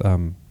confused him with I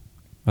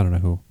don't know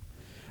who.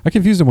 I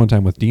confused him one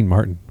time with Dean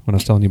Martin when I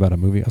was telling you about a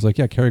movie. I was like,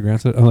 yeah, Cary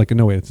Grant's it. I'm like,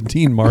 no wait, it's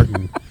Dean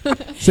Martin.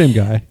 Same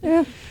guy.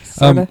 Yeah.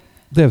 Sorta.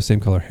 They have the same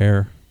color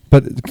hair.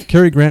 But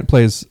Cary Grant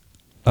plays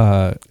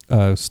a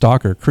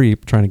stalker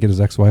creep trying to get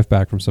his ex-wife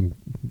back from some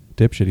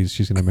dipshit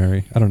she's going to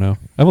marry. I don't know.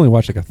 I've only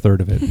watched like a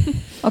third of it.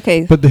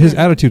 Okay. But his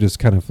attitude is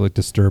kind of like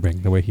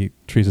disturbing, the way he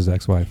treats his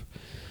ex-wife.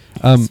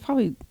 It's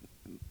probably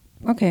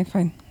okay.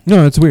 Fine.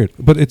 No, it's weird,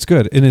 but it's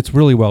good and it's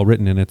really well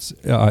written and it's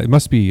it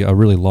must be a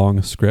really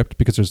long script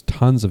because there's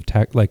tons of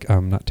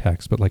not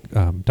text but like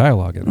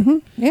dialogue in it. Hmm.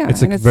 Yeah.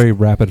 It's and like very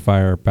rapid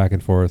fire back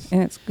and forth.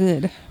 and it's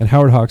good. And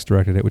Howard Hawks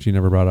directed it, which you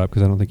never brought up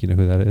because I don't think you know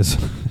who that is.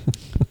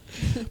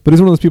 But he's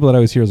one of those people that I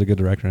always hear is a good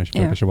director and I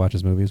feel like Yeah. I should watch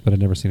his movies, but I've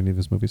never seen any of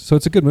his movies. So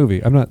it's a good movie.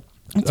 I'm not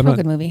It's I'm a real not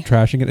good movie.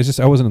 trashing it. It's just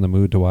I wasn't in the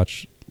mood to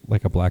watch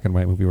like a black and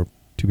white movie where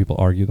two people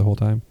argue the whole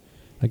time,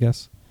 I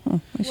guess. Oh,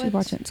 I should What?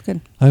 watch it. It's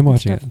good. I'm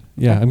watching it. stuff.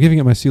 Yeah, Okay. I'm giving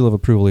it my seal of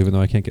approval even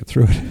though I can't get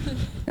through it.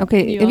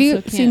 Okay. You Have you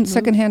also seen can't move.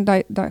 Secondhand No,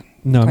 I'm,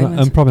 not,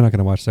 Diamonds? I'm probably not going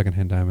to watch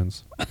Secondhand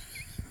Diamonds.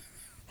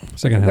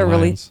 Secondhand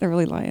Lions. They're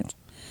really lions.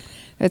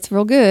 It's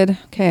real good.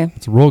 Okay.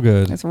 It's real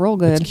good. It's real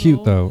good. It's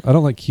cute though. I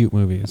don't like cute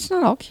movies. It's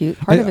not all cute.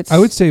 Part of it's I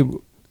would say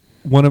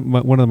one of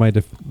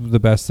the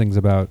best things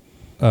about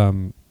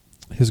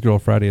His Girl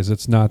Friday is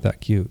it's not that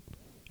cute.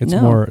 It's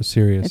No. more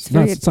serious. It's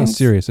very It's not intense.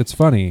 serious. It's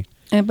funny.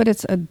 but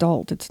it's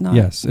adult. It's not.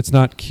 Yes, it's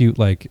not cute.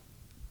 Like,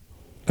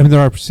 I mean,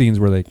 there are scenes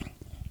where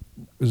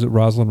is it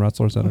Rosalind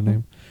Russell or is that her Mhm.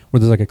 name? Where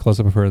there's like a close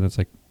up of her and it's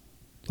like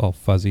all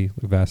fuzzy,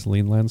 like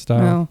Vaseline lens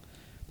style. Oh.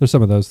 There's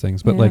some of those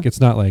things, but Yeah. like it's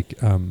not like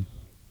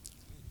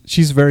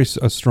she's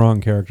a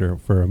strong character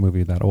for a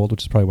movie that old,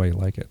 which is probably why you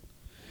like it.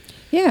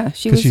 Yeah,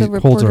 she 'Cause was she a holds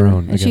reporter, her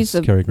own and she's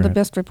against Cary the Grant.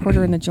 best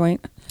reporter in the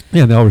joint.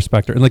 Yeah, and they all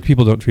respect her, and like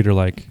people don't treat her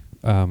like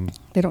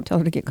They don't tell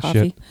her to get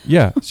coffee shit.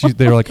 Yeah,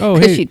 they were like, oh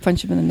because hey, she'd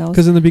punch him in the nose.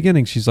 because in the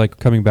beginning she's like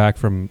coming back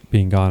from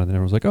being gone, and then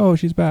everyone's like, oh,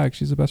 she's back,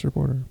 she's the best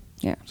reporter.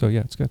 Yeah. So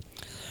yeah, it's good.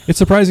 It's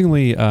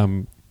surprisingly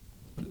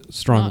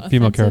strong Not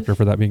female offensive. character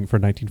for that being for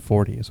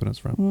 1940 is when it's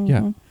from. Yeah,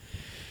 Mhm.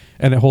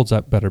 and it holds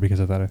up better because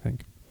of that, I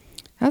think.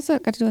 How's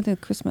that got to do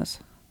with Christmas?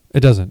 It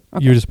doesn't.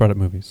 Okay. You just brought up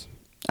movies,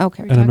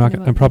 Okay. Are and I'm talking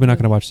about I'm probably not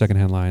good going to watch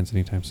Secondhand Lions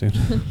anytime soon.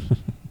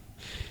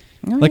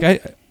 All Like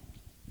right.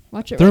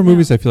 Watch it. there are right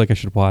movies now. I feel like I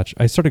should watch.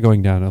 I started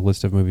going down a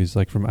list of movies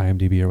like from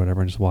IMDb or whatever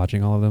and just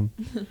watching all of them.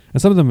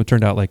 And some of them have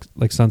turned out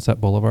like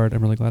Sunset Boulevard.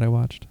 I'm really glad I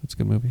watched. It's a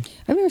good movie.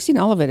 I've never seen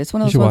all of it. It's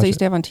one of You those should ones watch I used it.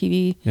 to have on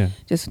TV, Yeah.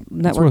 just worth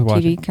network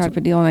watching. TV kind of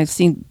a deal, and I've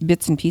seen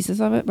bits and pieces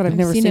of it, but I've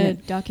never seen a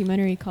it.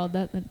 documentary called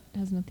that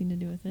has nothing to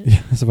do with it.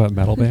 Yeah, it's about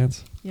metal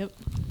bands. Yep.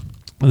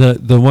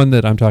 The one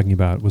that I'm talking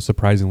about was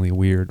surprisingly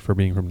weird for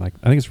being from I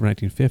think it's from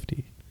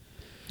 1950.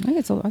 I think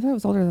it's. I thought it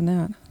was older than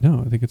that.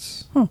 No, I think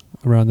it's Huh.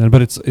 around then,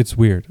 but it's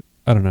weird.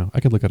 I don't know. I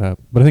could look it up,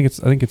 but I think it's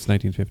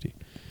 1950.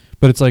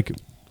 But it's like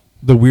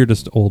the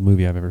weirdest old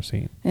movie I've ever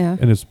seen, Yeah.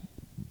 and it's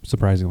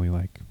surprisingly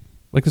like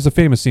there's a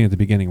famous scene at the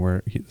beginning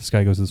where this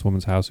guy goes to this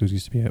woman's house who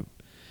used to be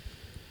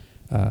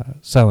a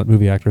silent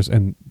movie actress,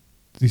 and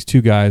these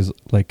two guys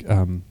like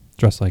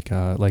dressed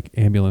like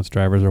ambulance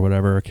drivers or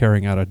whatever are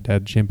carrying out a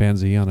dead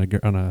chimpanzee on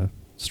a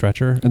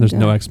stretcher, and there's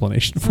no Okay.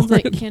 explanation Sounds for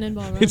like it.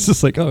 Cannonball Run. It's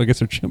just like, oh, I guess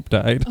their chimp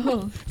died.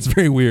 Oh, It's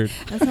very weird,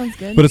 that sounds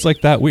good. but it's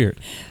like that weird.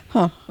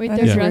 Huh. Wait, That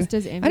they're is dressed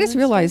weird. as ambulance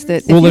realized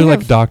drivers? that- Well, you they're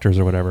like have- doctors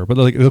or whatever, but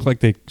like it looked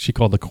like she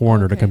called the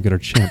coroner to Okay. come get her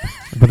chimp,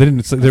 but they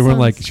didn't. They That weren't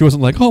like sounds- she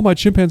wasn't like, oh, my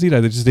chimpanzee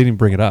died. They didn't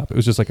bring it up. It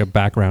was just like a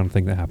background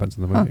thing that happens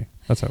in the Huh. movie.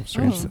 That's how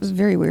strange Oh. it It was is.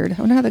 very weird.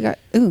 I wonder how they got.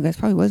 Ooh, that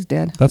probably was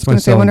dead. That's I my was gonna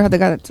say, I wonder how selling- they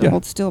got it to Yeah.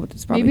 hold still, but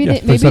it's probably Maybe Yeah,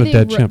 they, but it's maybe not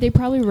a dead chimp. they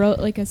probably wrote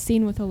like a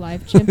scene with a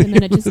live chimp and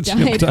then it just The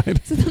chimp died.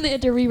 died. So then they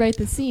had to rewrite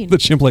the scene. The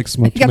chimp like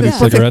smoked too got many this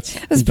perfect- cigarettes.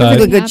 That's and died.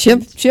 perfectly good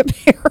Happens. chimp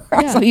hair.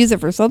 Yeah. I'll use it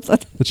for something.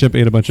 The chimp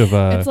ate a bunch of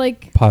It's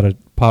like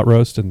pot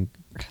roast and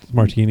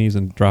martinis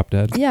and dropped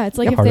dead. yeah, it's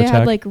like Yeah. if Heart they attack.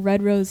 had like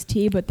red rose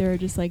tea, but they were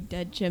just like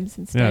dead chimps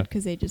Yeah. instead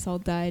because they just all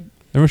died.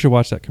 Everyone should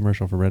watch that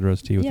commercial for Red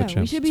Rose Tea with Yeah, the chimps.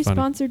 we should be It's funny.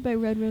 sponsored by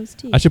Red Rose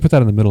Tea. I should put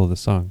that in the middle of the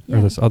song. Or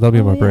Yeah. this. Oh, that'll be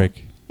Oh, my yeah.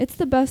 break. It's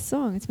the best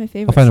song. It's my I'll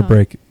favorite. find a song.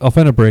 break. I'll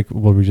find a break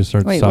where we just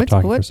stop Wait, talking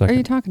for a what second. are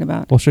you talking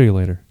about? We'll show you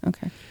later.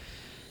 Okay.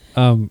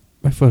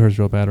 My foot hurts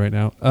real bad right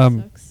now.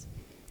 Sucks.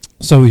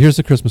 So here's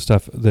the Christmas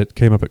stuff that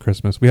came up at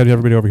Christmas. We had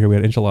everybody over here. We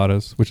had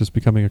enchiladas, which is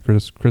becoming a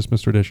Christmas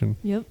tradition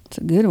Yep. It's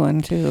a good one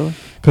too.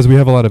 because we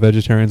have a lot of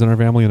vegetarians in our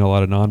family and a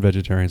lot of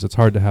non-vegetarians. It's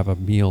hard to have a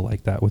meal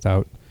like that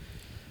without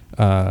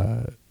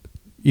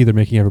either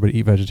making everybody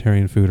eat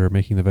vegetarian food or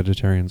making the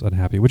vegetarians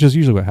unhappy, which is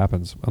usually what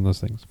happens on those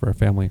things for a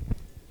family.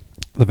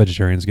 The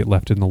vegetarians get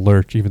left in the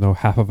lurch, even though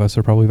half of us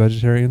are probably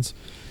vegetarians.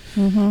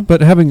 Mm-hmm.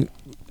 But having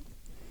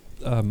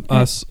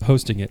us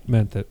hosting it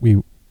meant that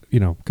we,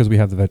 because we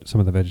have some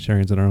of the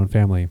vegetarians in our own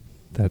family,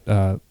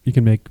 that you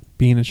can make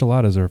bean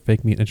enchiladas or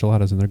fake meat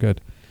enchiladas, and they're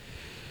good.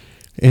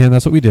 And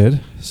that's what we did.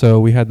 So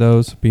we had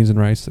those beans and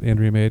rice that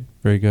Andrea made.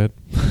 Very good.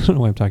 I don't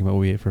know why I'm talking about what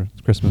we ate for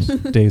Christmas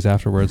days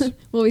afterwards.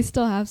 Well, we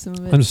still have some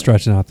of it. I'm just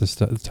stretching out this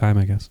time,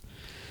 I guess,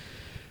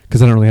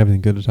 because I don't really have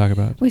anything good to talk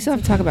about. We still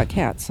have to talk about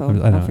cats, so I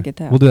know. don't forget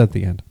that. We'll do that at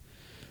the end.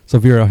 So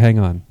Vera, hang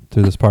on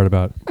to this part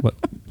about what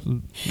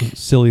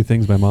silly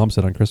things my mom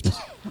said on Christmas.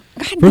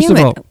 God First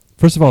damn of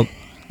it. all,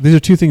 these are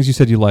two things you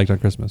said you liked on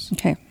Christmas.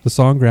 Okay, The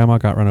song "Grandma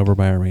Got Run Over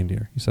by a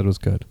Reindeer." You said it was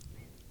good.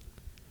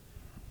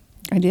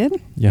 I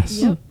did. Yes.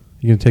 Yep.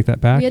 You gonna take that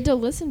back? We had to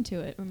listen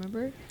to it.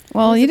 Remember?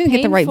 Well, It was you a didn't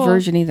get the right painful-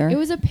 version either. It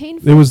was a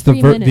painful. It was the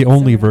 3 the minutes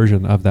only or whatever.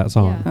 version of that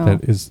song Yeah.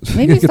 that is.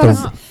 Maybe it's Get not the-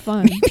 as- Not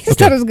fun. It's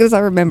not as good as I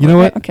remember. You know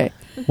what? Okay.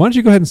 Why don't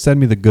you go ahead and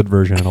send me the good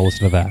version and I'll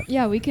listen to that.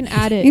 Yeah, we can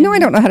add it. You know in. I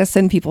don't know how to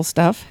send people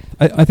stuff.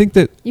 I think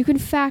that You can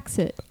fax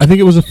it.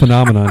 it was a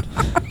phenomenon.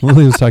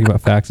 Lily was talking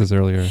about faxes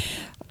earlier,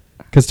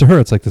 because to her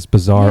it's like this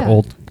bizarre Yeah.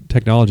 old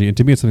technology, and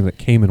to me it's something that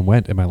came and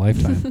went in my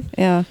lifetime.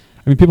 Yeah.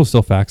 I mean, people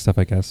still fax stuff,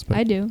 I guess. But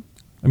I do.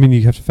 I mean,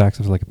 you have to fax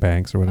it to like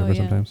banks or whatever Oh,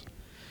 yeah. sometimes.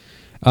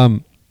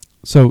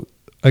 So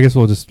I guess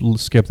we'll just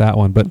skip that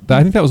one. But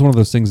I think that was one of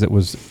those things that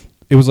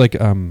it was like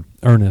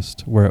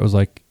Ernest, where it was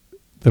like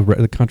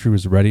the country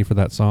was ready for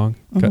that song.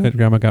 Mhm.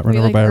 Grandma got run Were you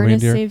over like by a Ernest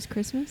reindeer. Saves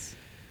Christmas?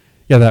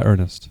 Yeah, that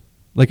Ernest.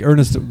 Like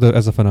Ernest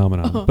as a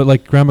phenomenon. Oh. But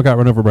like Grandma Got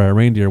Run Over by a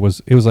Reindeer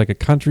was like a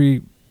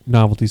country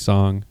novelty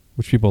song,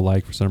 which people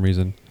like for some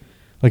reason.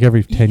 Like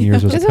every 10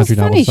 years there's a This country is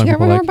funny. novelty She song got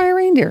people run like. over by a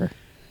reindeer.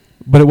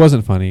 But it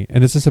wasn't funny.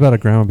 And it's just about a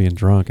grandma being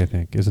drunk, I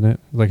think, isn't it?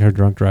 Like her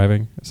drunk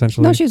driving,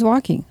 essentially. No, she was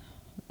walking.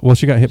 Well,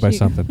 she got hit by She-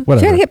 something. She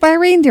Whatever. got hit by a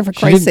reindeer, for She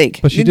Christ's didn't- sake.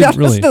 but she Did didn't not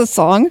listen really. to the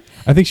song.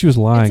 I think she was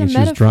lying It's a and she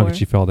was drunk and metaphor.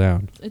 she fell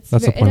down. It's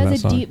That's the it point of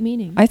has that a song. deep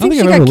meaning. I I don't think think she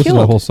I've ever got listened to the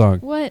killed. whole song.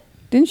 What?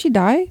 Didn't she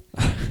die?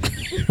 I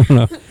don't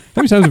know. How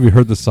many times have we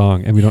heard the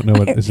song and we don't know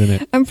what is in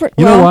it?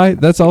 You know why?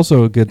 That's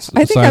also a good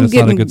I think sign I'm it's not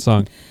a getting good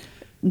song.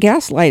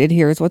 Gaslighted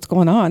here is what's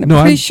going on. I'm No,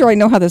 pretty I'm- sure I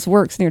know how this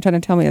works, and you're trying to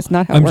tell me it's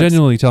not how I'm it works.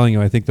 genuinely telling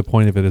you, I think the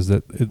point of it is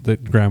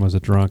that grandma's a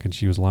drunk and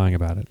she was lying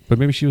about it. But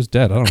maybe she was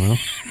dead. I don't know.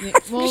 Yeah,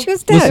 well, She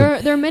was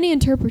dead. there are many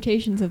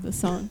interpretations of the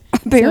song.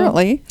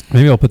 Apparently.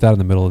 Maybe I'll put that in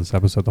the middle of this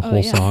episode, the Oh, whole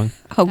yeah. song.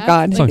 Oh, That's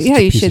God. The song's Yeah,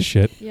 such a you piece should. of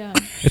shit. Yeah.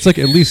 It's like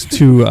at least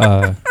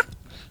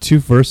two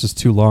verses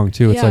too long,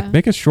 too. It's Yeah. like,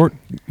 make a short,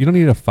 you don't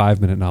need a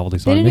 5-minute novelty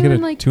song. didn't Make it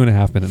even, a like-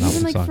 2.5-minute Even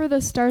novelty like song. for the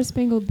Star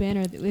Spangled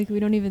Banner, like we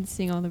don't even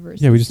sing all the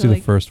verses. Yeah, we just so do like,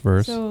 the first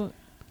verse. So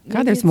God,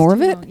 maybe there's it's more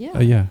too of it? long. Yeah.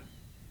 Yeah.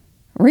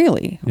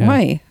 Really? Yeah.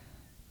 Why?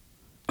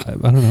 I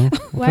don't know.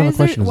 What Why kind is of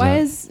question why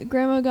is is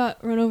Grandma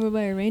got run over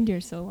by a reindeer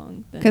so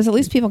long? then? Because at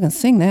least people can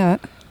sing that.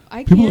 I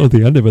that? People know can't.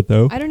 the end of it,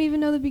 though. I don't even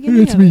know the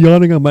beginning It's of me it.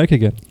 yawning on mic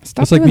again.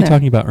 Stop It's like doing me that.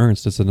 talking about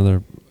Ernst. It's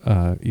another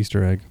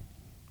Easter egg.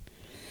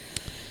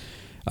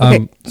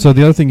 Okay. So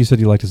the other thing you said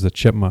you liked is the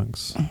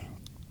Chipmunks.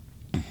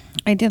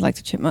 I did like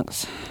the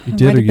Chipmunks. You It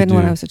did might or have you been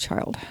when do? I was a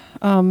child.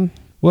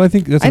 Well, I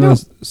think that's I another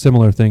don't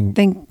similar thing.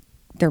 Think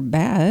they're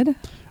bad.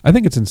 I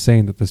think it's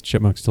insane that this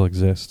chipmunk still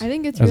exists. I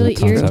think it's as a really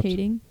concept.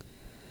 irritating.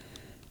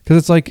 Because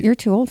it's like, You're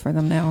too old for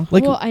them now.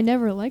 like well, I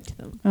never liked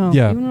them. Oh.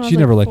 yeah, Even when I she was,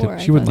 never like, liked 4,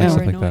 it. She I wouldn't thought like they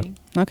stuff were like that. annoying.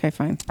 Okay,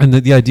 fine. And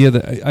the idea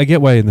that I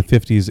get why in the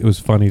 50s it was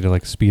funny to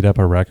like speed up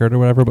a record or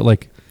whatever, but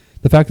like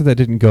the fact that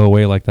didn't go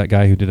away, like that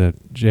guy who did a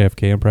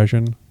JFK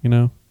impression, you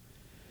know?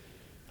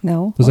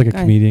 No. There's like a What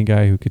guy? comedian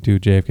guy who could do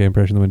JFK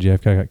impression when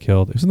JFK got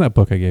killed. It was in that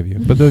book I gave you.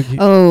 But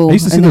Oh, I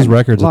used to see and those then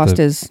records. Lost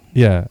his.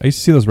 Yeah, I used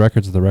to see those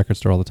records at the record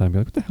store all the time. Be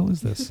like, what the hell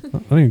is this? I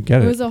don't even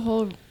get It it. was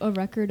a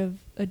record of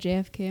a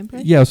JFK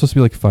impression. Yeah, it was supposed to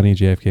be like funny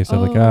JFK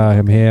stuff, like Oh, I'm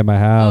okay. here at my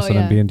house and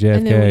I'm being And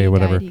then when JFK he or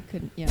whatever. died, he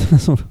couldn't. Yeah.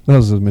 That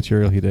was the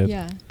material he did.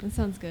 Yeah, that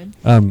sounds good.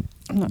 I'm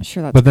not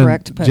sure that's But then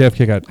correct. But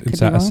JFK got could be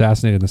wrong.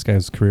 assassinated, and this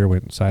guy's career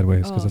went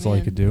sideways because Oh, that's all he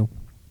man. could do.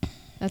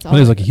 That's Well, it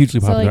was like a hugely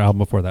So, popular like, album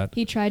before that.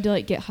 He tried to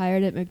like get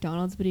hired at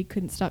McDonald's, but he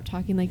couldn't stop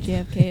talking like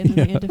JFK, and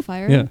then they had to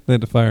fire Yeah, him. they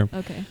had to fire him.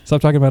 Okay. Stop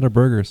talking about our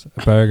burgers.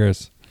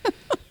 Burgers.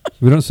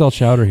 We don't sell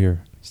chowder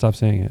here. Stop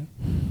saying it.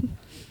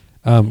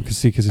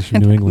 Because it's from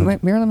and New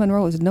England. Marilyn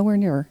Monroe is nowhere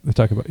near. They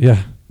talk about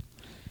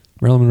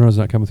Marilyn Monroe's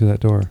not coming through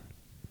that door.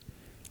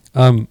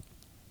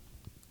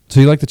 So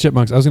you like the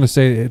Chipmunks? I was going to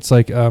say it's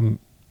like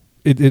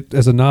it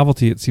as a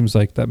novelty. It seems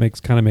like that makes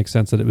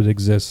sense that it would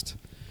exist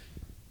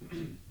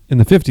in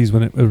the 50s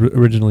when it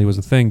originally was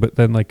a thing. But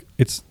then like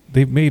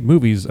they've made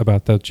movies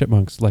about the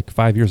Chipmunks like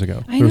 5 years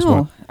ago. I There was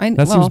know. one.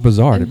 That seems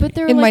bizarre to me. But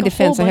there In were, my like, a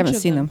defense, whole I bunch haven't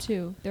of seen them.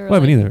 too. There were, Well,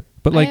 I haven't either.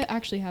 But like I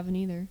actually haven't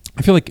either.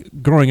 I feel like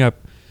growing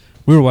up,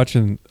 we were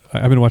watching.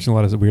 I've been watching a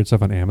lot of weird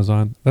stuff on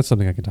Amazon. That's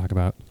something I can talk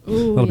about.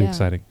 Ooh, That'll be yeah.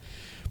 exciting.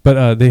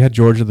 But they had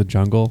George of the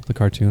Jungle, the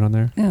cartoon, on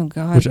there, Oh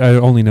God. which I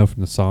only know from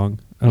the song.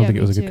 I don't Yeah, think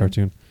it me was a good too.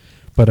 cartoon.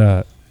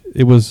 But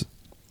it was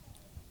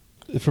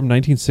from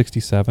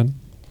 1967.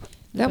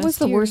 that best was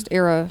the year. worst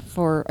era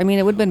for. I mean,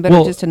 it would have been better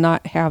Well- just to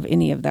not have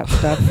any of that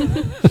stuff.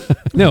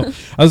 No,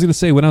 I was going to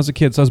say when I was a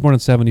kid, so I was born in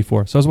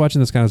 74. So I was watching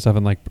this kind of stuff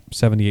in like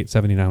 78,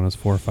 79 when I was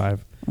 4 or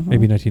 5,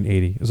 maybe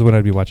 1980 is when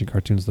I'd be watching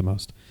cartoons the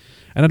most.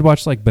 And I'd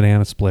watch like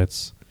Banana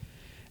Splits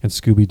and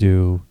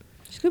Scooby-Doo.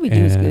 Scooby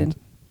Doo is and good.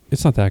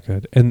 It's not that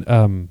good. And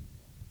I'm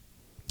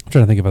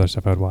trying to think of other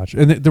stuff I would watch.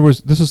 And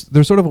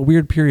there's sort of a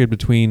weird period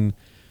between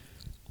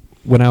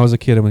when I was a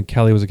kid and when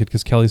Kelly was a kid,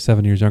 because Kelly's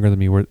 7 years younger than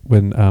me,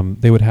 when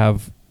they would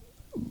have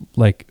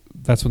like,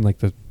 that's when like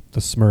the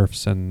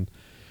Smurfs and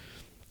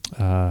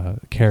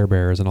Care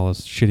Bears and all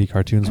those shitty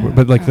cartoons were. Oh,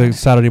 But like the God.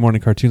 Saturday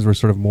morning cartoons were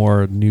sort of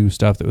more new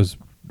stuff that was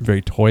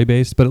very toy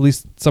based, but at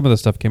least some of the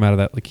stuff came out of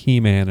that, like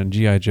He-Man and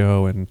G.I.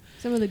 Joe and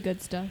Some of the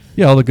good stuff.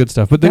 yeah, all the good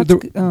stuff. But That's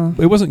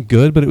it wasn't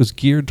good, but it was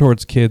geared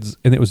towards kids,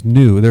 and it was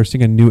new. They were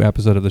seeing a new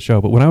episode of the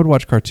show. But when I would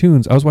watch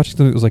cartoons, I was watching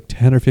something that was like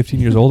 10 or 15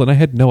 years old, and I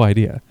had no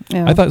idea.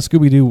 Yeah. I thought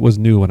Scooby-Doo was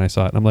new when I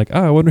saw it. And I'm like,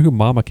 I wonder who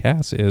Mama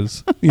Cass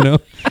is. You know?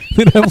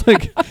 They'd have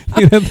like...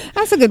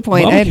 That's a good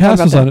point. I Mama hadn't thought Cass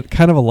about was on that. it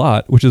kind of a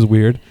lot, which is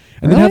weird.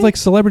 And they'd have Really? like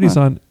celebrities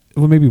Huh. on,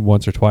 well, maybe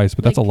once or twice,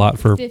 but that's a Like lot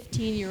for...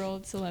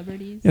 15-year-old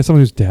celebrities. Yeah,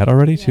 someone who's dead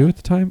already, too, Yeah. at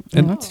the time. Oh,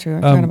 And that's true.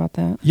 I forgot about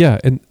that. yeah,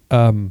 and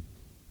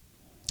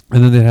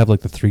then they'd have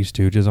like the Three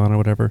Stooges on or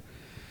whatever.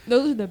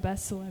 Those are the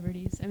best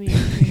celebrities. I mean,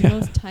 the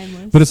most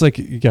timeless. But it's like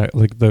you got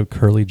like the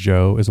Curly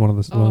Joe is one of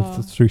the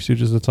Oh. Three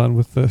Stooges that's on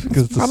with the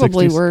because it's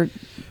Probably the 60s. were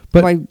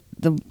But- why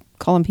the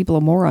calling people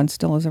a moron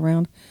still is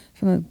around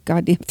from the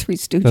goddamn Three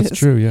Stooges. That's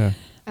true. Yeah,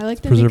 I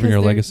like them preserving because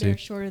our they're, legacy. they're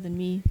shorter than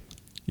me.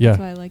 yeah, That's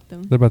why I like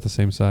them. they're about the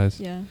same size.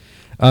 Yeah.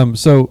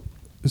 So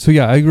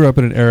yeah, I grew up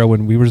in an era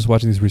when we were just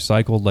watching these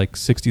recycled like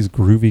 '60s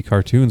groovy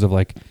cartoons of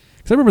like.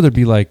 Because I remember there'd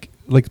be like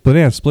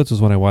Banana Splits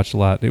was one I watched a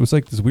lot. It was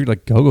like this weird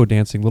like go-go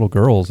dancing little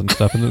girls and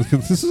stuff. And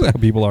this is how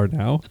people are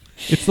now.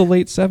 It's the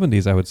late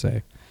 '70s, I would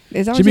say.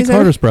 Is that Jimmy what you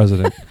Carter's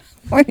president. said?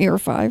 1 year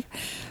 5.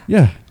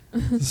 Yeah.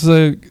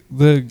 So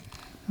the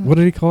what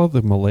did he call it?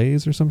 The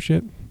Malays or some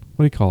shit?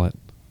 What do you call it?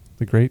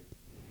 The great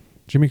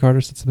Jimmy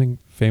Carter said something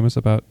famous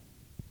about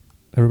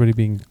everybody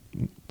being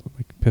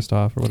like pissed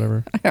off or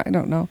whatever. I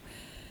don't know.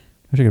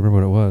 I should remember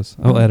what it was.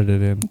 I'll edit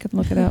it in. You can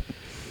look it up.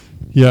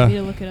 You need Yeah.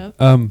 to look it up.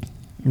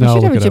 No, we I'll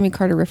should have look a it Jimmy up.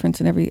 Carter reference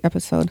in every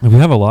episode. And we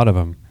have a lot of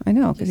them. I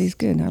know, because he's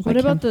good. I What like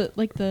about him.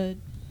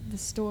 the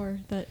store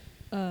that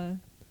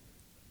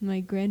my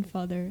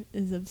grandfather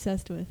is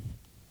obsessed with?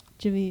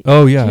 Jimmy.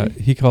 Oh yeah,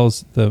 Jimmy- he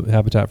calls the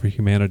Habitat for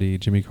Humanity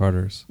Jimmy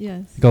Carter's.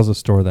 Yes. He calls the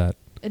store that.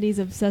 And he's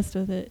obsessed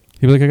with it.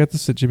 He'd be like, I got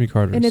this at Jimmy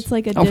Carter's. And it's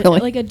like Oh, really?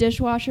 like a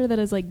dishwasher that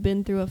has like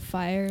been through a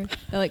fire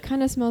that like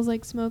kind of smells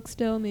like smoke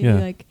still, maybe Yeah.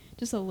 like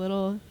just a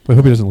little I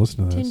hope he doesn't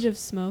listen to tinge this. of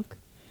smoke.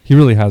 He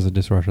really has a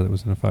dishwasher that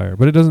was in a fire,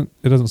 but it doesn't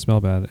smell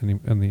bad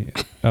on the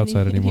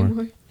outside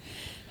anymore.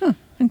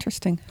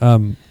 Interesting.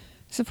 Um,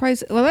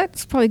 Surprise. Well,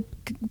 that's probably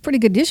pretty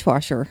good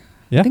dishwasher.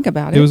 yeah, Think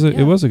about it was Yeah.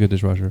 it was a good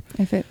dishwasher.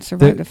 If it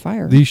survived a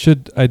fire.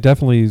 I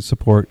definitely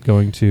support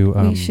going to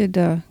we should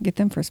get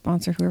them for a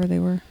sponsor, whoever they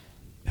were.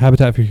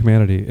 Habitat for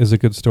Humanity is a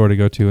good store to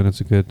go to, and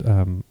it's a good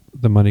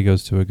the money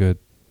goes to a good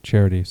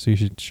charity, so you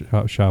should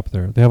shop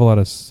there. They have a lot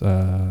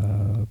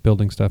of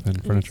building stuff and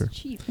And furniture, It's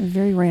cheap. It's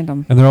very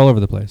random. and they're all over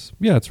the place.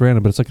 Yeah, it's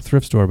random, but it's like a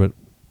thrift store, but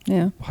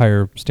Yeah.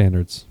 higher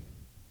standards.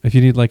 If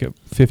you need like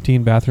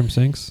 15 bathroom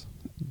sinks,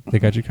 they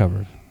got you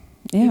covered.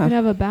 You Yeah. could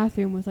have a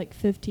bathroom with like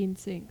 15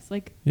 sinks,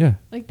 like Yeah,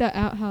 that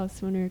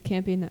outhouse when we were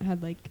camping that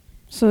had like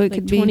So it like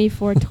could be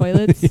 24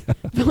 toilets,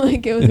 but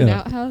like it was an Yeah.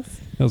 outhouse.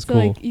 that was So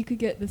cool. like you could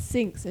get the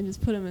sinks and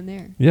just put them in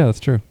there. Yeah, that's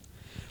true.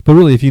 But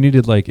really, if you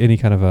needed like any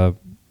kind of a,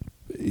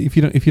 if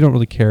you don't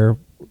really care,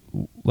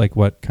 like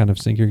what kind of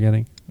sink you're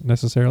getting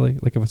necessarily,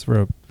 like if it's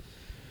for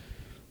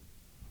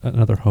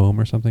another home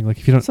or something. Like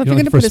if you don't, So if you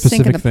you're don't going to look for put a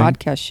sink in the specific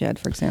thing. podcast shed,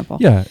 for example,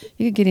 Yeah,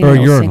 you could get in or a a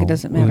little urinal. sink. It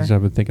doesn't At least matter.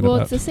 I've been thinking Well,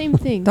 about, it's the same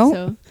thing. Don't-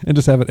 So and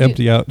just have it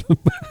empty out. the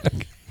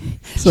back.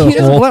 So You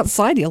just hole- go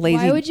outside, you lazy.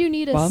 why would you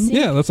need a bum. sink?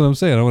 yeah, that's what I'm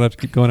saying. I don't want to have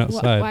to keep going Wh-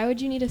 outside. Why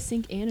would you need a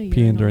sink and a Peeing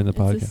urinal? during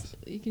the It's just-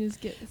 you can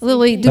just get. the same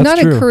Lily, thing. do That's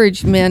not true.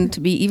 encourage men to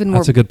be even more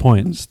That's a good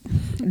point.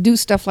 do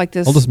stuff like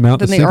this I'll just mount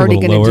the than they sink a already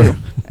little gonna lower.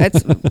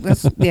 do.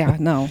 That's yeah,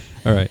 no.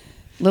 All right.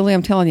 Lily,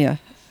 I'm telling you,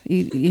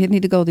 you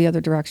need to go the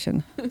other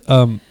direction.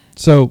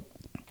 So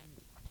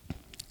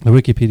the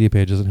Wikipedia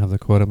page doesn't have the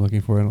quote I'm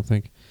looking for, I don't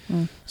think.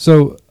 Mm.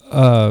 So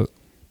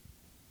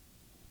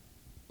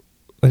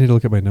I need to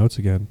look at my notes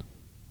again.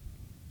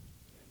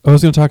 I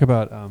was going to talk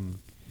about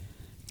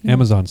Yeah.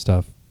 Amazon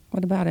stuff,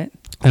 What about it?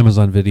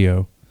 Amazon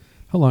Video.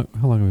 How long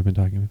have we been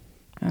talking?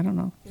 I don't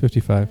know.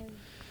 55.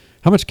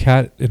 How much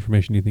cat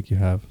information do you think you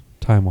have,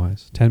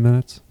 time-wise? 10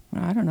 minutes?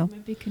 I don't know.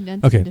 Might be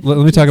condensed Okay, into let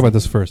me 15 talk about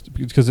this seconds. first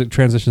because it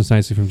transitions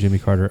nicely from Jimmy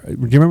Carter. Do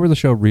you remember the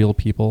show Real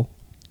People?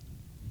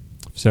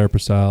 Sarah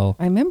Purcell.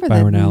 I remember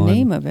Byron the Allen.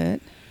 name of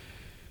it.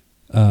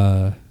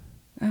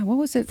 What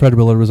was it? Fred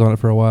Willard was on it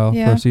for a while, for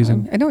a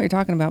season. I know what you're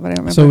talking about, but I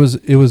don't remember. So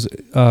it was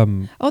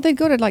Oh, they'd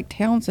go to like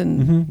towns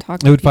and mhm.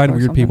 talk. They to would find people or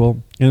weird something. people,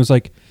 and it was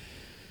like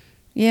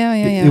Yeah.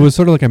 It was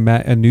sort of like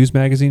a news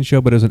magazine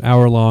show, but it was an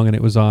hour long, and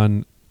it was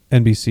on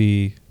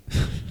NBC.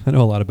 I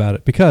know a lot about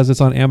it because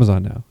it's on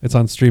Amazon now. It's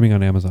on streaming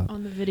on Amazon,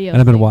 On the video. and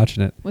I've been thing,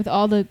 watching it. with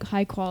all the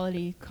high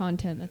quality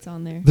content that's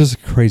on there. There's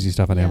crazy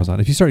stuff on Yeah. Amazon.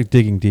 If you start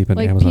digging deep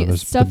into Like Amazon, there's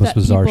the stuff most that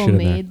bizarre people shit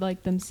in there. made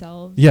like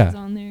themselves. Yeah. Is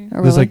on there.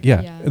 Oh, There's really? like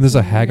yeah, Yeah, and there's a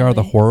really, Hagar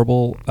the really.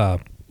 Horrible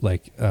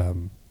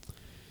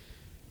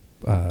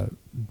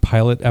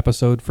pilot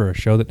episode for a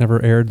show that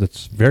never aired.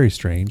 That's very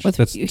strange. With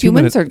that's humans 2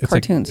 minutes or it's like-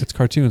 cartoons? it's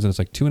cartoons, and it's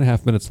like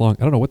 2.5 minutes long.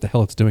 I don't know what the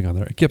hell it's doing on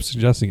there. It kept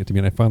suggesting it to me,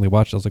 and I finally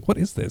watched it. I was like, "What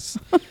is this?"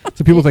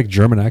 So people with like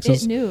German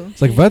accents. It knew.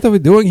 It's like, what are we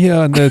doing here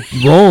in the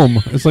Rome?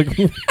 It's like,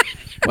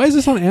 why is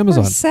this on We're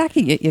Amazon?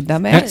 sacking it, you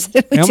dumbass. A-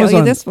 Did we tell you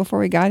Amazon- this before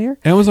we got here?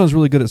 Amazon's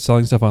really good at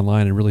selling stuff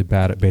online and really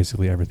bad at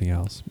basically everything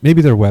else.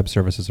 Maybe their web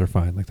services are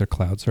fine, like their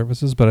cloud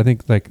services, but I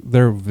think like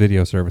their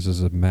video services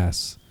is a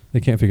mess. They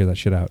can't figure that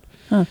shit out.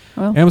 Huh.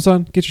 Well,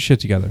 Amazon, get your shit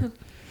together.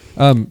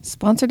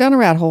 sponsor down a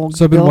rat hole.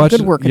 So I've been Bill. watching.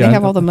 Good work. And yeah, they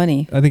have all the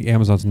money. I think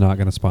Amazon's not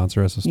going to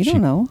sponsor us as You cheap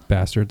don't know.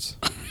 bastards.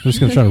 They're just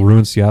going to try to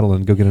ruin Seattle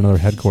and go get another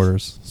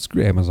headquarters.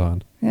 Screw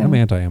Amazon. Yeah. I'm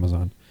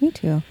anti-Amazon. Me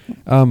too.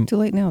 Um, Too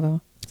late now, though.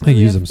 I We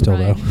use have them still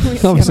Prime. though. We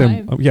have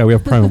Obviously, Prime. yeah, we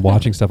have Prime and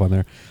watching stuff on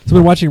there. So I've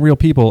been watching Real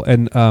People,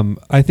 and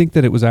I think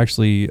that it was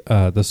actually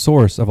the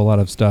source of a lot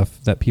of stuff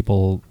that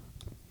people,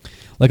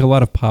 like a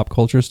lot of pop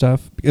culture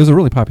stuff. It was a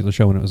really popular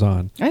show when it was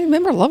on, I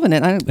remember loving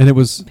it. and it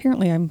was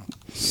Apparently, I'm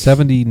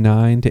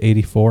 79 to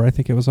 84, I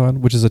think it was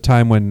on, which is a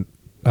time when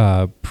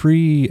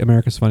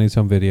pre-America's Funniest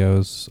Home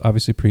Videos,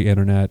 obviously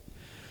pre-internet.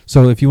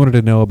 So if you wanted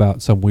to know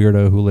about some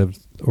weirdo who lived,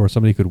 or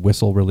somebody who could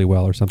whistle really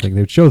well or something, they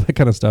would show that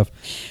kind of stuff.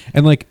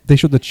 And like they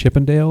showed the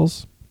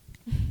Chippendales.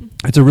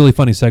 It's a really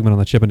funny segment on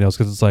the Chippendales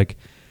because it's like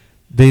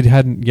they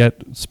hadn't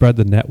yet spread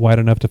the net wide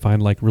enough to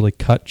find like really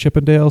cut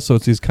Chippendales. So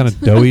it's these kind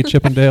of doughy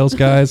Chippendales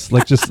guys,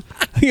 like just,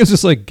 I think it was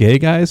just like gay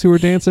guys who were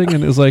dancing,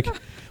 and it was like,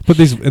 but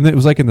these, and it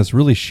was like in this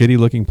really shitty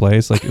looking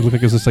place. Like it looked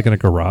like it was just like in a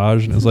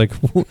garage, and it was like,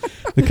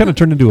 it kind of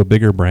turned into a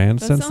bigger brand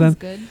That since sounds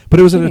then. good. But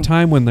it was at a Kidding.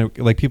 time when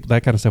like people,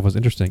 that kind of stuff was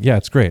interesting. Yeah,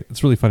 it's great.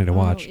 It's really funny to Oh,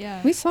 watch.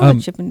 yeah. we saw Um,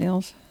 the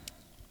Chippendales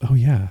Oh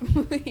yeah,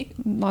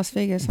 in Las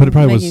Vegas. but it on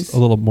probably was Maggie's. a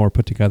little more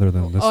put together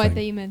than this I thing.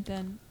 thought you meant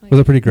then. Like, Was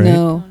it pretty great?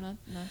 No. not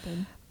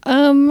then.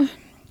 I'm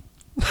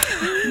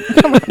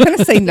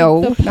gonna say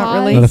no, The not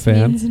really. Not a pause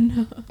fan? means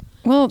no.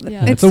 Well,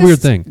 Yeah. It's a weird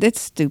thing.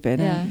 It's stupid.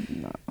 Yeah.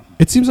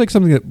 It seems like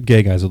something that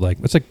gay guys would like.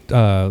 It's like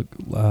I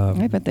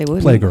bet they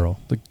would. Playgirl.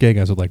 The gay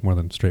guys would like more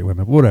than straight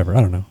women. Whatever.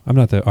 I don't know. I'm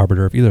not the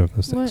arbiter of either of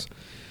those things.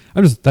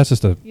 What? That's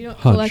just a You don't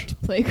hunch.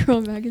 collect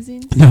Playgirl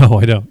magazines? No,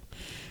 I don't.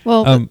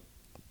 Well,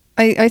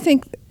 I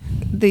think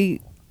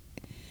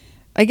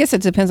I guess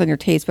it depends on your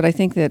taste, but I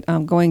think that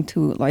going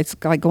to like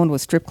going to a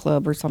strip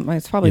club or something,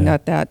 it's probably Yeah.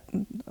 not that.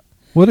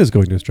 Well, it is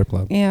going to a strip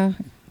club. Yeah,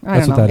 I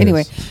That's don't what know. that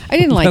Anyway, is. I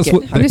didn't like That's it.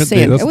 what I'm just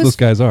saying that's it what was. those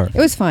guys are. It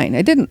was fine.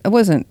 It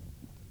wasn't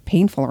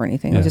painful or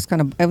anything. It Yeah. was just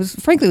kind of. It was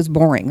frankly, it was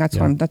boring. That's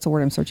Yeah. that's the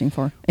word I'm searching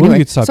for. Well, Anyway, we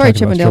could stop sorry,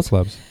 talking about Chippendales. strip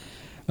clubs.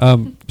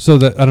 So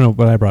that I don't know,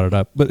 but I brought it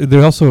up. But they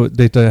also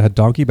had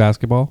donkey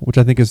basketball, which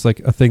I think is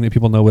like a thing that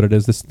people know what it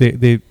is.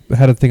 They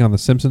had a thing on The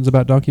Simpsons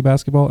about donkey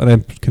basketball, and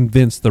I'm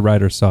convinced the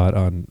writers saw it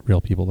on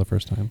Real People the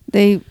first time.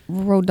 They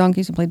rode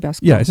donkeys and played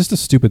basketball. Yeah, it's just a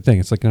stupid thing.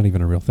 It's like not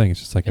even a real thing. It's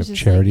just like It's a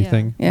just charity like, yeah.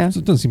 thing. Yeah. So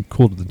it doesn't seem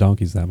cool to the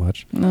donkeys that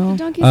much. No, The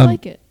donkeys Um,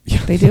 like it.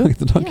 Yeah, They do?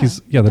 the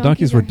donkeys. Yeah, Yeah, the the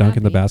donkeys donkeys were are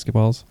dunking the happy.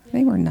 basketballs.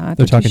 they were not.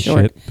 They're too talking short.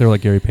 shit. They're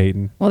like Gary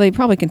Payton. Well, they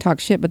probably can talk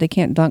shit, but they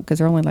can't dunk because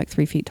they're only like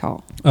 3 feet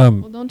tall. Well,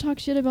 don't talk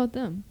shit about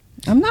them.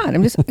 I'm not.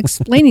 I'm just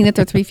explaining that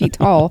they're 3 feet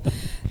tall.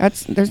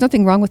 There's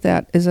nothing wrong with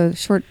that. As a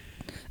short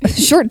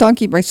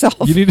donkey myself.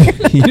 You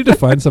need to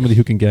find somebody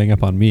who can gang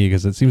up on me,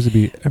 because it seems to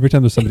be every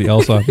time there's somebody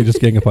else on, they just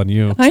gang up on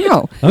you. I know. I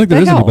don't think there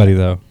The is hell? anybody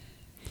though.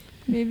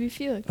 Maybe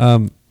Felix.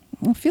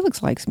 Well,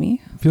 Felix likes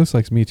me. Felix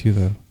likes me too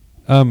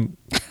though.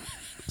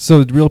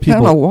 So Real I People.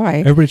 don't know why.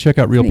 Everybody check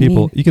out Real What do you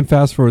People. mean? You can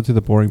fast forward through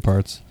the boring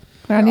parts.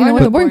 I don't even know what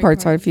But- the boring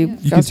parts are if you. You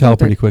You can tell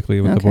pretty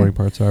quickly what the Okay. boring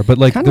parts are. But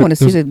like, I kind of want to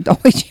see there's- the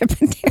Dolly Chip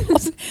and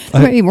Dales. It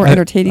might be more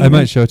entertaining. I than-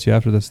 might show it to you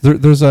after this.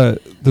 There's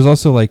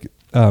also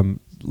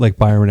like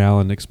Byron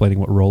Allen explaining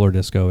what roller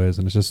disco is,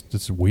 and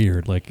it's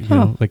weird, like you Huh.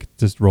 know, like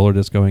just roller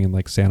discoing in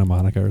like Santa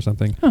Monica or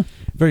something. Huh.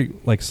 Very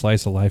like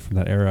slice of life from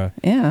that era.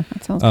 Yeah,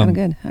 that sounds kind Um, of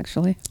good,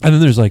 actually. And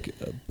then there's like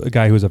a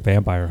guy who was a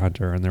vampire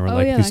hunter, and there were Oh,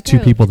 like yeah, these that two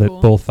guy people looked that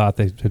cool. both thought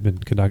they had been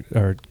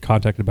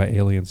contacted by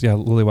aliens. Yeah,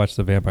 Lily watched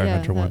the vampire Yeah,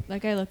 hunter one,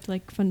 that guy looked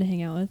like fun to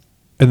hang out with.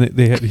 and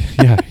they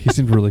had he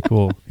seemed really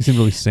cool. He seemed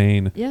really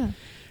sane. Yeah.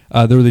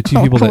 There were the two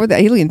people How were that.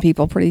 the alien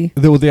people pretty?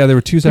 There were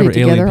two separate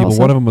alien together people. also?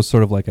 One of them was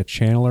sort of like a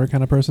channeler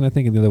kind of person, I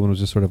think, and the other one was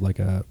just sort of like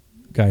a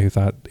guy who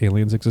thought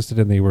aliens existed,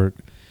 and they were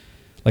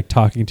like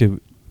talking to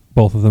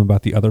both of them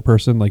about the other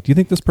person. Like, do you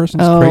think this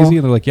person's Oh. crazy?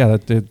 And they're like, yeah,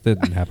 that didn't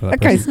happen to that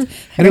That guy's. person.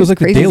 that And it was guy's like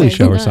the crazy. Daily He's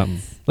Show or nuts. something.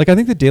 Like, I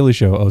think the Daily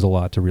Show owes a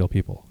lot to Real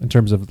People in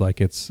terms of like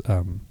its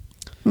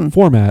Hmm.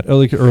 format.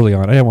 Early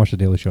on, I haven't watched the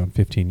Daily Show in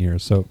 15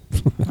 years, so I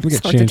think It's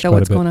it hard to changed tell quite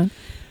what's a bit. going on.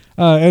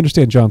 I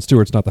understand Jon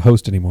Stewart's not the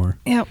host anymore.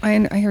 Yeah,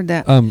 I heard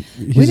that.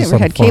 He's We just never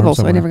on a had farm cable,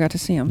 so I somewhere. never got to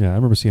see him. Yeah, I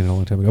remember seeing it a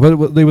long time ago.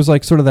 But it was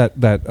like sort of that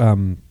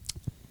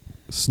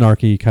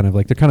snarky kind of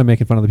like they're kind of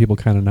making fun of the people,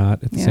 kind of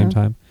not at the same Yeah.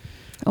 time.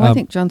 Oh, I Um,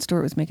 think Jon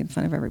Stewart was making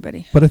fun of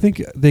everybody. But I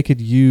think they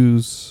could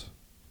use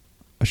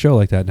a show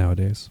like that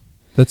nowadays.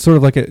 That's sort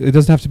of like it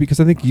doesn't have to be, because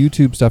I think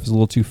YouTube stuff is a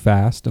little too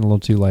fast and a little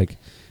too like,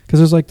 because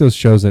there's like those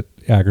shows that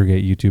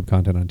aggregate YouTube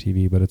content on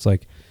TV, but it's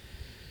like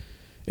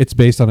it's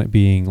based on it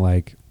being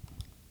like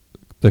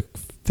the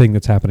thing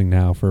that's happening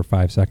now for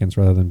 5 seconds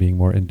rather than being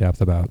more in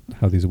depth about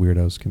how these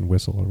weirdos can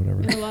whistle or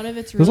whatever. And a lot of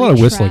it's There's really a lot of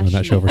whistling on that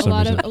trashy. show for some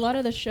reason. A lot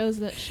of the shows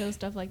that show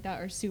stuff like that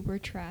are super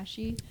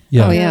trashy.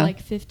 Yeah. Oh, There are yeah. like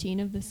 15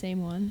 of the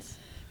same ones.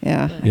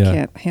 Yeah, But- I Yeah.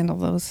 can't handle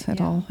those at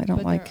Yeah, all. I don't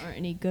but like. there aren't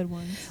any good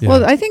ones. Yeah.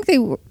 Well, I think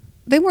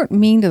they weren't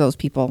mean to those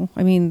people.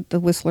 I mean, the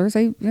whistlers,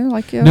 they're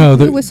like, yeah, No, you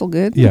they're- whistle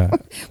good. yeah.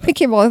 We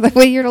came all the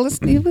way here to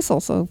listen to you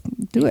whistle, so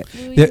do it.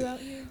 Flew Yeah. you out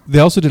here? They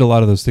also did a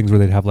lot of those things where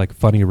they'd have like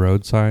funny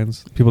road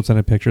signs. People would send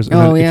in pictures. And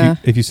Oh, then yeah.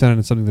 if you sent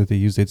in something that they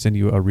used, they'd send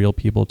you a Real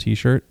People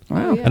T-shirt.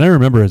 Wow. yeah. And I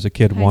remember as a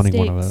kid High wanting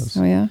one of stakes.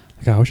 those. Oh yeah.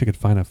 Like, I wish I could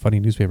find a funny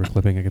newspaper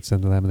clipping I could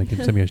send to them, and they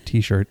could send me a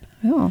T-shirt.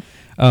 Oh.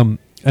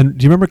 And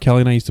do you remember Kelly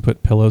and I used to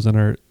put pillows in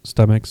our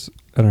stomachs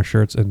and our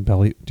shirts and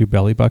do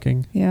belly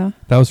bucking? Yeah.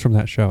 That was from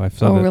that show. I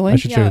saw Oh, that. really? I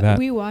should show you that.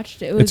 we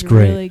watched it. It was It's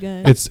great. really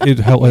good. It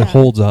Yeah.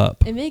 holds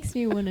up. It makes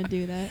me want to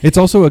do that. It's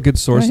also a good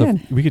source Go of.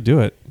 ahead. We could do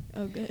it.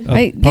 Oh,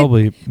 good.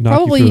 Probably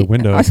knock you through the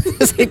window. I was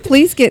gonna say,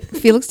 please get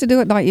Felix to do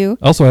it, not you.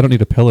 Also, I don't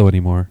need a pillow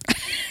anymore.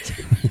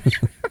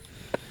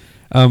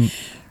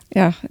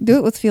 Yeah, do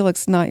it with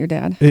Felix, not your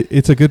dad.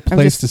 It's a good I'm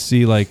place just- to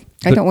see like.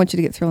 I don't want you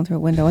to get thrown through a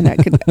window, and that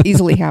could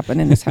easily happen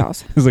in this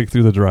house. It's like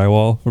through the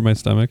drywall for my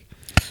stomach.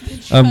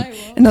 And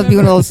there'll be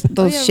one of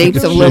those yeah, shapes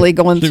of remember- Lily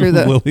going Shape through of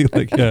the. Lily,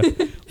 like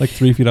yeah, like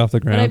 3 feet off the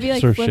But ground. I'd be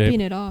like sort of flipping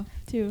shape. it off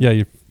too. Yeah,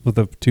 you with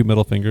the 2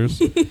 middle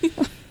fingers.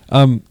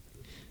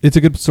 It's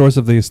a good source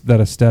of that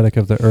aesthetic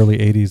of the early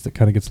 '80s that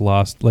kind of gets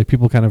lost. Like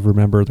people kind of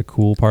remember the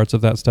cool parts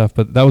of that stuff,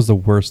 but that was the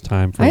worst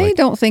time for. I like,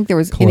 don't think there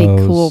was any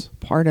clothes. cool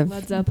part of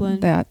Led Zeppelin.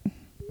 that.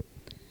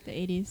 The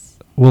 80s.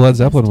 well, Led best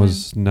Zeppelin time.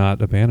 was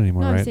not a band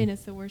anymore, No, I'm right? saying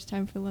it's the worst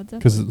time for Led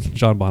Because Zeppelin.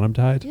 John Bonham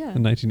died Yeah.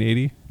 in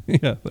 1980.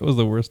 Yeah, that was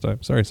the worst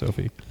time. Sorry,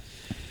 Sophie.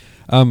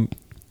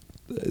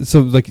 So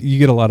like you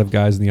get a lot of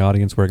guys in the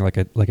audience wearing like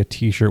a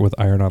T-shirt with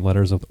iron-on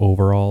letters of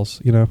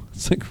overalls. You know,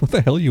 it's like what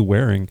the hell are you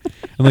wearing?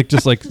 And like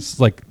just like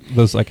like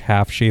those like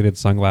half-shaded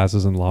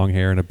sunglasses and long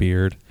hair and a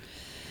beard,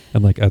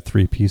 and like a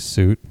 3-piece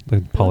suit,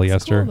 like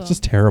polyester. cool, it's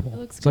just though. terrible. It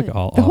looks It's like good.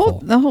 all The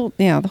awful.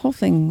 whole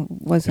thing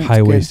wasn't good.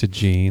 High-waisted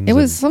jeans. It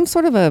was and- some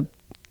sort of a,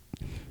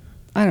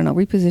 I don't know,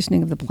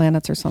 repositioning of the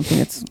planets or something.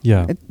 It's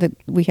Yeah. that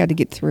we had to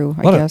get through.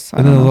 I lot of- guess. I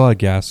and don't then a know. lot of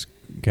gas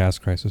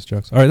crisis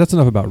jokes. All right, that's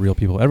enough about Real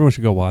People. Everyone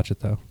should go watch it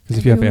though, because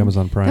if you have Everyone-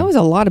 Amazon Prime, That was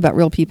a lot about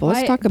real people.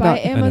 Let's buy, talk buy about.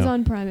 I know.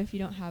 Amazon Prime if you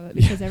don't have it,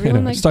 Yeah, because I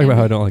everyone know. likes Let's talk about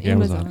how I don't like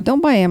Amazon. Don't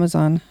buy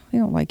Amazon. I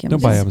don't like Amazon.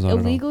 Don't buy Just Amazon at all.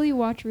 illegally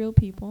watch Real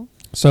People.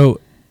 So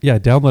yeah,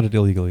 download it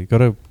illegally. Go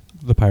to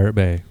the Pirate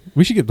Bay.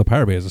 We should get the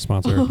Pirate Bay as a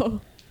sponsor.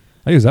 Oh,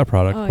 I use that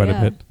product Oh, quite yeah.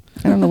 a bit.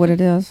 I don't know what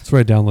it is. That's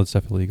where I download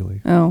stuff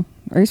illegally. Oh,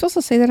 are you supposed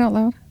to say that out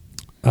loud?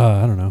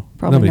 I don't know.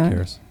 Probably Nobody not.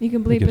 cares. you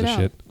can Who bleep gives it a out.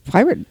 shit?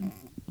 Pirate.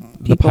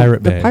 The People,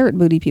 Pirate the Bay. pirate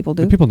booty people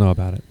do. The people know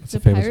about it. It's The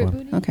a famous pirate one.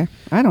 booty? Okay,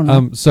 I don't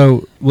know.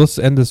 So let's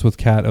end this with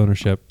cat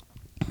ownership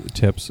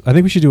tips. I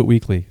think we should do it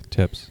weekly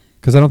tips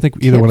because I don't think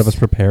either one of us Tips?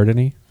 prepared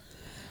any.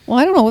 Well,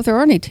 I don't know if there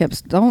are any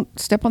tips. Don't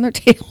step on their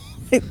tail.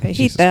 I hate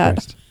Jesus that.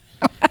 Christ.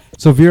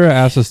 So Vera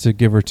asked us to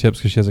give her tips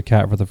because she has a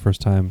cat for the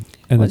first time,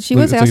 and Well, it's, she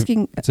was it's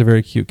asking. it's a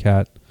very cute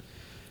cat.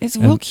 It's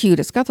and real cute.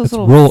 It's got those It's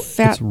little real.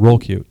 fat, It's real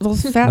cute.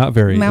 those fat Not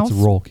very. mouths. It's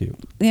real cute.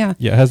 Yeah.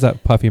 Yeah, it has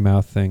that puffy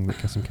mouth thing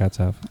that some cats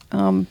have.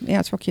 Yeah,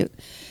 it's real cute.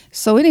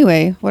 So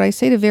anyway, what I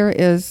say to Vera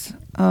is,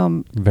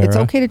 it's Vera?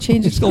 okay to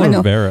change You it. still I are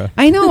know. Vera.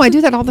 I know. I do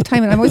that all the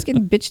time, and I'm always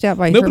getting bitched at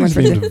by Nobody's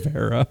Herman. named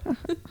Vera. Why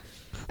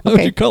would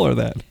Okay. you call her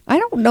that? I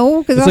don't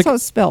know because It's that's like- how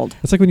it's spelled.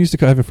 It's like when you used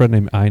to have a friend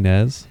named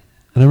Inez.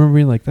 And I remember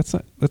being like, that's I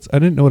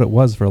didn't know what it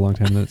was for a long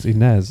time. That it's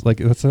Inez. Like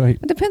that's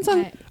It depends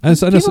on I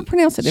people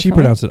pronounce it She differently.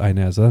 pronounced it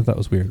Inez. I thought that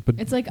was weird. But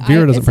It's like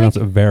Vera doesn't it's pronounce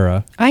like- it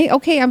Vera.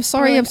 I'm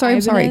sorry. or I'm sorry.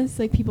 Ibanez,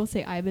 like people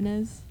say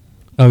Ibanez.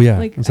 Oh yeah,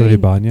 Like, instead I of mean,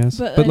 Ibanez.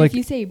 But like, if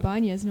you say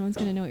Ibanez, no one's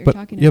gonna know what you're but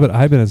talking yeah, about.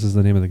 but Ibanez is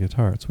the name of the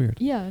guitar. It's weird.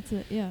 Yeah, that's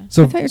it. Yeah.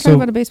 So I thought you were talking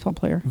about a baseball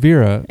player.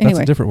 Vera, that's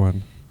Anyway. a different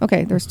one.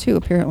 Okay, there's two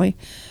apparently.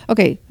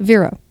 Okay,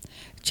 Vera,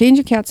 change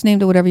your cat's name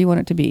to whatever you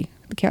want it to be.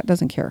 The cat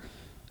doesn't care.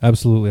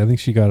 Absolutely, I think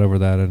she got over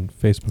that on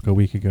Facebook a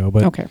week ago.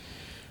 But Okay.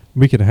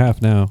 week and a half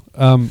now.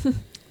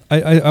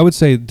 I would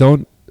say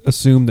don't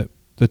assume that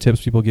the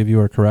tips people give you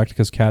are correct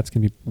because cats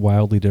can be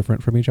wildly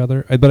different from each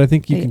other. But I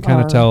think you They can kind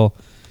of are. tell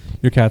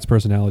your cat's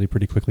personality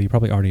pretty quickly. You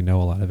probably already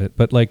know a lot of it.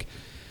 But like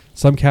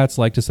some cats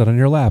like to sit on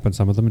your lap and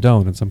some of them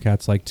don't. And some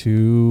cats like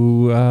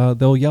to,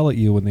 they'll yell at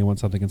you when they want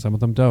something and some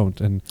of them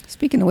don't. And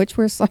Speaking of which,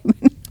 where's Simon?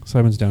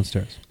 Simon's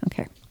downstairs.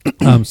 Okay.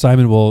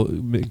 Simon will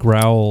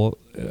growl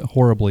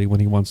horribly when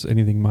he wants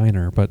anything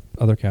minor, but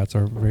other cats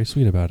are very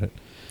sweet about it.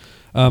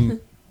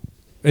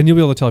 And you'll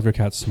be able to tell if your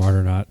cat's smart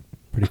or not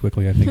pretty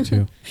quickly, I think,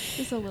 too.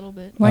 Just a little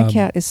bit. My Um,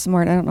 cat is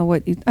smart. I don't know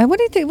what. What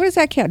do you think? What does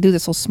that cat do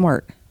that's so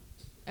smart?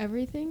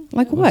 Everything.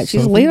 Like Yeah. what?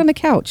 She's Sophie? laid on the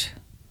couch.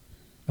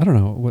 I don't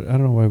know. I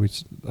don't know why I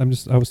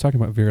was talking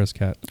about Vera's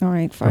cat. All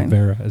right, Or fine.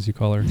 Vera, as you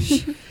call her.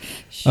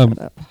 Shut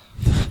up.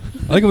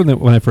 I like it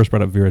when I first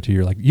brought up Vera to you,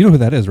 you're like, you know who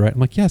that is, right? I'm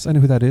like, yes, I know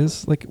who that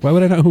is. Like, why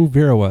would I know who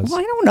Vera was? Well,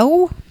 I don't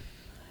know.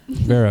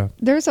 Vera.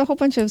 There's a whole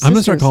bunch of sisters. I'm going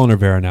to start calling her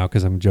Vera now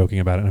because I'm joking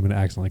about it, and I'm going to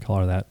accidentally call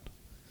her that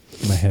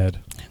in my head.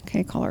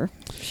 Okay, call her.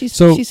 She's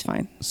So-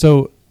 fine.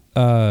 So,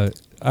 I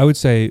would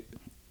say...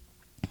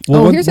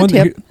 Here's a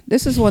tip.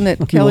 This is one that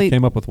Kelly Kelly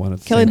came up with one. At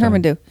the Kelly same and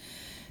Herman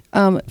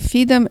time. do.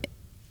 Feed them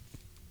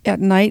at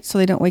night so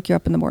they don't wake you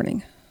up in the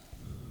morning.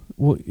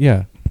 Well,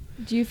 yeah.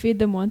 Do you feed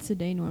them once a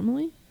day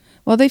normally?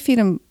 Well, they feed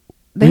them.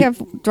 They We-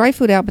 have dry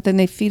food out, but then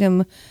they feed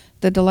them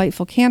the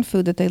delightful canned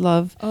food that they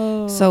love.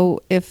 Oh. So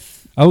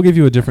if I will give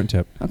you a different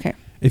tip. okay,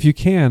 If you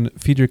can,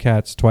 feed your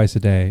cats twice a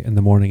day, in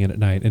the morning and at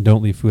night, and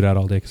don't leave food out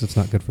all day because it's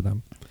not good for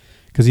them.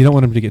 Because you don't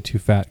want them to get too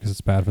fat because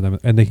it's bad for them,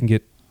 and they can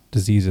get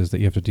diseases that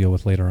you have to deal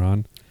with later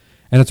on.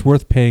 And it's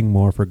worth paying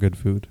more for good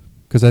food.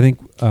 Because I think,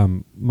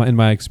 in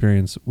my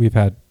experience, we've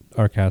had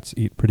our cats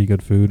eat pretty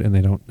good food, and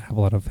they don't have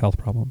a lot of health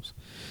problems.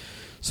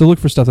 So look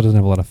for stuff that doesn't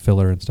have a lot of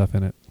filler and stuff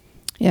in it.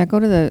 yeah, go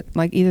to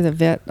either the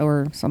vet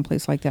or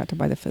someplace like that to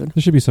buy the food.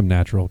 There should be some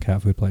natural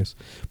cat food place.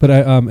 But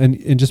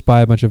and just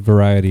buy a bunch of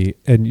variety,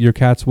 and your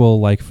cats will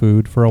like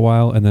food for a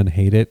while and then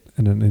hate it,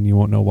 and then you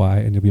won't know why,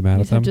 and you'll be mad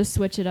You at them. just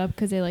switch it up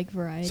because they like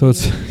variety. So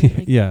it's or,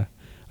 like- yeah,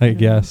 I don't know.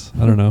 guess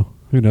I don't know.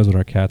 Who knows what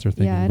our cats are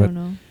thinking? Yeah, I but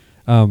don't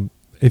know.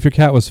 if your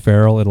cat was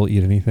feral, it'll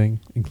eat anything,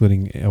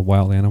 including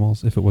wild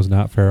animals. If it was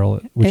not feral,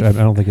 which I If-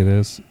 don't think it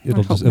is,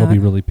 it'll hope be not.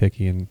 really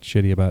picky and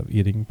shitty about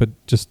eating. But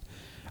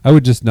I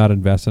would just not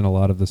invest in a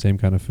lot of the same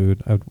kind of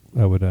food.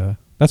 I would.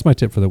 That's my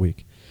tip for the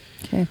week.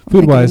 Okay,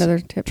 Food-wise, another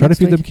tip Try to next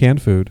feed them week.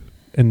 canned food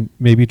and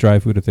maybe dry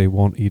food if they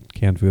won't eat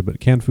canned food. But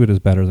canned food is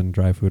better than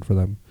dry food for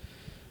them.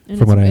 And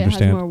from what I it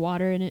understand. has more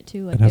water in it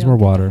too. Like It has they more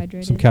don't get water. Some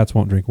dehydrated. cats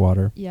won't drink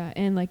water. Yeah,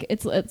 and like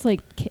it's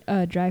like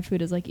dry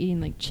food is like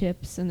eating like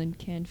chips, and then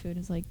canned food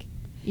is like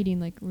eating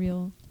like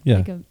real. Yeah,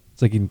 Like a,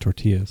 it's like eating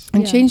tortillas.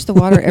 And Yeah. change the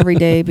water every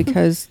day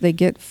because they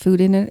get food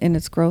in it and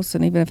it's gross.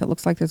 And even if it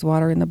looks like there's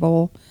water in the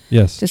bowl,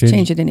 Yes, just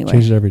change it anyway.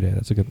 Change it every day.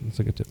 That's a good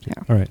tip. Too.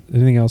 Yeah. All right.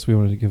 Anything else we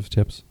wanted to give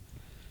tips?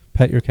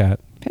 Pet your cat.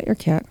 Pet your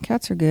cat.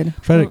 Cats are good.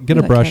 Try to Well, get we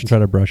a like brush cats. and try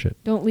to brush it.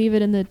 don't leave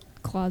it in the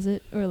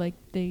closet or like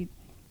they.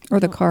 Or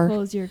the don't car.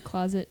 Close your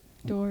closet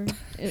door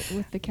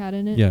with the cat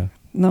in it. Yeah.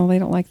 No, they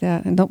don't like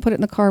that. And don't put it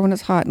in the car when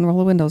it's hot and roll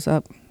the windows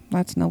up.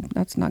 That's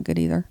not good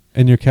either.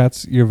 And your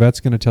vet's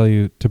going to tell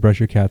you to brush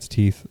your cat's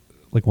teeth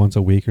like once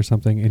a week or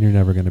something, and you're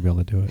never going to be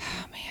able to do it.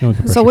 Oh, man. No one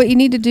can brush So your- what you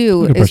need to no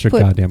one do can brush is your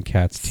put goddamn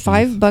cat's teeth.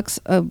 $5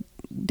 a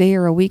day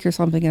or a week or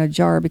something in a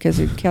jar because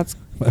your cat's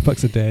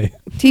 $5 a day.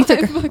 teeth are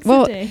 $5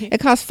 well. a day. It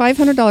costs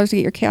 $500 to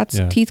get your cat's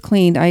Yeah. teeth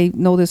cleaned. I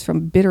know this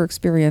from bitter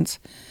experience.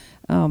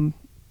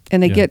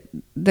 And they Yeah. get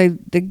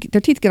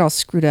their teeth get all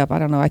screwed up. I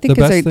don't know. I The think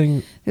best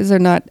thing, because they're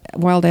not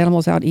wild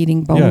animals out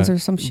eating bones Yeah. or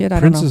some shit. I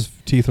don't know. Prince's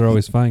teeth are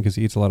always fine because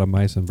he eats a lot of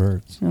mice and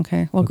birds.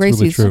 Okay. Well, That's really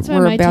Gracie's true. That's why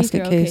were my a teeth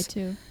basket are okay case.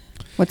 too.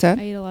 What's that?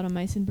 I eat a lot of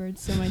mice and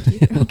birds, so my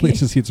teeth are He okay.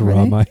 just eats raw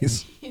Really?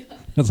 mice.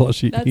 That's all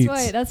she That's eats.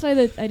 why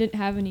I didn't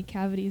have any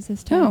cavities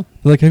this time. Oh,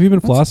 They're like, have you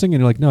been flossing? And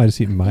you're like, no, I just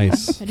eat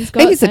mice. I just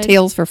go I use the outside.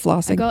 tails for I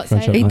flossing. go Crunch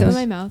outside, up I open mice.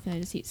 my mouth, and I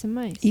just eat some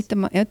mice. Eat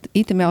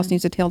the mouse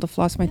needs a tail to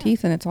floss my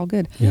teeth, and it's all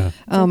good. Yeah. It's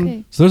Um,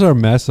 okay. So there's our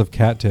mess of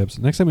cat tips.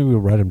 Next time maybe we'll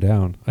write them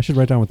down. I should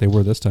write down what they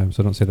were this time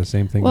so I don't say the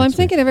same thing. Well, I'm next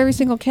week. thinking of every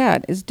single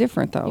cat is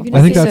different though. You can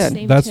I think say the that's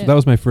same that's tip. that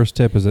was my first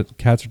tip is that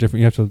cats are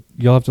different.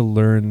 You'll have to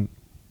learn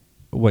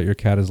what your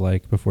cat is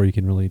like before you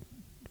can really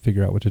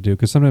figure out what to do.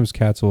 Because sometimes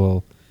cats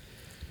will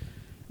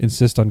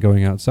insist on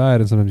going outside,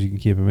 and sometimes you can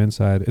keep them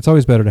inside. It's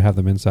always better to have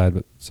them inside,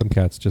 but some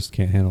cats just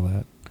can't handle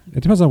that. It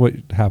depends on what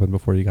happened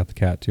before you got the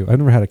cat too. I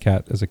never had a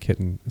cat as a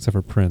kitten except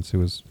for Prince, who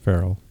was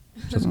feral,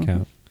 which doesn't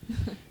count.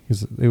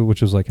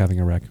 Which was like having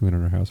a raccoon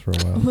in our house for a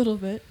A while. little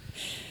bit.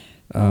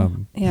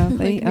 Yeah, Like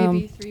they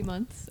maybe 3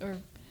 months or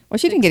Well,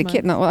 she didn't 6 get a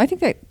kitten. months. Well, I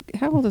think that,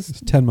 how old is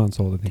It's 10 months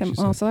old, I think 10? she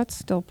said. Oh, so that's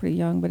still pretty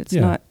young, but it's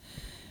Yeah. not.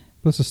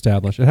 Let's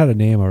establish. It had a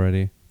name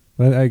already.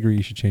 But I agree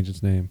you should change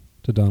its name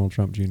to Donald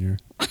Trump Jr.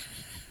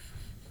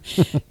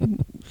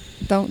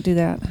 Don't do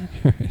that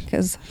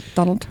because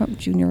Donald Trump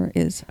Jr.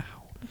 is a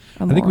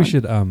I think we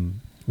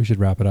moron. should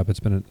wrap it up. It's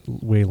been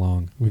way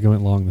long. We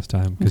went long this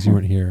time because you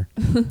weren't here.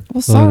 Well, Well, then I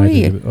sorry.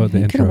 did the You could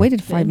intro. have waited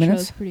The 5 intro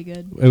minutes. is pretty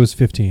good. It was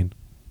 15.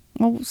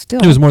 Well,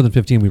 still. It was more than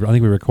 15. I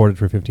think we recorded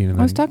for 15. And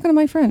I was then- talking to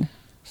my friend.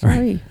 All right.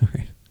 Sorry. All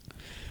right.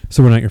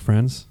 So we're not your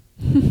friends?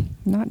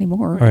 Not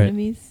anymore. We're All right.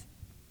 enemies.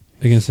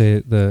 Are you going to say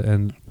the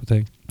end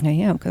thing? I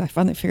am because I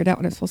finally figured out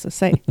what I'm supposed to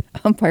say.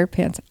 Umpire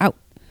pants out.